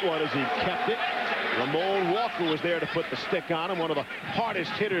absorbs that one as he kept it. Ramon Walker was there to put the stick on him, one of the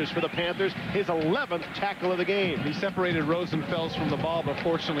hardest hitters for the Panthers, his 11th tackle of the game. He separated Rosenfels from the ball, but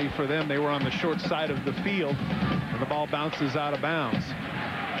fortunately for them, they were on the short side of the field, and the ball bounces out of bounds.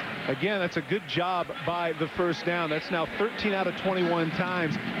 Again, that's a good job by the first down. That's now 13 out of 21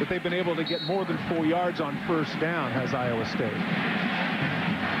 times that they've been able to get more than 4 yards on first down, has Iowa State.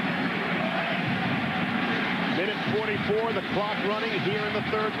 Minute 44, the clock running here in the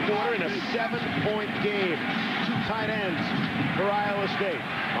third quarter in a 7-point game. 2 tight ends for Iowa State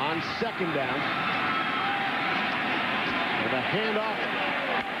on second down. And a handoff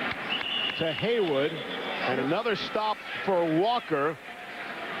to Haywood, and another stop for Walker,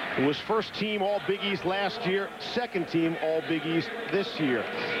 who was first team All Big East last year, second team All Big East this year.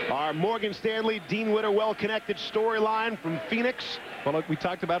 Our Morgan Stanley, Dean Witter, well-connected storyline from Phoenix. Well, look, we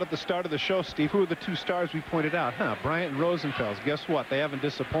talked about at the start of the show, Steve, who are the 2 stars we pointed out? Bryant and Rosenfels. Guess what? They haven't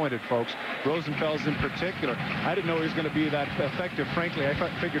disappointed, folks. Rosenfels in particular. I didn't know he was going to be that effective, frankly. I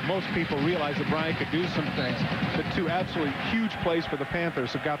figured most people realized that Bryant could do some things. But 2 absolutely huge plays for the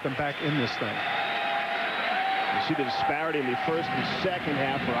Panthers have got them back in this thing. You see the disparity in the first and second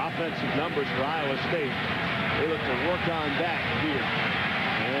half for offensive numbers for Iowa State. They look to work on that here.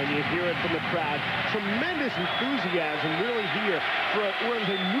 And you hear it from the crowd. Tremendous enthusiasm really here for what is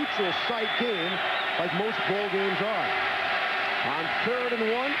a neutral site game like most bowl games are. On 3rd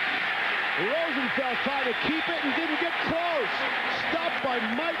and 1, Rosenfels tried to keep it and didn't get close. Stopped by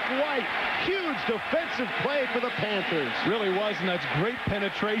Mike White. Huge defensive play for the Panthers. Really was, and that's great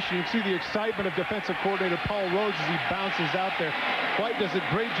penetration. You can see the excitement of defensive coordinator Paul Rhodes as he bounces out there. White does a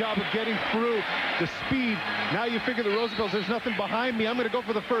great job of getting through the speed. Now you figure the Rosenfels, there's nothing behind me. I'm going to go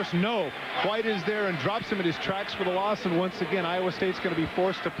for the first. No. White is there and drops him in his tracks for the loss. And once again, Iowa State's going to be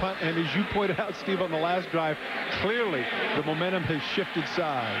forced to punt. And as you pointed out, Steve, on the last drive, clearly the momentum has shifted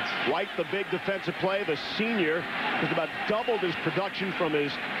sides. White, the big defensive play, the senior, has about doubled his production from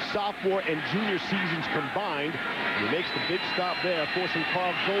his sophomore and junior seasons combined. He makes the big stop there, forcing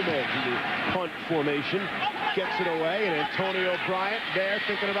Carl Gomez into punt formation. Gets it away, and Antonio Bryant there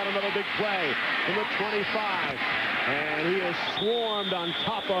thinking about another big play from the 25. And he is swarmed on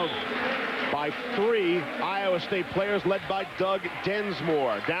top of by 3 Iowa State players led by Doug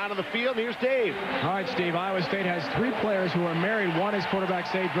Densmore. Down to the field, here's Dave. All right, Steve, Iowa State has 3 players who are married. One is quarterback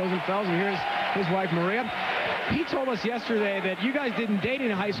Sage Rosenfels, and here's his wife Maria. He told us yesterday that you guys didn't date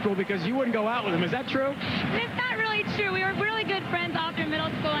in high school because you wouldn't go out with him. Is that true? It's not really true. We were really good friends all through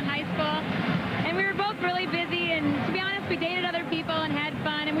middle school and high school. And we were both really busy, and to be honest, we dated other people and had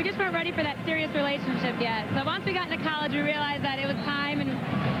fun, and we just weren't ready for that serious relationship yet. So once we got into college, we realized that it was time, and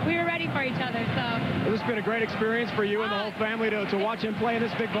we were ready for each other. So this has been a great experience for you and the whole family to watch him play in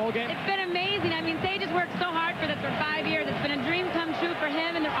this big bowl game. It's been amazing. I mean, Sage has worked so hard for this for 5 years. It's been a dream come true for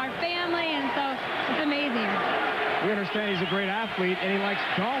him and our family, and so it's amazing. We understand he's a great athlete, and he likes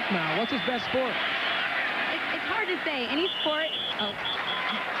golf now. What's his best sport? It's hard to say. Any sport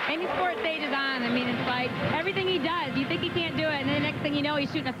Sage is on. I mean, it's like everything he does, you think he can't do it, and then the next thing you know, he's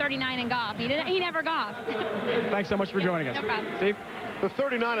shooting a 39 in golf. He never golfed. Thanks so much for joining us. No problem. Steve? The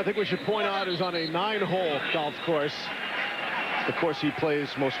 39, I think we should point out, is on a 9-hole golf course. The course he plays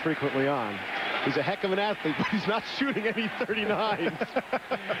most frequently on. He's a heck of an athlete, but he's not shooting any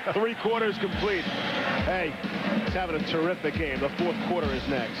 39s. 3 quarters complete. Hey, he's having a terrific game. The 4th quarter is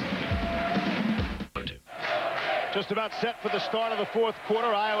next. Just about set for the start of the 4th quarter.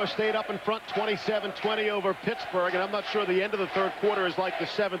 Iowa State up in front 27-20 over Pittsburgh. And I'm not sure the end of the 3rd quarter is like the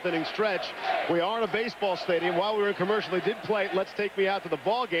 7th inning stretch. We are in a baseball stadium. While we were in commercial, they did play Let's Take Me Out to the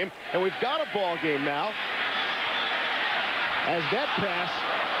Ball Game. And we've got a ball game now, as that pass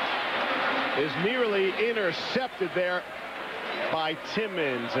is nearly intercepted there by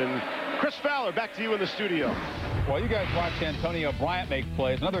Timmons. And Chris Fowler, back to you in the studio. Well, you guys watch Antonio Bryant make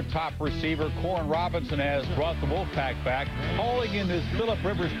plays. Another top receiver, Corin Robinson, has brought the Wolfpack back. Hauling in this Phillip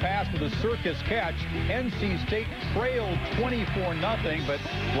Rivers pass with a circus catch. NC State trailed 24-0, but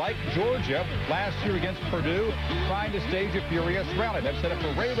like Georgia last year against Purdue, trying to stage a furious rally. That set up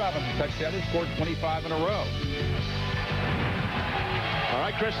a Ray Robinson touchdown. He scored 25 in a row.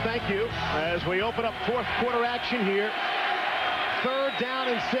 right, Chris, thank you. As we open up fourth quarter action here. 3rd down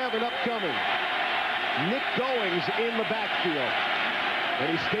and 7 upcoming. Nick Goings in the backfield.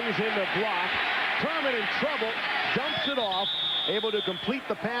 And he stays in the block. Kermit in trouble. Dumps it off. Able to complete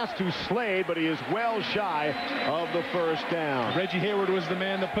the pass to Slade, but he is well shy of the 1st down. Reggie Hayward was the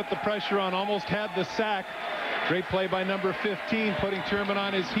man that put the pressure on, almost had the sack. Great play by number 15, putting Terman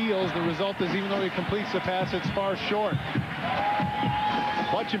on his heels. The result is, even though he completes the pass, it's far short.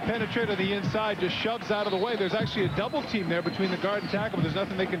 Watch him penetrate to the inside, just shoves out of the way. There's actually a double team there between the guard and tackle, but there's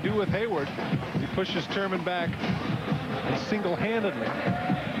nothing they can do with Hayward. He pushes Terman back and single-handedly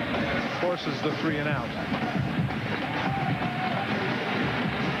forces the 3 and out.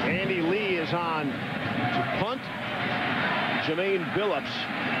 Andy Lee is on to punt. Jermaine Billups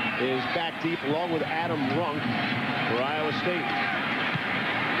is back deep along with Adam Runk for Iowa State.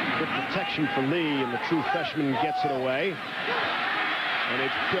 Good protection for Lee, and the true freshman gets it away. And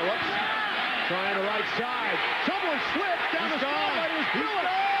it's Billups trying the right side. Someone slipped down the sideline. It was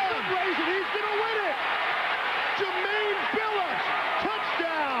Billups. Fundraising. He's going to win it. Jermaine Billups,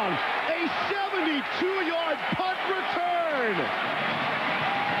 touchdown. A 72-yard punt return.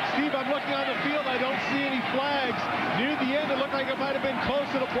 Steve, I'm looking on the field. I don't see any flags. Near the end, it looked like it might have been close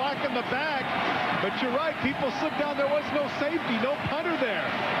to the block in the back. But you're right. People slipped down. There was no safety, no punter there.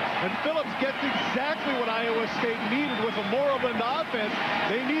 And Phillips gets exactly what Iowa State needed with a Moreland offense.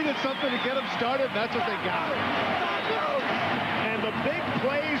 They needed something to get them started, and that's what they got. And the big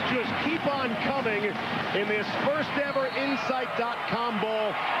plays just keep on coming in this first ever Insight.com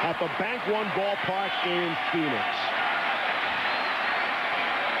Bowl at the Bank One Ballpark in Phoenix.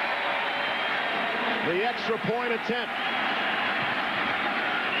 The extra point attempt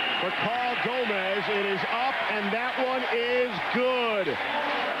for Carl Gomez. It is up, and that one is good.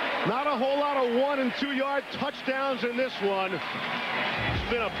 Not a whole lot of 1- and 2-yard touchdowns in this one. It's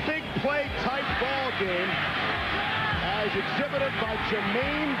been a big play type ball game, as exhibited by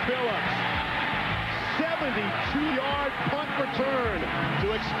Jermaine Billups. 72-yard punt return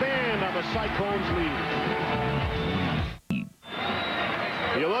to expand on the Cyclones' lead.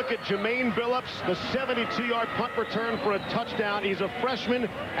 You look at Jermaine Billups, the 72-yard punt return for a touchdown. He's a freshman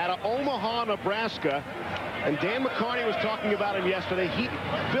out of Omaha, Nebraska. And Dan McCarney was talking about him yesterday.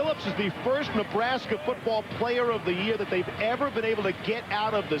 Billups is the first Nebraska football player of the year that they've ever been able to get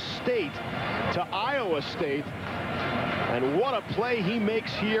out of the state to Iowa State. And what a play he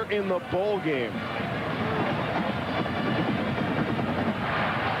makes here in the bowl game.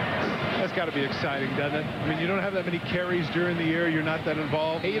 That's got to be exciting, doesn't it? I mean, you don't have that many carries during the year. You're not that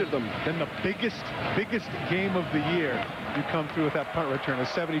involved. 8 of them. Then the biggest game of the year, you come through with that punt return, a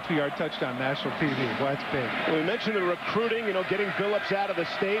 72-yard touchdown, national TV. Well, that's big. Well, we mentioned the recruiting, getting Billups out of the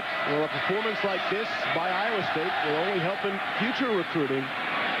state. Well, a performance like this by Iowa State will only help in future recruiting,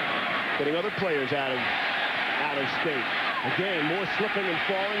 getting other players out of state. Again, more slipping and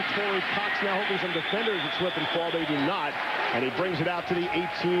falling. Torrey Cox now hoping some defenders would slip and fall. They do not. And he brings it out to the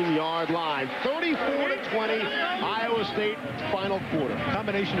 18-yard line. 34-20, Iowa State final quarter.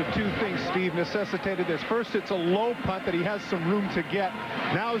 Combination of two things, Steve, necessitated this. First, it's a low punt that he has some room to get.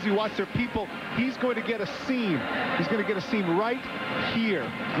 Now, as you watch their people, he's going to get a seam. He's going to get a seam right here.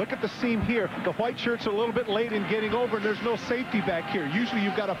 Look at the seam here. The white shirts are a little bit late in getting over, and there's no safety back here. Usually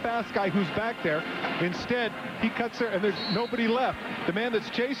you've got a fast guy who's back there. Instead, he cuts there, and there's nobody left. The man that's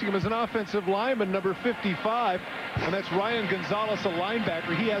chasing him is an offensive lineman, number 55, and that's Ryan Gonzalez, a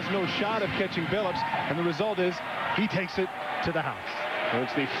linebacker. He has no shot of catching Billups, and the result is he takes it to the house. And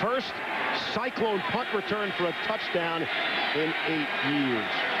it's the first Cyclone punt return for a touchdown in 8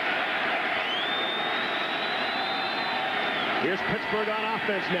 years. Here's Pittsburgh on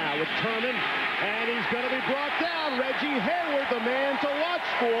offense now with Terman, and he's going to be brought down. Reggie Hayward, the man to watch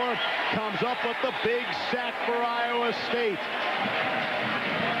for, comes up with the big sack for Iowa State.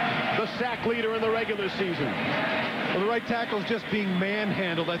 The sack leader in the regular season. Well, the right tackle's just being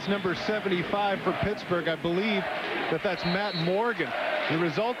manhandled. That's number 75 for Pittsburgh. I believe that's Matt Morgan. The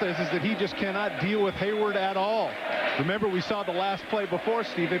result is that he just cannot deal with Hayward at all. Remember, we saw the last play before,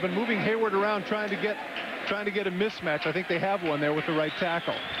 Steve. They've been moving Hayward around trying to get a mismatch. I think they have one there with the right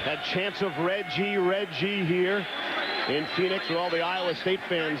tackle. That chance of Reggie here in Phoenix with all the Iowa State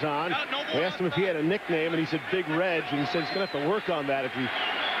fans on. They asked him if he had a nickname, and he said Big Reg, and he said he's going to have to work on that if he's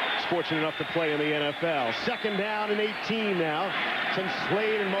fortunate enough to play in the NFL. Second down and 18 now. Sends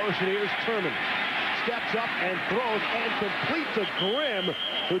Slade in motion. Here's Terman. Steps up and throws and completes to Grimm,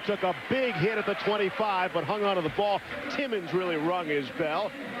 who took a big hit at the 25 but hung onto the ball. Timmons really rung his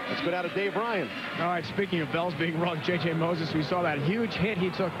bell. Let's go down to Dave Ryan. All right, speaking of bells being rung, J.J. Moses, we saw that huge hit he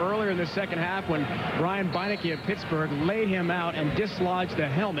took earlier in the second half when Brian Beinecke of Pittsburgh laid him out and dislodged the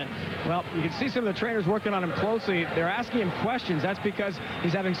helmet. Well, you can see some of the trainers working on him closely. They're asking him questions. That's because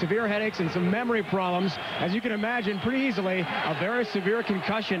he's having severe headaches and some memory problems. As you can imagine, pretty easily, a very severe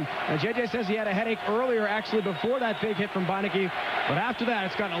concussion. J.J. says he had a headache earlier, actually, before that big hit from Beinecke, but after that,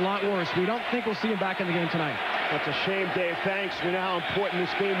 it's gotten a lot worse. We don't think we'll see him back in the game tonight. That's a shame, Dave. Thanks. We know how important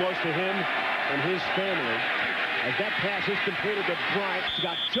this game was to him and his family. As that pass is completed to Bryant,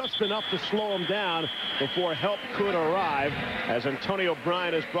 got just enough to slow him down before help could arrive, as Antonio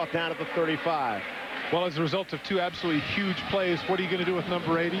Bryant is brought down at the 35. Well, as a result of two absolutely huge plays, what are you going to do with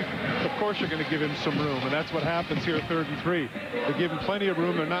number 80? Of course you're going to give him some room, and that's what happens here at 3rd and 3. They give him plenty of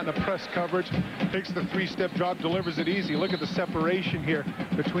room. They're not in a press coverage. Takes the 3-step drop, delivers it easy. Look at the separation here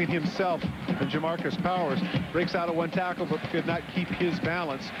between himself and Jamarcus Powers. Breaks out of one tackle, but could not keep his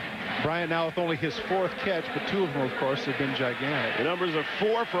balance. Bryant now with only his 4th catch, but 2 of them, of course, have been gigantic. The numbers are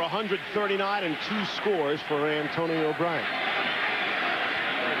 4 for 139 and 2 scores for Antonio Bryant.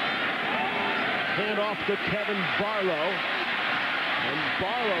 Hand off to Kevin Barlow. And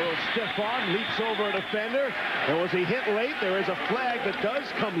Barlow, stiff arm, leaps over a defender. And was he hit late? There is a flag that does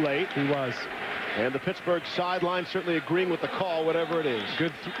come late. He was. And the Pittsburgh sideline certainly agreeing with the call, whatever it is.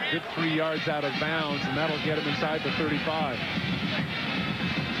 Good 3 yards out of bounds, and that'll get him inside the 35.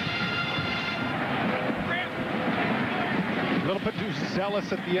 A little bit too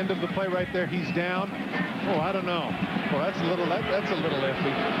zealous at the end of the play right there. He's down. Oh, I don't know. Well, that's a little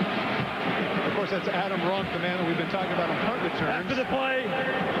iffy. Of course, that's Adam Ronk, the man that we've been talking about on punt returns. After the play,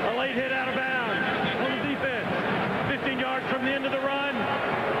 a late hit out of bounds on the defense. 15 yards from the end of the run.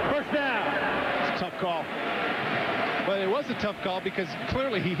 First down. It's a tough call. Well, it was a tough call because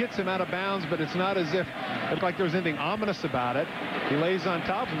clearly he hits him out of bounds, but it's not as if it looked like there was anything ominous about it. He lays on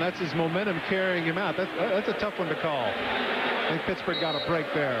top of him. That's his momentum carrying him out. That's a tough one to call. I think Pittsburgh got a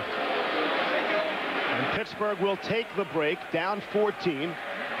break there. And Pittsburgh will take the break, down 14.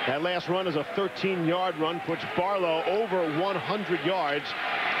 That last run is a 13-yard run, puts Barlow over 100 yards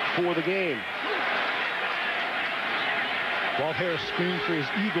for the game. Walt Harris screamed for his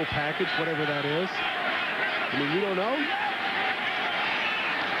Eagle package, whatever that is. I mean, you don't know?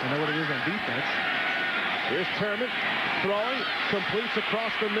 I know what it is on defense. Here's Turman throwing, completes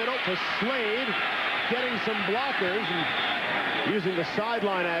across the middle to Slade, getting some blockers and using the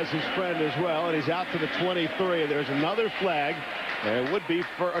sideline as his friend as well, and he's out to the 23. There's another flag, and it would be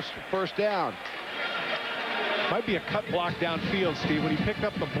first down. Might be a cut block downfield, Steve. When he picked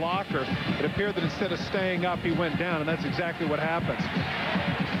up the blocker, it appeared that instead of staying up, he went down, and that's exactly what happens.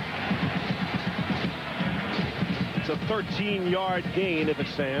 It's a 13-yard gain if it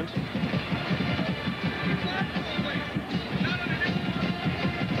stands.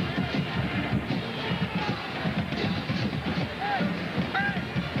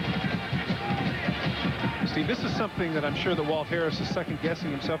 Steve, this is something that I'm sure that Walt Harris is second-guessing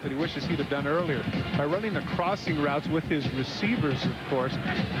himself that he wishes he'd have done earlier. By running the crossing routes with his receivers, of course,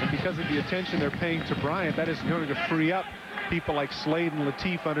 and because of the attention they're paying to Bryant, that is going to free up people like Slade and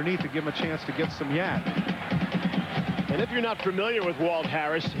Lateef underneath to give him a chance to get some yak. And if you're not familiar with Walt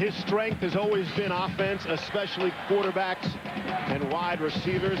Harris, his strength has always been offense, especially quarterbacks and wide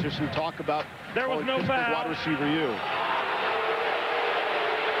receivers. There's some talk about there was no foul. Wide receiver you.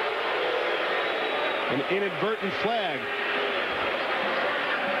 An inadvertent flag.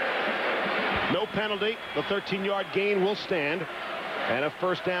 No penalty. The 13-yard gain will stand. And a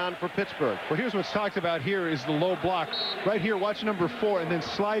first down for Pittsburgh. Well, here's what's talked about here is the low block. Right here, watch number 4, and then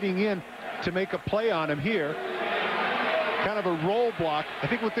sliding in to make a play on him here. Kind of a roll block. I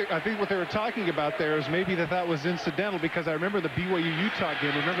think what they were talking about there is maybe that was incidental, because I remember the BYU-Utah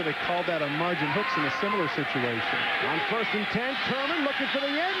game. Remember they called that on margin hooks in a similar situation. On 1st and 10, Turman looking for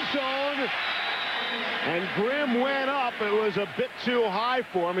the end zone. And Grimm went up. It was a bit too high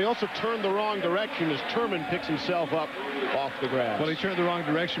for him. He also turned the wrong direction as Turman picks himself up off the grass. Well, he turned the wrong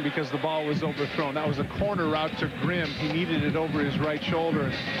direction because the ball was overthrown. That was a corner route to Grimm. He needed it over his right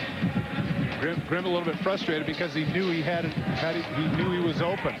shoulder. Grimm a little bit frustrated because he knew he knew he was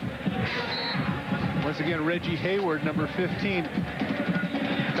open. Once again, Reggie Hayward, number 15,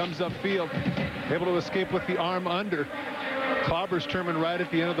 comes upfield, able to escape with the arm under. Clobbers Turman right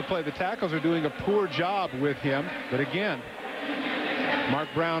at the end of the play. The tackles are doing a poor job with him, but again, Mark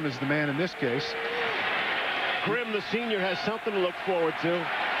Brown is the man in this case. Grimm, the senior, has something to look forward to.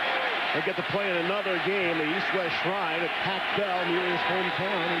 He'll get to play in another game, the East-West Shrine at Pac Bell near his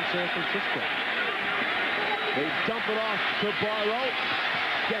hometown in San Francisco. They dump it off to Barlow.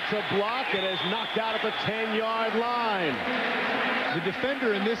 gets a block and is knocked out at the 10-yard line. The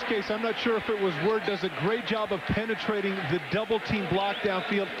defender in this case, I'm not sure if it was Word, does a great job of penetrating the double-team block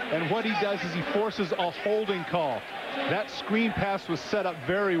downfield, and what he does is he forces a holding call. That screen pass was set up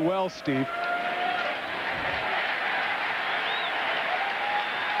very well, Steve.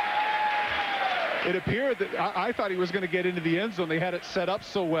 It appeared that I thought he was going to get into the end zone. They had it set up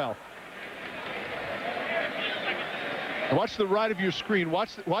so well. Watch the right of your screen.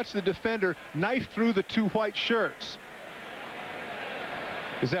 Watch the defender knife through the two white shirts.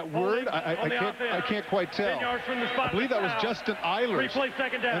 Is that Word? I can't quite tell. I believe that was Justin Eilers.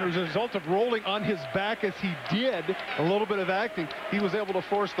 And as a result of rolling on his back as he did, a little bit of acting, he was able to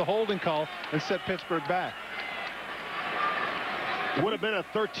force the holding call and set Pittsburgh back. Would have been a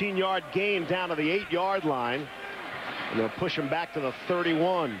 13-yard gain down to the 8-yard line. And they'll push him back to the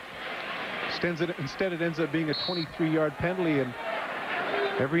 31. Instead, it ends up being a 23-yard penalty. And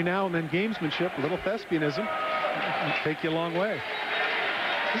every now and then, gamesmanship, a little thespianism, take you a long way.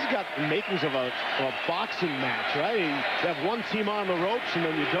 This has got the makings of a boxing match, right? You have one team on the ropes, and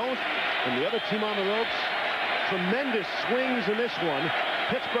then you don't, and the other team on the ropes. Tremendous swings in this one.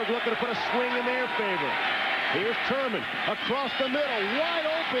 Pittsburgh looking to put a swing in their favor. Here's Turman across the middle. Wide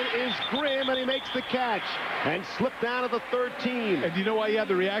open is Grimm, and he makes the catch and slipped down to the 13. And do you know why he had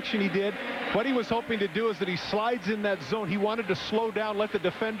the reaction he did? What he was hoping to do is that he slides in that zone. He wanted to slow down, let the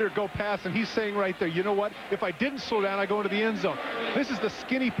defender go past, and he's saying right there, you know what? If I didn't slow down, I go into the end zone. This is the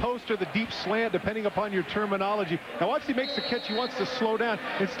skinny post or the deep slant, depending upon your terminology. Now, once he makes the catch, he wants to slow down.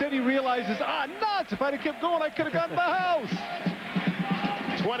 Instead, he realizes, nuts! If I'd have kept going, I could have gotten the house.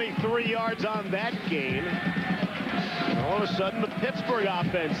 23 yards on that gain. All of a sudden, the Pittsburgh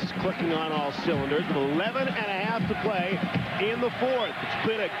offense is clicking on all cylinders with 11 and a half to play in the fourth. It's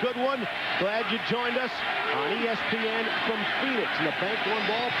been a good one. Glad you joined us on ESPN from Phoenix in the Bank One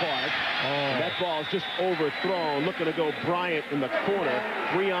ballpark. That ball is just overthrown. Looking to go Bryant in the corner.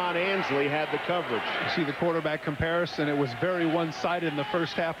 Breon Ansley had the coverage. You see the quarterback comparison. It was very one-sided in the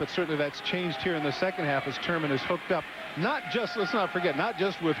first half, but certainly that's changed here in the second half as Turman is hooked up. Not just, let's not forget, not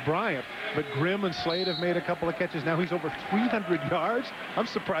just with Bryant, but Grimm and Slade have made a couple of catches. Now he's over 300 yards. I'm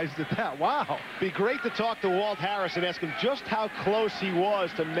surprised at that. Wow. Be great to talk to Walt Harris and ask him just how close he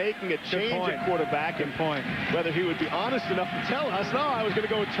was to making a change at quarterback. Good point. Whether he would be honest enough to tell us, no, I was going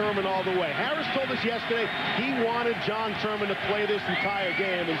to go with Turman all the way. Harris told us yesterday he wanted John Turman to play this entire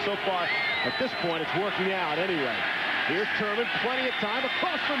game, and so far, at this point, it's working out anyway. Here's Turman, plenty of time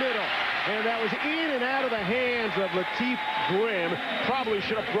across the middle. And that was in and out of the hands of Lateef Grimm. Probably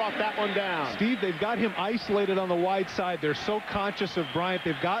should have brought that one down. Steve, they've got him isolated on the wide side. They're so conscious of Bryant.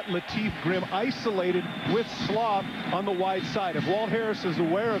 They've got Lateef Grimm isolated with Sloth on the wide side. If Walt Harris is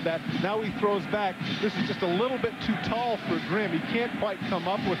aware of that, now he throws back. This is just a little bit too tall for Grimm. He can't quite come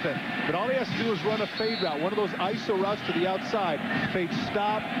up with it. But all he has to do is run a fade route, one of those ISO routes to the outside. Fade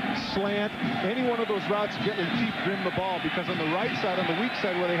stop, slant, any one of those routes get Lateef Grimm the ball, because on the right side, on the weak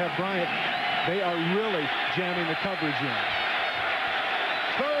side where they have Bryant, they are really jamming the coverage in.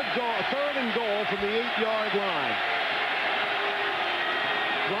 Third and goal from the 8-yard line.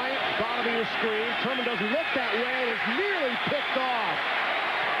 Bryant, bottom of your screen. Turman doesn't look that way and is nearly picked off.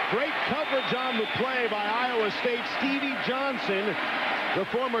 Great coverage on the play by Iowa State. Stevie Johnson, the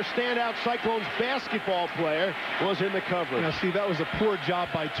former standout Cyclones basketball player, was in the coverage. Now, Steve, that was a poor job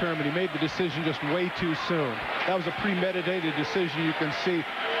by Turman. He made the decision just way too soon. That was a premeditated decision. You can see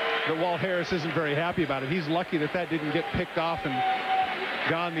that Walt Harris isn't very happy about it. He's lucky that that didn't get picked off and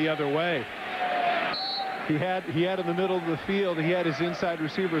gone the other way. He had in the middle of the field, he had his inside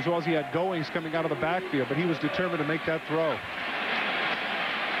receiver as well as he had Goings coming out of the backfield, but he was determined to make that throw.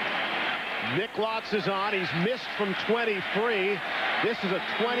 Nick Lotz is on. He's missed from 23. This is a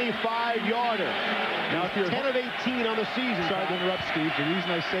 25-yarder. Now, if you're 10 of 18 on the season. Sorry to interrupt, Steve. The reason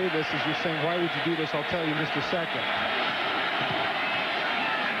I say this is you're saying, why would you do this? I'll tell you in just a second.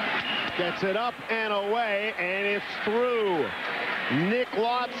 Gets it up and away, and it's through. Nick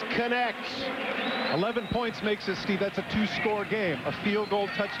Lotz connects. 11 points makes it, Steve. That's a two-score game. A field goal,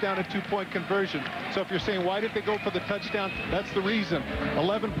 touchdown, and two-point conversion. So if you're saying, why did they go for the touchdown? That's the reason.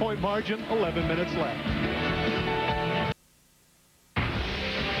 11-point margin, 11 minutes left.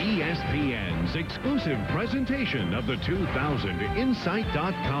 ESPN's exclusive presentation of the 2000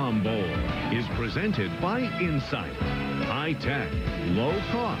 Insight.com Bowl is presented by Insight. High tech, low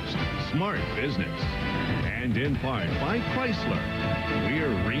cost, smart business. And in part by Chrysler.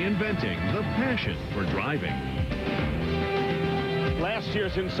 We're reinventing the passion for driving. Last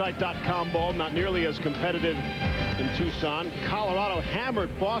year's Insight.com Bowl, not nearly as competitive in Tucson. Colorado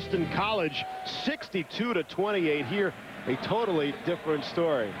hammered Boston College 62-28 here a totally different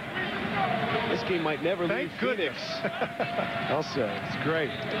story. This game might never leave Phoenix. I'll say. It's great.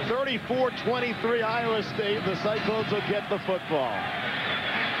 34-23 Iowa State. The Cyclones will get the football.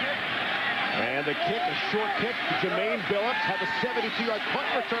 And the kick, a short kick to Jermaine Billups, have a 72-yard punt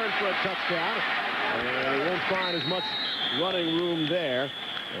return for a touchdown. And he won't find as much running room there.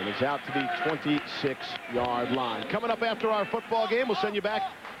 And it's out to the 26-yard line. Coming up after our football game, we'll send you back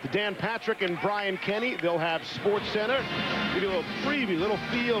to Dan Patrick and Brian Kenny. They'll have Sports Center. Give you a little preview, a little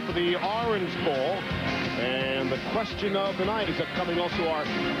feel for the Orange Bowl. And the question of the night is upcoming. Also our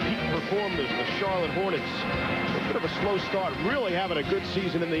peak performers, the Charlotte Hornets. A bit of a slow start, really having a good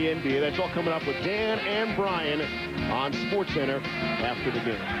season in the NBA. That's all coming up with Dan and Brian on Sports Center after the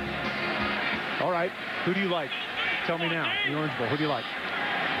game. All right, who do you like? Tell me now, the Orange Bowl, who do you like?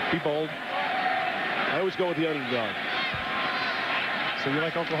 Be bold. I always go with the underdog. So you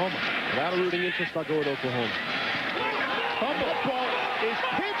like Oklahoma? Without a rooting interest, I'll go with Oklahoma. Fumble ball is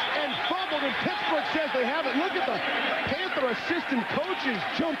pitched and fumbled, and Pittsburgh says they have it. Look at the Panther assistant coaches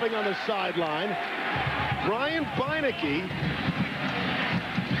jumping on the sideline. Brian Beinecke.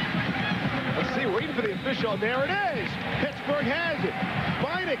 Let's see, waiting for the official. There it is. Pittsburgh has it.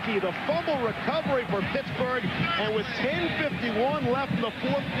 Beinecke, the fumble recovery for Pittsburgh, and with 10:51 left in the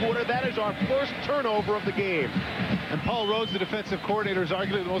fourth quarter, that is our first turnover of the game. And Paul Rhodes, the defensive coordinator, is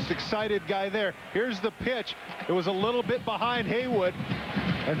arguably the most excited guy there. Here's the pitch. It was a little bit behind Haywood.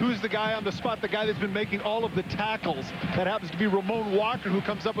 And who's the guy on the spot? The guy that's been making all of the tackles. That happens to be Ramon Walker, who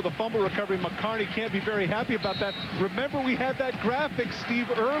comes up with a fumble recovery. McCarney can't be very happy about that. Remember, we had that graphic,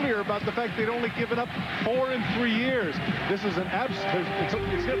 Steve, earlier about the fact they'd only given up 4 in 3 years. This is an absolute,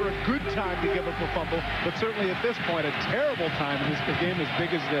 it's never a good time to give up a fumble, but certainly at this point, a terrible time in a game as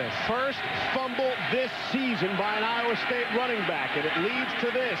big as this. First fumble this season by an Iowa State running back, and it leads to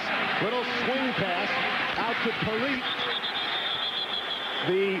this. Little swing pass out to Polite.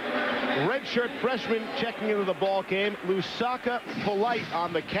 The redshirt freshman checking into the ball game, Lusaka Polite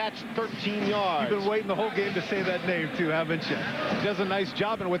on the catch, 13 yards. You've been waiting the whole game to say that name, too, haven't you? He does a nice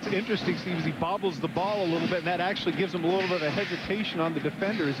job, and what's interesting, Steve, is he bobbles the ball a little bit, and that actually gives him a little bit of hesitation on the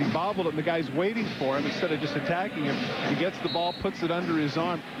defender as he bobbled it, and the guy's waiting for him instead of just attacking him. He gets the ball, puts it under his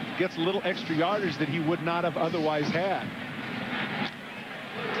arm, gets a little extra yardage that he would not have otherwise had.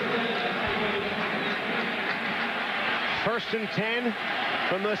 First and 10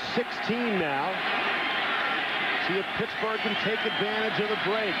 from the 16 now. See if Pittsburgh can take advantage of the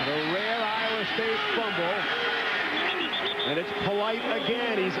break. The rare Iowa State fumble. And it's Polite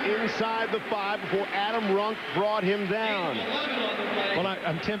again. He's inside the 5 before Adam Runk brought him down. Well,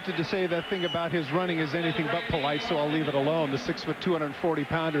 I'm tempted to say that thing about his running is anything but polite, so I'll leave it alone. The 6',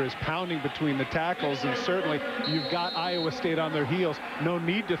 240-pounder is pounding between the tackles, and certainly you've got Iowa State on their heels. No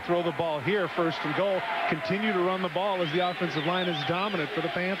need to throw the ball here, first and goal. Continue to run the ball as the offensive line is dominant for the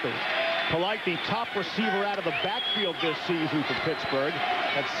Panthers. Polite, the top receiver out of the backfield this season for Pittsburgh,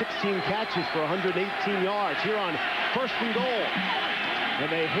 had 16 catches for 118 yards here on first and goal.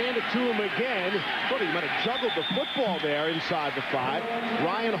 And they hand it to him again. Thought he might have juggled the football there inside the 5.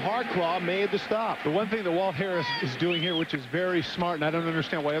 Ryan Harklaw made the stop. The one thing that Walt Harris is doing here, which is very smart, and I don't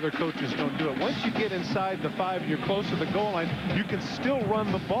understand why other coaches don't do it. Once you get inside the 5 and you're close to the goal line, you can still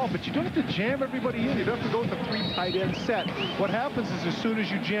run the ball, but you don't have to jam everybody in. You don't have to go with a 3 tight end set. What happens is as soon as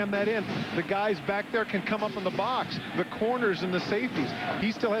you jam that in, the guys back there can come up in the box, the corners and the safeties.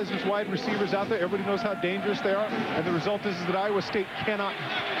 He still has his wide receivers out there. Everybody knows how dangerous they are, and the result is that Iowa State cannot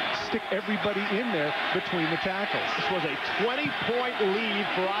stick everybody in there between the tackles. This was a 20-point lead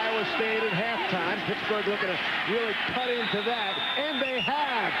for Iowa State at halftime. Pittsburgh looking to really cut into that, and they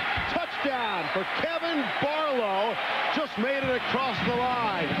have. Touchdown for Kevin Barlow. Just made it across the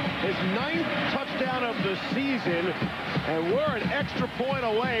line. His 9th touchdown of the season, and we're an extra point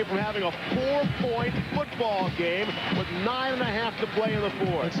away from having a 4-point football game with 9.5 to play in the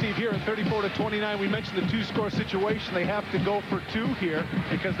fourth. And Steve, here at 34-29, we mentioned the 2-score situation. They have to go for 2 here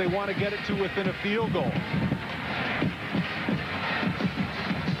because they want to get it to within a field goal.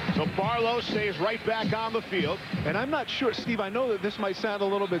 So Barlow stays right back on the field. And I'm not sure, Steve, I know that this might sound a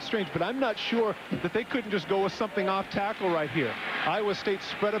little bit strange, but I'm not sure that they couldn't just go with something off tackle right here. Iowa State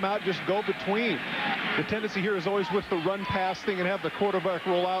spread them out, just go between. The tendency here is always with the run-pass thing and have the quarterback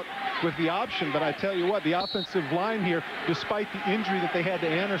roll out with the option. But I tell you what, the offensive line here, despite the injury that they had to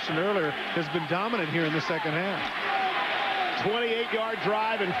Anderson earlier, has been dominant here in the second half. 28-yard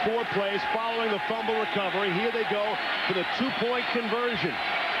drive in 4 plays following the fumble recovery. Here they go for the 2-point conversion.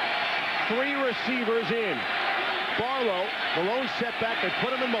 3 receivers in. Barlow, the lone setback, they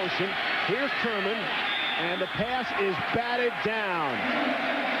put him in motion. Here's Kerman, and the pass is batted down.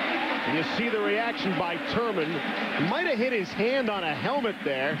 And you see the reaction by Turman. He might have hit his hand on a helmet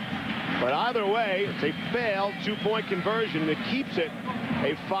there, but either way, it's a failed two-point conversion, and it keeps it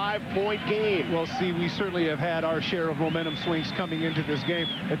a 5-point game. Well, see, we certainly have had our share of momentum swings coming into this game.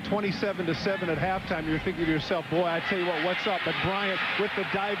 At 27-7 at halftime, you're thinking to yourself, boy, I tell you what, what's up? But Bryant, with the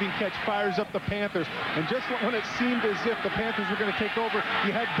diving catch, fires up the Panthers. And just when it seemed as if the Panthers were going to take over,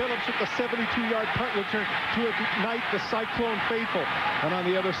 you had Billups with the 72-yard punt return to ignite the Cyclone faithful. And on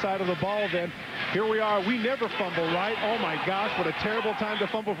the other side of the ball, then, here we are. We never fumble, right? Oh, my gosh, what a terrible time to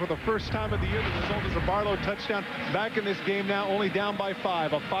fumble for the first time of the year. The result is a Barlow touchdown. Back in this game now, only down by 5.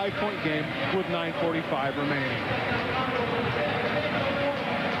 A 5-point game with 9:45 remaining.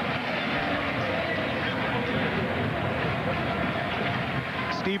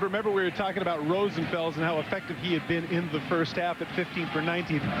 Steve, remember we were talking about Rosenfels and how effective he had been in the first half at 15 for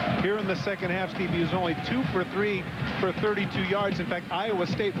 19. Here in the second half, Steve, he was only 2 for 3 for 32 yards. In fact, Iowa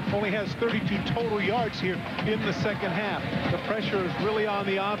State only has 32 total yards here in the second half. The pressure is really on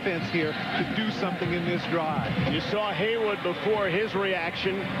the offense here to do something in this drive. You saw Haywood before his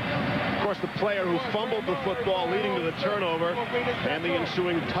reaction. Of course, the player who fumbled the football leading to the turnover and the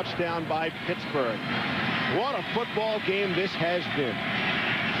ensuing touchdown by Pittsburgh. What a football game this has been.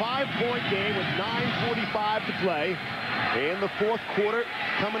 5-point game with 9:45 to play in the fourth quarter,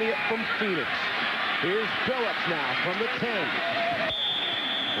 coming in from Phoenix. Here's Billups now from the 10.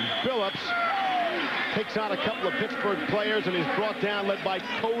 And Billups takes on a couple of Pittsburgh players and is brought down, led by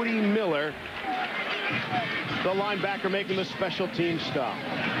Cody Miller, the linebacker making the special team stop.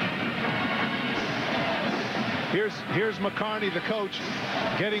 Here's McCarney, the coach,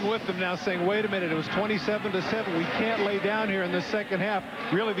 getting with them now, saying, wait a minute, it was 27-7. We can't lay down here in the second half.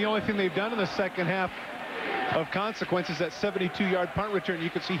 Really, the only thing they've done in the second half of consequence is that 72-yard punt return. You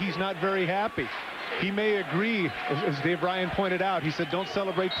can see he's not very happy. He may agree, as Dave Ryan pointed out. He said, don't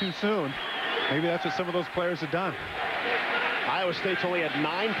celebrate too soon. Maybe that's what some of those players have done. Iowa State's only had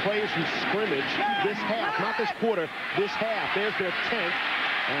 9 plays from scrimmage this half, not this quarter, this half. There's their 10th.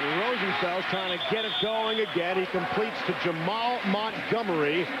 And Rosenfeld's trying to get it going again. He completes to Jamal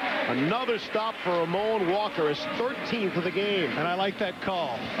Montgomery. Another stop for Ramon Walker, his 13th of the game. And I like that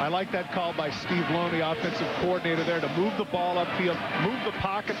call. I like that call by Steve Loan, the offensive coordinator there, to move the ball upfield, move the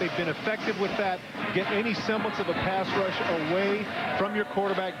pocket. They've been effective with that. Get any semblance of a pass rush away from your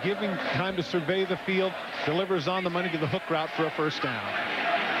quarterback, give him time to survey the field, delivers on the money to the hook route for a first down.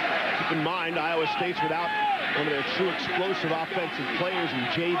 Keep in mind, Iowa State's without one of their true explosive offensive players in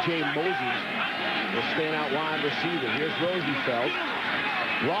J.J. Moses, the standout wide receiver. Here's Rosenfeld.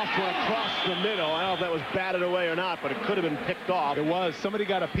 Lost one across the middle. I don't know if that was batted away or not, but it could have been picked off. It was. Somebody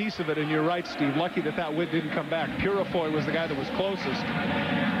got a piece of it, and you're right, Steve. Lucky that win didn't come back. Purifoy was the guy that was closest.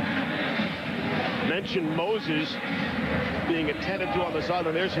 Mentioned Moses being attended to on the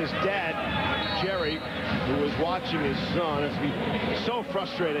sideline. There's his dad, Jerry, who was watching his son. It's been so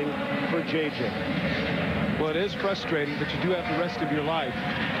frustrating for J.J. Well, it is frustrating, but you do have the rest of your life.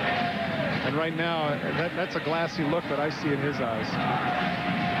 And right now, that's a glassy look that I see in his eyes.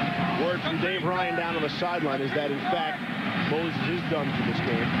 Word from Dave Ryan down on the sideline is that, in fact, Moses is done for this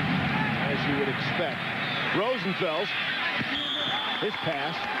game, as you would expect. Rosenfels, his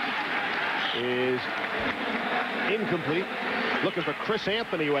pass is incomplete. Looking for Chris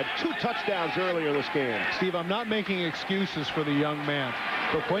Anthony, who had 2 touchdowns earlier in this game. Steve, I'm not making excuses for the young man.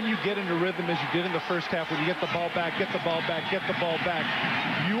 But when you get into rhythm, as you did in the first half, when you get the ball back, get the ball back,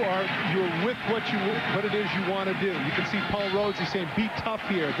 you're with what it is you want to do. You can see Paul Rhodes, he's saying, be tough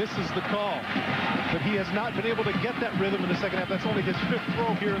here. This is the call. But he has not been able to get that rhythm in the second half. That's only his 5th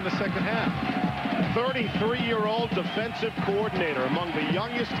throw here in the second half. 33-year-old defensive coordinator, among the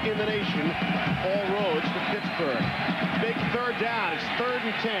youngest in the nation, Paul Rhodes for Pittsburgh. Big third down. It's 3rd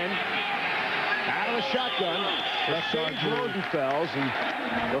and 10. Out of the shotgun, left guard Rosenfels,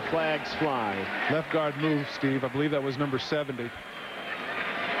 and the flags fly. Left guard move, Steve. I believe that was number 70.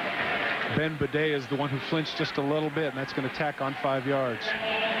 Ben Bidet is the one who flinched just a little bit, and that's going to tack on 5 yards.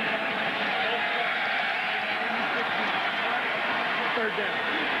 3rd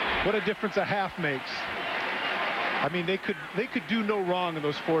down. What a difference a half makes. I mean, they could do no wrong in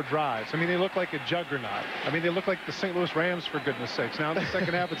those 4 drives. I mean, they look like a juggernaut. I mean, they look like the St. Louis Rams, for goodness sakes. Now in the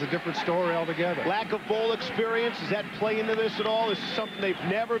second half, it's a different story altogether. Lack of bowl experience, does that play into this at all? This is something they've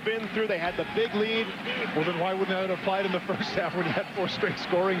never been through. They had the big lead. Well, then why wouldn't that have applied in the first half when you had 4 straight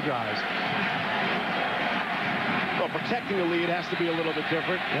scoring drives? Well, protecting the lead has to be a little bit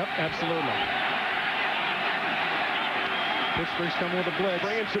different. Yep, absolutely. Pittsburgh's coming with a blitz.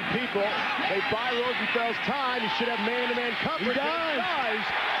 Bringing some people. They buy Rosenfeld's time. He should have man-to-man coverage. He does.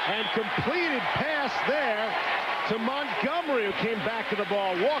 And completed pass there to Montgomery, who came back to the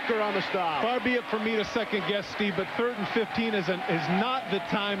ball. Walker on the stop. Far be it for me to second guess, Steve, but 3rd and 15 is not the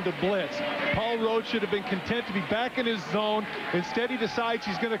time to blitz. Paul Rhodes should have been content to be back in his zone. Instead, he decides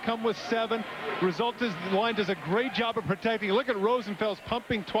he's going to come with 7. Result is the line does a great job of protecting. Look at Rosenfels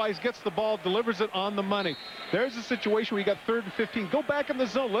pumping twice, gets the ball, delivers it on the money. There's a situation where you got 3rd and 15. Go back in the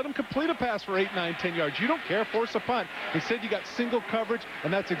zone. Let him complete a pass for 8, 9, 10 yards. You don't care. Force a punt. Instead, you got single coverage,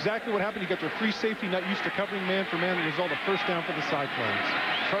 and that's exactly what happened. You got your free safety not used to covering man for man. The result, a first down for the Cyclones.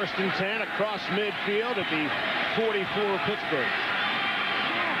 1st and 10 across midfield at the 44 of Pittsburgh.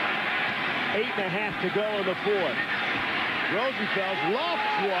 8.5 to go in the 4th. Rosenfels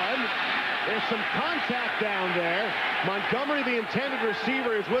lofts one. There's some contact down there. Montgomery, the intended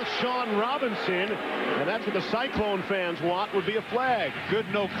receiver, is with Sean Robinson, and that's what the Cyclone fans want, would be a flag. Good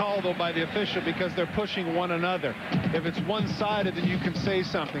no call, though, by the official, because they're pushing one another. If it's one-sided, then you can say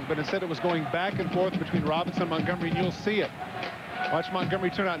something, but instead it was going back and forth between Robinson and Montgomery, and you'll see it. Watch Montgomery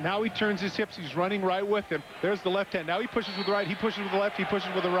turn out. Now he turns his hips. He's running right with him. There's the left hand. Now he pushes with the right. He pushes with the left. He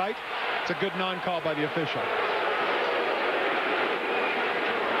pushes with the right. It's a good non-call by the official.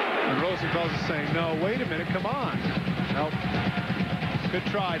 And Rosenfels is saying, no, wait a minute, come on. Nope. Good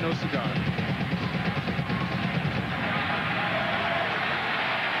try, no cigar.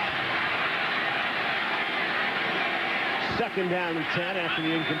 Second down and 10 after the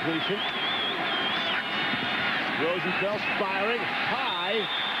incompletion. Rosenfels firing high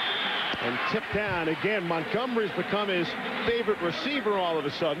and tipped down. Again, Montgomery's become his favorite receiver all of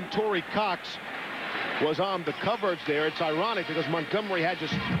a sudden. Torrey Cox was on the coverage there. It's ironic because Montgomery had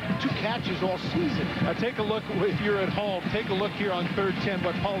just 2 catches all season. Now take a look, if you're at home, take a look here on 3rd 10,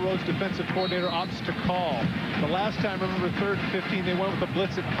 what Paul Rhodes, defensive coordinator, opts to call. The last time, remember, 3rd and 15, they went with the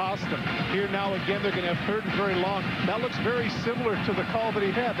blitz. It cost them. Here now again, they're going to have 3rd and very long. That looks very similar to the call that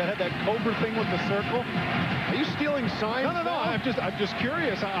he had. That had that cobra thing with the circle. Are you stealing signs? No. I'm just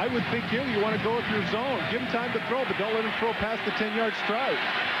curious. I would think you want to go with your zone. Give him time to throw, but don't let him throw past the 10-yard strike.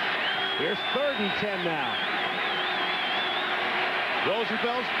 Here's 3rd and 10 now.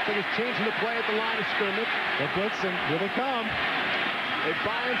 Rosenfels is changing the play at the line of scrimmage. They're blitzing. Here they come. They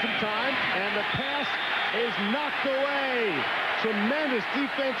buy in some time, and the pass is knocked away. Tremendous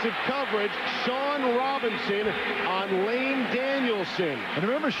defensive coverage. Sean Robinson on Lane Danielson. And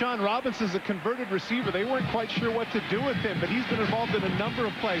remember, Sean Robinson's a converted receiver. They weren't quite sure what to do with him, but he's been involved in a number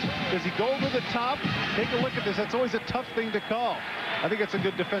of plays. Does he go over the top? Take a look at this. That's always a tough thing to call. I think it's a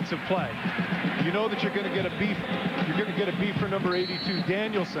good defensive play. You know that you're going to get a beef. You're going to get a beef for number 82,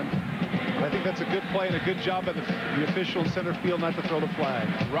 Danielson. I think that's a good play and a good job by the official in center field not to throw the flag.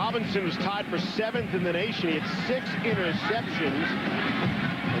 Robinson was tied for 7th in the nation. He had 6 interceptions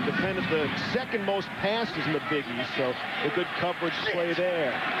and defended the 2nd most passes in the Big East, so a good coverage play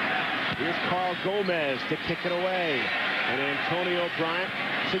there. Here's Carl Gomez to kick it away. And Antonio Bryant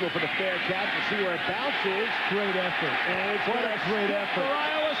signal for the fair catch to see where it bounces. Great effort. And it's what a great effort. For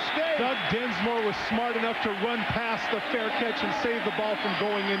Iowa State. Doug Dinsmore was smart enough to run past the fair catch and save the ball from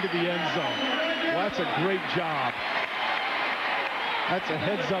going into the end zone. Well, that's a great job. That's a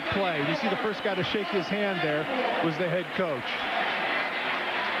heads-up play. You see the first guy to shake his hand there was the head coach.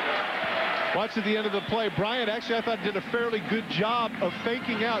 Watch at the end of the play. Bryant actually, I thought, did a fairly good job of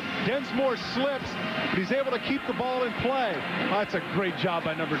faking out. Densmore slips, but he's able to keep the ball in play. Oh, that's a great job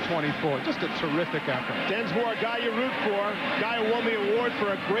by number 24. Just a terrific effort. Densmore, a guy you root for, guy who won the award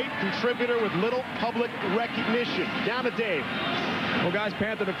for a great contributor with little public recognition. Down to Dave. Well, guys,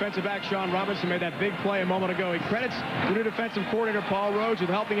 Panther defensive back Sean Robinson made that big play a moment ago. He credits the new defensive coordinator Paul Rhodes with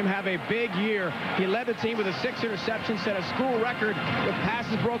helping him have a big year. He led the team with a 6 interceptions, set a school record with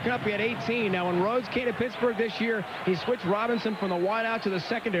passes broken up. He had 18. Now, when Rhodes came to Pittsburgh this year, he switched Robinson from the wideout to the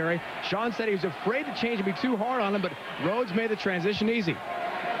secondary. Sean said he was afraid to change and be too hard on him, but Rhodes made the transition easy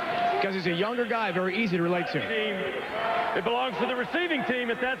because he's a younger guy, very easy to relate to. It belongs to the receiving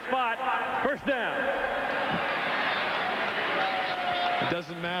team at that spot. First down. It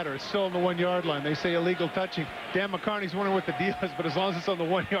doesn't matter. It's still on the 1-yard line. They say illegal touching. Dan McCarney's wondering what the deal is, but as long as it's on the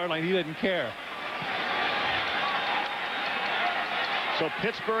 1-yard line, he didn't care. So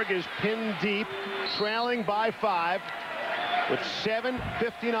Pittsburgh is pinned deep, trailing by 5 with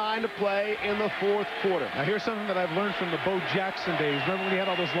 7:59 to play in the 4th quarter. Now here's something that I've learned from the Bo Jackson days. Remember when he had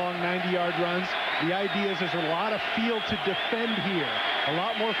all those long 90-yard runs? The idea is there's a lot of field to defend here. A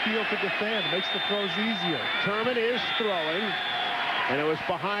lot more field to defend. Makes the throws easier. Turman is throwing. And it was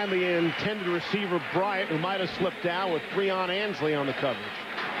behind the intended receiver, Bryant, who might have slipped down with Freon Ansley on the coverage.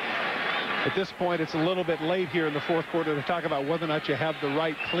 At this point, it's a little bit late here in the 4th quarter to talk about whether or not you have the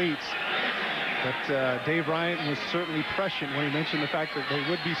right cleats. But Dave Ryan was certainly prescient when he mentioned the fact that they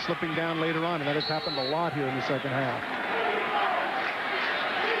would be slipping down later on, and that has happened a lot here in the second half.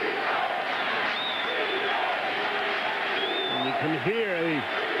 And you can hear the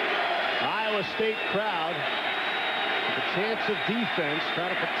Iowa State crowd with a chance of defense trying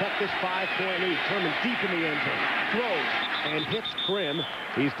to protect this 5-point lead. Turman deep in the end zone, throws and hits Krim.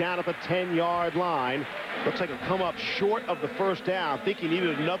 He's down at the 10-yard line. Looks like a come up short of the first down. I think he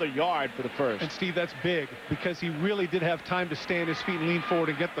needed another yard for the first. And Steve, that's big because he really did have time to stay on his feet and lean forward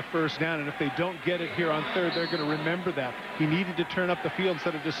and get the first down. And if they don't get it here on third, they're going to remember that. He needed to turn up the field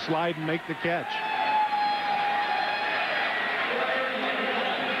instead of just slide and make the catch.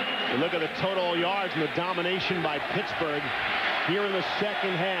 You look at the total yards and the domination by Pittsburgh here in the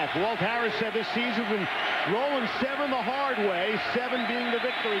second half. Walt Harris said this season's been rolling 7 the hard way, 7 being the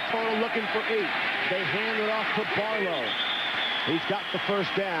victory total, looking for 8. They hand it off to Barlow. He's got the first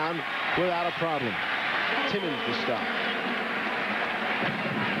down without a problem. Timmons to stop.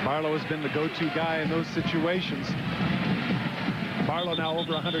 Barlow has been the go-to guy in those situations. Barlow now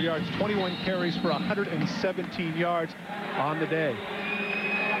over 100 yards, 21 carries for 117 yards on the day.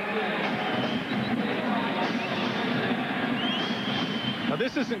 Now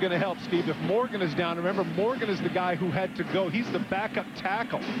this isn't going to help, Steve, if Morgan is down. Remember, Morgan is the guy who had to go. He's the backup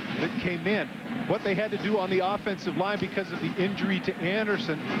tackle that came in. What they had to do on the offensive line because of the injury to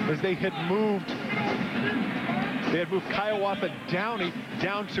Anderson is they had moved Kiowa Downey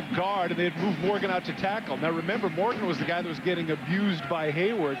down to guard, and they had moved Morgan out to tackle. Now remember, Morgan was the guy that was getting abused by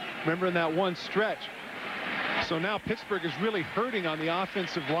Hayward. Remember in that one stretch. So now Pittsburgh is really hurting on the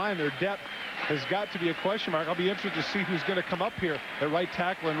offensive line. Their depth has got to be a question mark. I'll be interested to see who's going to come up here at right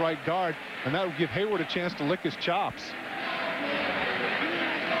tackle and right guard, and that will give Hayward a chance to lick his chops.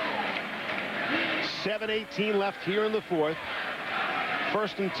 7:18 left here in the fourth.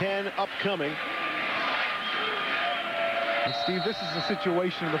 1st and 10 upcoming. And Steve, this is a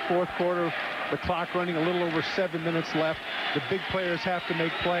situation in the fourth quarter. The clock running a little over 7 minutes left. The big players have to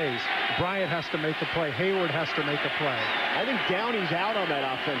make plays. Bryant has to make a play. Hayward has to make a play. I think Downey's out on that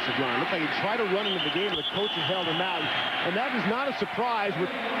offensive line. Looked like he tried to run into the game, and the coaches held him out. And that is not a surprise with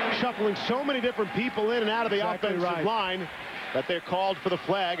shuffling so many different people in and out of the offensive line that they're called for the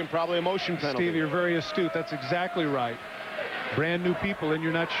flag and probably a motion penalty. Steve, you're very astute. That's exactly right. Brand new people, and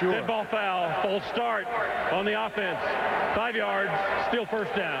you're not sure. Dead ball foul, false start on the offense. 5 yards, still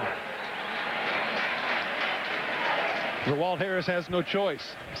first down. So Walt Harris has no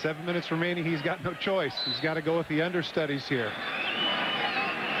choice. 7 minutes remaining. He's got no choice. He's got to go with the understudies here.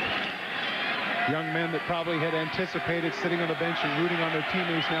 Young men that probably had anticipated sitting on the bench and rooting on their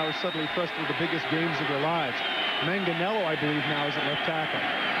teammates now are suddenly thrust with the biggest games of their lives. Manganello, I believe, now is at left tackle.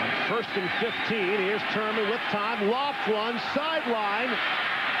 On 1st and 15, here's Turman with time. Loft one, sideline.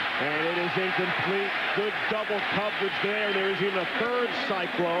 And it is incomplete. Good double coverage there. There's even a third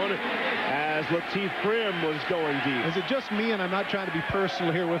cyclone as Lateef Grimm was going deep. Is it just me, and I'm not trying to be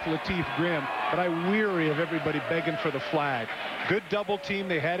personal here with Lateef Grimm, but I'm weary of everybody begging for the flag. Good double team.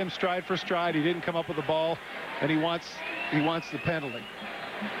 They had him stride for stride. He didn't come up with the ball, and he wants the penalty.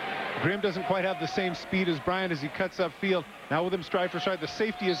 Grimm doesn't quite have the same speed as Bryant as he cuts upfield. Now with him stride for stride, the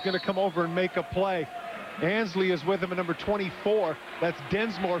safety is going to come over and make a play. Ansley is with him at number 24. That's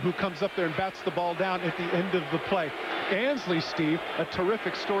Densmore who comes up there and bats the ball down at the end of the play. Ansley, Steve, a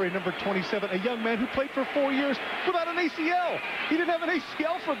terrific story, number 27, a young man who played for 4 years without an ACL. He didn't have an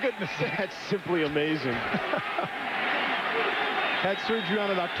ACL, for goodness sake. That's simply amazing. Had surgery on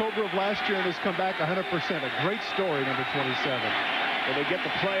it October of last year and has come back 100%. A great story, number 27. When they get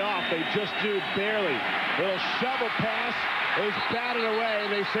the play off, they just do barely. Little shovel pass is batted away,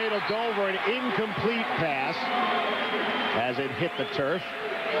 and they say it'll go over an incomplete pass as it hit the turf.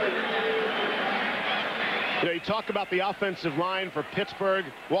 You know, you talk about the offensive line for Pittsburgh.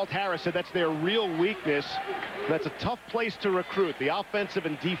 Walt Harris said that's their real weakness. That's a tough place to recruit, the offensive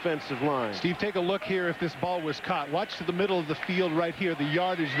and defensive line. Steve, take a look here if this ball was caught. Watch to the middle of the field right here, the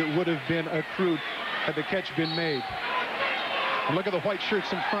yardage that would have been accrued had the catch been made. And look at the white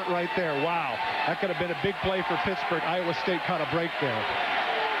shirts in front right there. Wow. That could have been a big play for Pittsburgh. Iowa State caught a break there.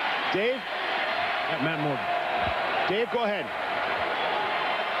 Dave? Matt Morgan. Dave, go ahead.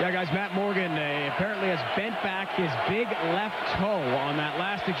 Yeah, guys, Matt Morgan apparently has bent back his big left toe on that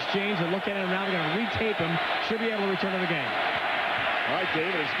last exchange. They're looking at him now. They're going to retape him. Should be able to return to the game. All right,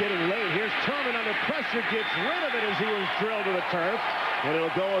 David, it's getting late. Here's Turman under pressure. Gets rid of it as he was drilled to the turf. And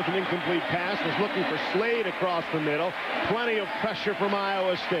it'll go as an incomplete pass. Was looking for Slade across the middle. Plenty of pressure from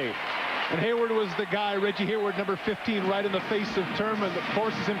Iowa State. And Hayward was the guy, Reggie Hayward, number 15, right in the face of Turman, that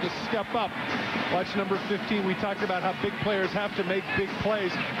forces him to step up. Watch number 15. We talked about how big players have to make big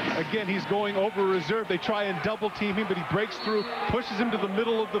plays. Again, he's going over reserve. They try and double team him, but he breaks through, pushes him to the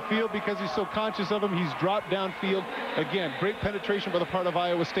middle of the field because he's so conscious of him. He's dropped downfield. Again, great penetration by the part of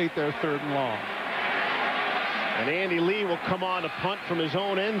Iowa State there, 3rd and long. And Andy Lee will come on to punt from his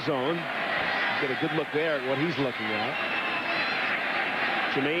own end zone. Get a good look there at what he's looking at.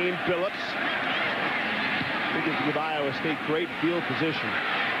 Jermaine Phillips. Looking to give Iowa State great field position.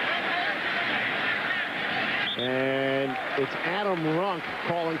 And it's Adam Runk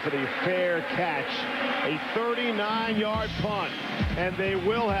calling for the fair catch. A 39-yard punt. And they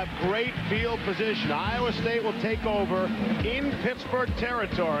will have great field position. Iowa State will take over in Pittsburgh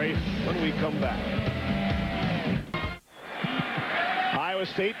territory when we come back. Iowa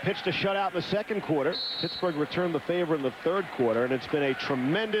State pitched a shutout in the 2nd quarter. Pittsburgh returned the favor in the 3rd quarter, and it's been a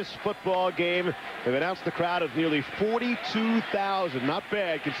tremendous football game. They've announced the crowd of nearly 42,000. Not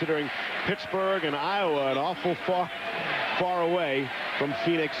bad considering Pittsburgh and Iowa an awful far away from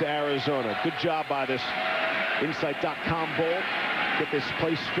Phoenix, Arizona. Good job by this Insight.com Bowl. Get this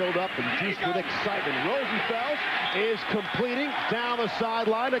place filled up and juiced with excitement. Rosenfeld is completing down the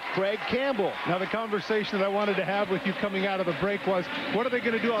sideline to Craig Campbell. Now, the conversation that I wanted to have with you coming out of the break was, what are they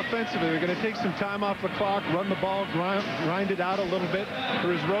going to do offensively? They're going to take some time off the clock, run the ball, grind it out a little bit,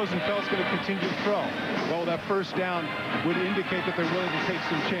 or is Rosenfeld's going to continue to throw? Well, that first down would indicate that they're willing to take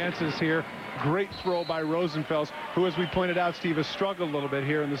some chances here. Great throw by Rosenfeld, who, as we pointed out, Steve, has struggled a little bit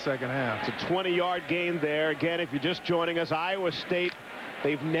here in the 2nd half. It's a 20-yard gain there. Again, if you're just joining us, Iowa State,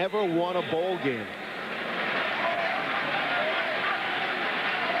 they've never won a bowl game.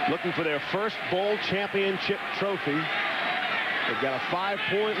 Looking for their first bowl championship trophy. They've got a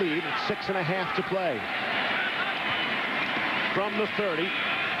 5-point lead with 6.5 to play. From the 30,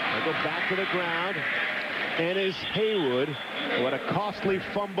 they go back to the ground. And is Haywood, who had a costly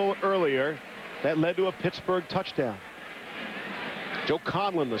fumble earlier that led to a Pittsburgh touchdown. Joe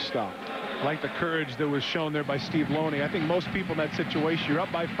Conlon the stop. I like the courage that was shown there by Steve Loney. I think most people in that situation, you're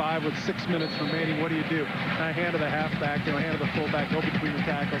up by 5 with 6 minutes remaining. What do? I hand to the halfback, hand to the fullback, go between the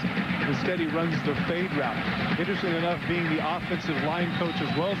tackles. Instead, he runs the fade route. Interesting enough, being the offensive line coach as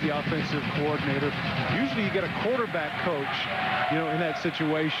well as the offensive coordinator, usually you get a quarterback coach, in that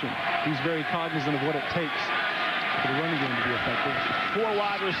situation. He's very cognizant of what it takes for the running game to be effective. 4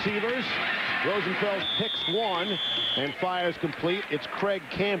 wide receivers. Rosenfeld picks 1 and fires complete. It's Craig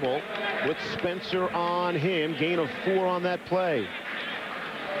Campbell with Spencer on him. Gain of 4 on that play.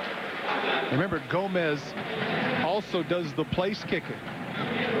 Remember, Gomez also does the place kicking.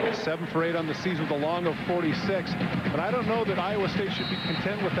 7 for 8 on the season with a long of 46. But I don't know that Iowa State should be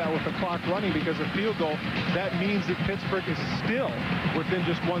content with that with the clock running, because a field goal, that means that Pittsburgh is still within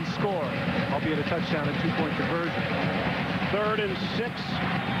just 1 score, albeit a touchdown and 2-point conversion. 3rd and 6.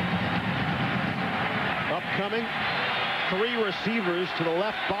 Upcoming. 3 receivers to the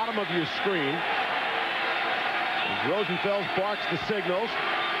left bottom of your screen. As Rosenfeld barks the signals,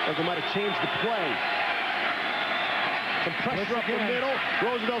 like they might have changed the play. Some pressure up the middle.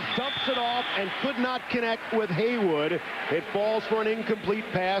 Rosenfeld dumps it off and could not connect with Haywood. It falls for an incomplete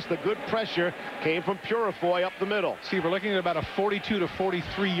pass. The good pressure came from Purifoy up the middle. See, we're looking at about a 42 to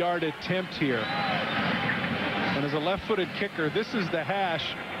 43-yard attempt here. And as a left-footed kicker, this is the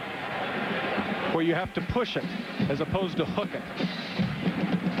hash where you have to push it as opposed to hook it.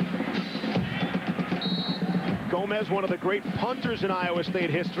 Gomez, one of the great punters in Iowa State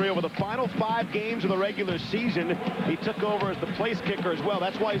history. Over the final 5 games of the regular season, he took over as the place kicker as well.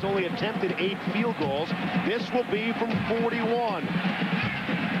 That's why he's only attempted 8 field goals. This will be from 41.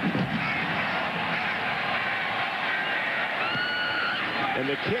 And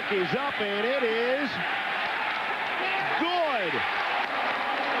the kick is up, and it is good.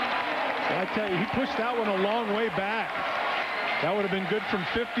 I tell you, he pushed that one a long way back. That would have been good from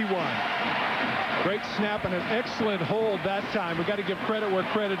 51. Great snap and an excellent hold that time. We've got to give credit where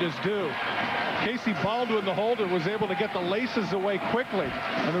credit is due. Casey Baldwin, the holder, was able to get the laces away quickly.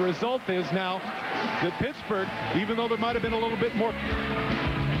 And the result is now that Pittsburgh, even though there might have been a little bit more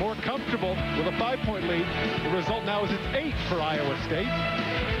comfortable with a 5-point lead, the result now is it's 8 for Iowa State.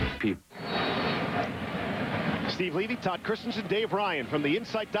 Steve Levy, Todd Christensen, Dave Ryan from the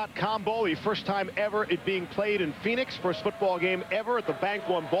Insight.com Bowl. The first time ever it being played in Phoenix. First football game ever at the Bank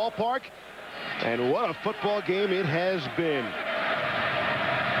One Ballpark. And what a football game it has been.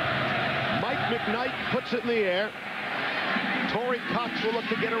 Mike McKnight puts it in the air. Torrey Cox will look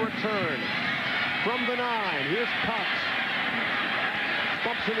to get a return. From the 9, here's Cox.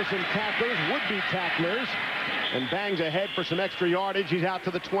 bumps into some tacklers, would-be tacklers, and bangs ahead for some extra yardage. He's out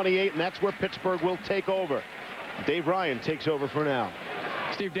to the 28, and that's where Pittsburgh will take over. Dave Ryan takes over for now.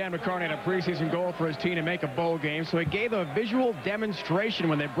 Steve, Dan McCarney had a preseason goal for his team to make a bowl game, so he gave them a visual demonstration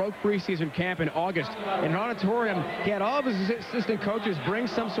when they broke preseason camp in August. In an auditorium, he had all of his assistant coaches bring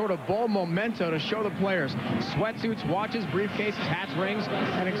some sort of bowl memento to show the players. Sweatsuits, watches, briefcases, hats, rings,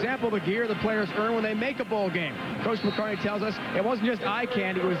 an example of the gear the players earn when they make a bowl game. Coach McCarney tells us it wasn't just eye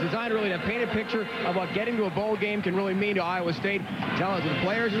candy. It was designed really to paint a picture of what getting to a bowl game can really mean to Iowa State. Tell us the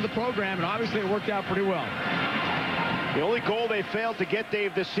players in the program, and obviously it worked out pretty well. The only goal they failed to get,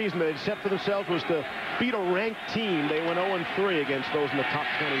 Dave, this season that they'd set for themselves was to beat a ranked team. They went 0-3 against those in the top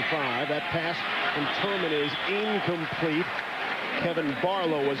 25. That pass from Turman is incomplete. Kevin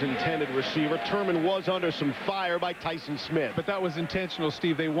Barlow was intended receiver. Turman was under some fire by Tyson Smith. But that was intentional,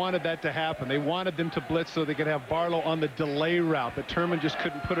 Steve. They wanted that to happen. They wanted them to blitz so they could have Barlow on the delay route. But Turman just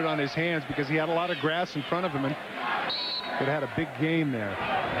couldn't put it on his hands because he had a lot of grass in front of him and could have had a big gain there.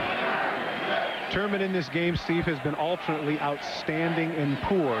 Turman in this game, Steve, has been alternately outstanding and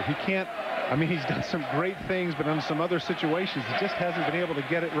poor. He can't, I mean, he's done some great things, but in some other situations, he just hasn't been able to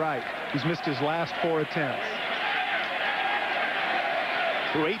get it right. He's missed his last 4 attempts.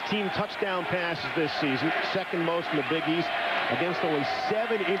 Through 18 touchdown passes this season, second most in the Big East, against only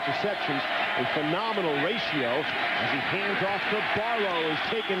 7 interceptions, a phenomenal ratio as he hands off to Barlow, who's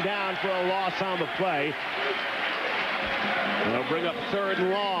taken down for a loss on the play. And they'll bring up 3rd and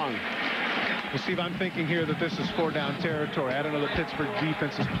long. Well, Steve, I'm thinking here that this is 4-down territory. I don't know that Pittsburgh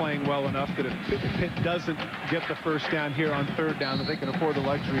defense is playing well enough that if Pitt doesn't get the first down here on 3rd down, that they can afford the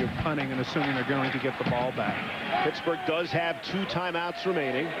luxury of punting and assuming they're going to get the ball back. Pittsburgh does have 2 timeouts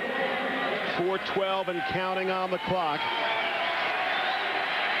remaining. 4:12 and counting on the clock.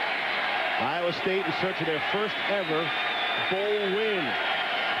 Iowa State in search of their first ever bowl win.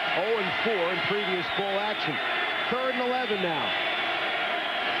 0-4 in previous bowl action. 3rd and 11 now.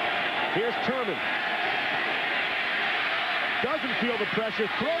 Here's Turman. Doesn't feel the pressure,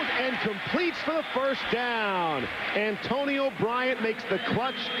 throws and completes for the first down. Antonio Bryant makes the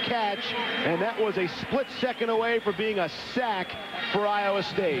clutch catch, and that was a split second away from being a sack for Iowa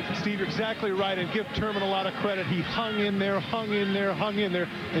State. Steve, you're exactly right, and give Turman a lot of credit. He hung in there,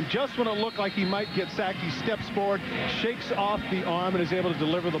 and just when it looked like he might get sacked, he steps forward, shakes off the arm, and is able to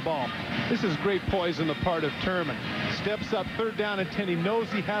deliver the ball. This is great poise on the part of Turman. Steps up, 3rd down and 10. He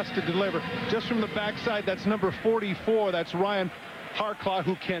knows he has to deliver. Just from the backside, that's number 44. That's Ryan Harclaw,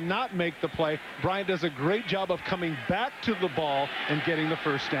 who cannot make the play. Bryant does a great job of coming back to the ball and getting the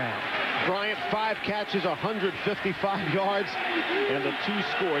first down. Bryant, 5 catches, 155 yards, and the 2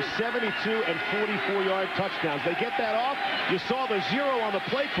 scores, 72 and 44-yard touchdowns. They get that off. You saw the 0 on the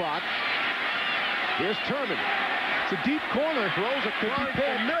play clock. Here's Turman. It's a deep corner. Throws a card to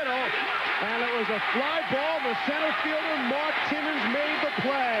the middle, and it was a fly ball. The center fielder, Mark Timmons, made the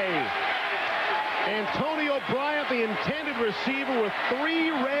play. Antonio Bryant, the intended receiver, with 3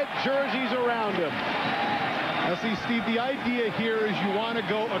 red jerseys around him. Now see, Steve, the idea here is you want to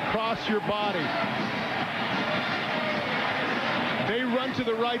go across your body. They run to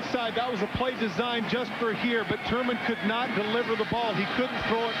the right side. That was a play designed just for here, but Turman could not deliver the ball. He couldn't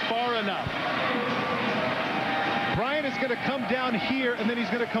throw it far enough. Bryant is going to come down here, and then he's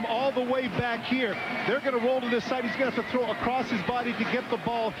going to come all the way back here. They're going to roll to this side. He's going to have to throw across his body to get the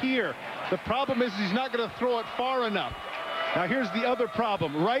ball here. The problem is he's not going to throw it far enough. Now here's the other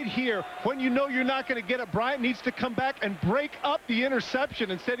problem. Right here, when you know you're not going to get it, Bryant needs to come back and break up the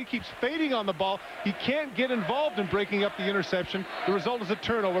interception. Instead, he keeps fading on the ball. He can't get involved in breaking up the interception. The result is a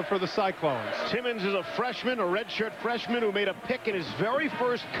turnover for the Cyclones. Timmons is a freshman, a redshirt freshman, who made a pick in his very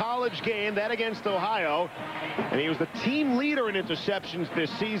first college game, that against Ohio. And he was the team leader in interceptions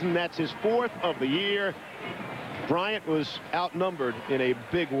this season. That's his 4th of the year. Bryant was outnumbered in a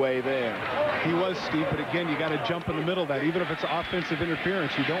big way there. He was, Steve, but again, you got to jump in the middle of that. Even if it's offensive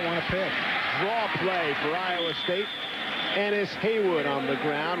interference, you don't want to pick. Draw play for Iowa State. Ennis Haywood on the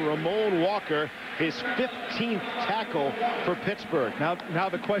ground. Ramon Walker, his 15th tackle for Pittsburgh. Now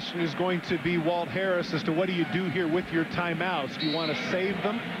the question is going to be, Walt Harris, as to what do you do here with your timeouts? Do you want to save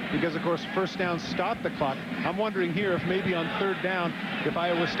them? Because, of course, first down stopped the clock. I'm wondering here if maybe on 3rd down, if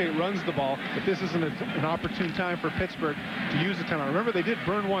Iowa State runs the ball, if this isn't an opportune time for Pittsburgh to use the timeout. Remember, they did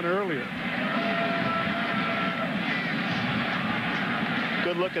burn one earlier.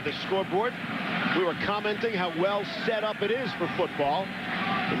 Good look at the scoreboard. We were commenting how well set up it is for football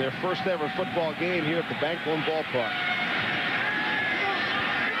in their first ever football game here at the Bank One Ballpark.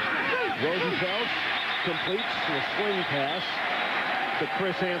 Rosenfeld completes the swing pass to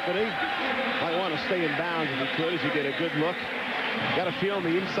Chris Anthony. Might want to stay in bounds if he could, as you get a good look Got a feeling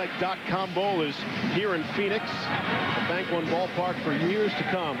the Insight.com Bowl is here in Phoenix, the Bank One Ballpark, for years to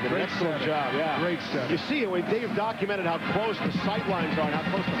come. Did an excellent job. Yeah. Great stuff. You see it when Dave documented how close the sightlines are and how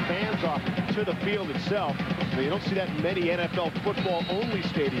close the fans are to the field itself. You don't see that in many NFL football-only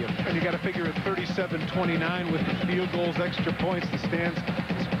stadiums. And you got to figure at 37-29 with the field goals, extra points, the stands,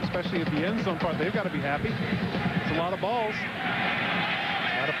 especially at the end zone part, they've got to be happy. It's a lot of balls,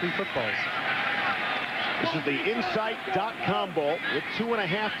 a lot of free footballs. This is the Insight.com Bowl with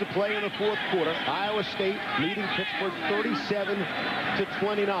 2.5 to play in the fourth quarter. Iowa State leading Pittsburgh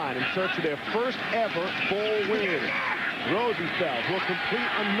 37-29 in search of their first ever bowl win. Rosenfeld will complete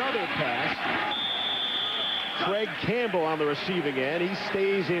another pass. Craig Campbell on the receiving end. He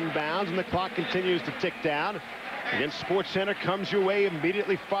stays in bounds, and the clock continues to tick down. Against SportsCenter comes your way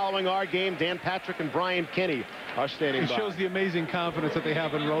immediately following our game. Dan Patrick and Brian Kenny are standing by. It shows the amazing confidence that they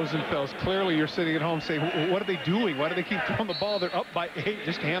have in Rosenfels. Clearly, you're sitting at home saying, what are they doing? Why do they keep throwing the ball? They're up by 8.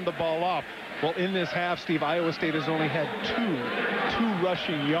 Just hand the ball off. Well, in this half, Steve, Iowa State has only had two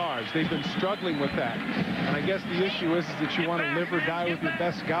rushing yards. They've been struggling with that. And I guess the issue is that you want to live or die with your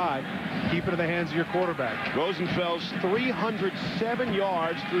best guy. Keep it in the hands of your quarterback. Rosenfels 307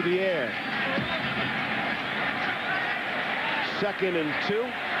 yards through the air. 2nd and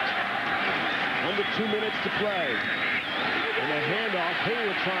 2. Under 2 minutes to play. And a handoff.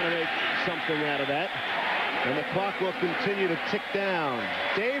 Hayward trying to make something out of that. And the clock will continue to tick down.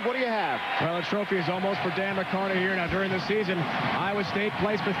 Dave, what do you have? Well, the trophy is almost for Dan McCarney here. Now, during the season, Iowa State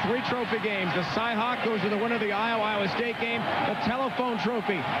plays for 3 trophy games. The Cy-Hawk goes to the winner of the Iowa State game. The telephone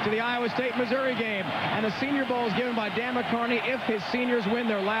trophy to the Iowa State-Missouri game. And the Senior Bowl is given by Dan McCarney if his seniors win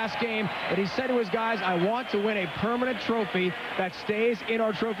their last game. But he said to his guys, I want to win a permanent trophy that stays in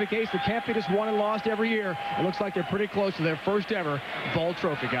our trophy case. That can't be just won and lost every year. It looks like they're pretty close to their first ever bowl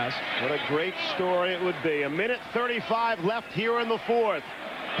trophy, guys. What a great story it would be. 1:35 left here in the fourth.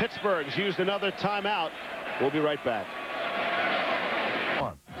 Pittsburgh's used another timeout. We'll be right back.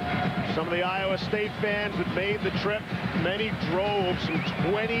 Some of the Iowa State fans that made the trip, many drove some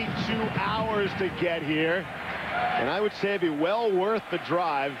 22 hours to get here. And I would say it'd be well worth the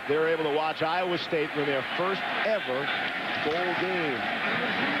drive. They're able to watch Iowa State win their first ever bowl game.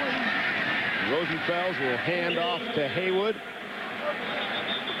 Rosenfels will hand off to Haywood.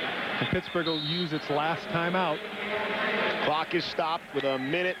 And Pittsburgh will use its last timeout. Clock is stopped with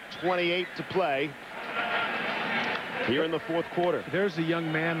 1:28 to play here in the fourth quarter. There's a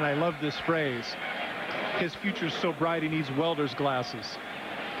young man, and I love this phrase. His future's so bright he needs welder's glasses.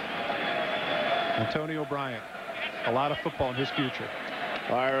 Antonio Bryant. A lot of football in his future.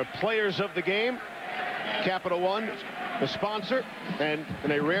 Our players of the game, Capital One, the sponsor, and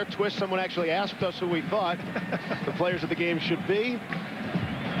in a rare twist, someone actually asked us who we thought the players of the game should be.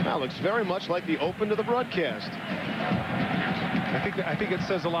 Now looks very much like the open to the broadcast. I think it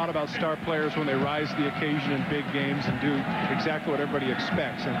says a lot about star players when they rise to the occasion in big games and do exactly what everybody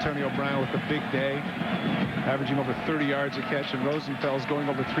expects. Antonio Brown with a big day, averaging over 30 yards a catch, and Rosenfels going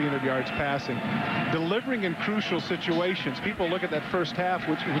over 300 yards passing, delivering in crucial situations. People look at that first half,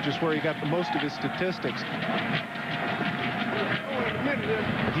 which is where he got the most of his statistics.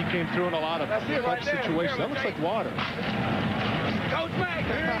 He came through in a lot of clutch situations. That looks like water. Coach Mack,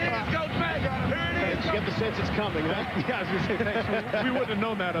 here it is, Coach Mack. Here it is. You get the sense it's coming, huh? Yeah, I was going to say, thanks. We wouldn't have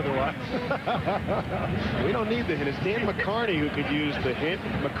known that otherwise. We don't need the hint. It's Dan McCarney who could use the hint.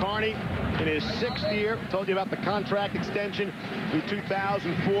 McCarney in his 6th year. Told you about the contract extension in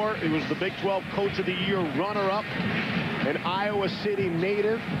 2004. He was the Big 12 Coach of the Year runner-up. An Iowa City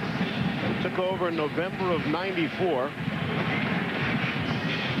native. He took over in November of '94.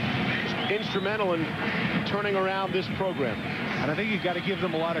 Instrumental in turning around this program. And I think you've got to give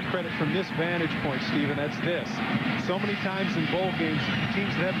them a lot of credit from this vantage point, Steve, and that's this. So many times in bowl games,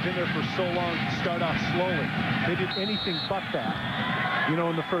 teams that haven't been there for so long start off slowly. They did anything but that, you know,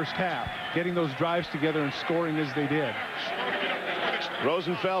 in the first half, getting those drives together and scoring as they did.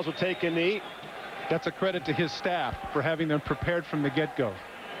 Rosenfels will take a knee. That's a credit to his staff for having them prepared from the get-go.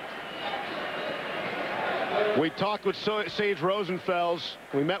 We talked with Sage Rosenfels.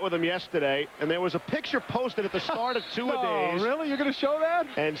 We met with him yesterday, and there was a picture posted at the start of two-a-days. Oh, really? You're going to show that?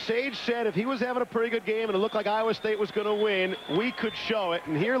 And Sage said if he was having a pretty good game and it looked like Iowa State was going to win, we could show it.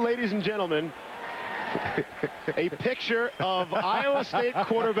 And here, ladies and gentlemen, a picture of Iowa State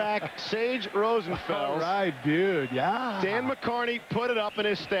quarterback Sage Rosenfels. All right, dude. Yeah. Dan McCarney put it up in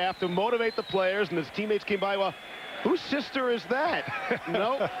his staff to motivate the players, and his teammates came by. Well, whose sister is that?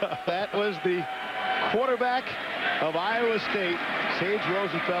 Nope, that was the quarterback of Iowa State. Sage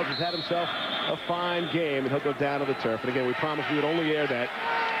Rosenfels has had himself a fine game, and he'll go down to the turf. And again, we promised we would only air that.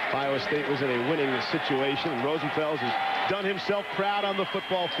 Iowa State was in a winning situation, and Rosenfels has done himself proud on the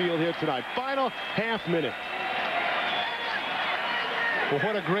football field here tonight. Final half minute. Well,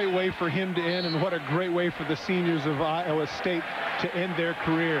 what a great way for him to end, and what a great way for the seniors of Iowa State to end their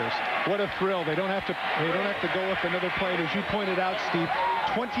careers. What a thrill. They don't have to go with another play. As you pointed out, Steve,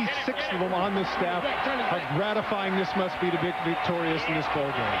 26 of them on the staff. How gratifying this must be to be victorious in this bowl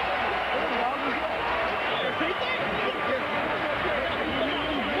game.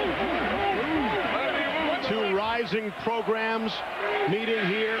 Two rising programs meeting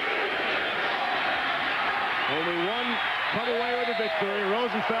here. Only one come away with a victory.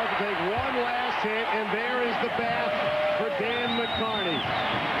 Rosenfeld to take one last hit, and there is the bath for Dan McCarney.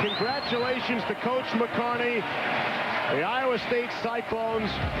 Congratulations to Coach McCarney, the Iowa State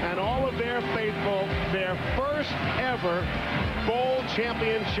Cyclones, and all of their faithful. Their first ever bowl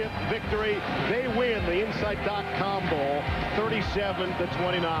championship victory. They win the Insight.com Bowl 37-29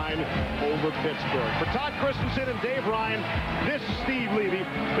 over Pittsburgh. For Todd Christensen and Dave Ryan, this is Steve Levy.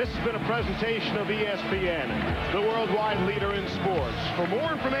 This has been a presentation of ESPN, the worldwide leader in sports. For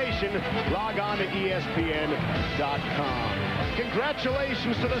more information, log on to ESPN.com.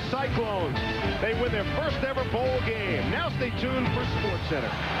 Congratulations to the Cyclones. They win their first ever bowl game. Now stay tuned for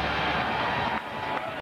SportsCenter.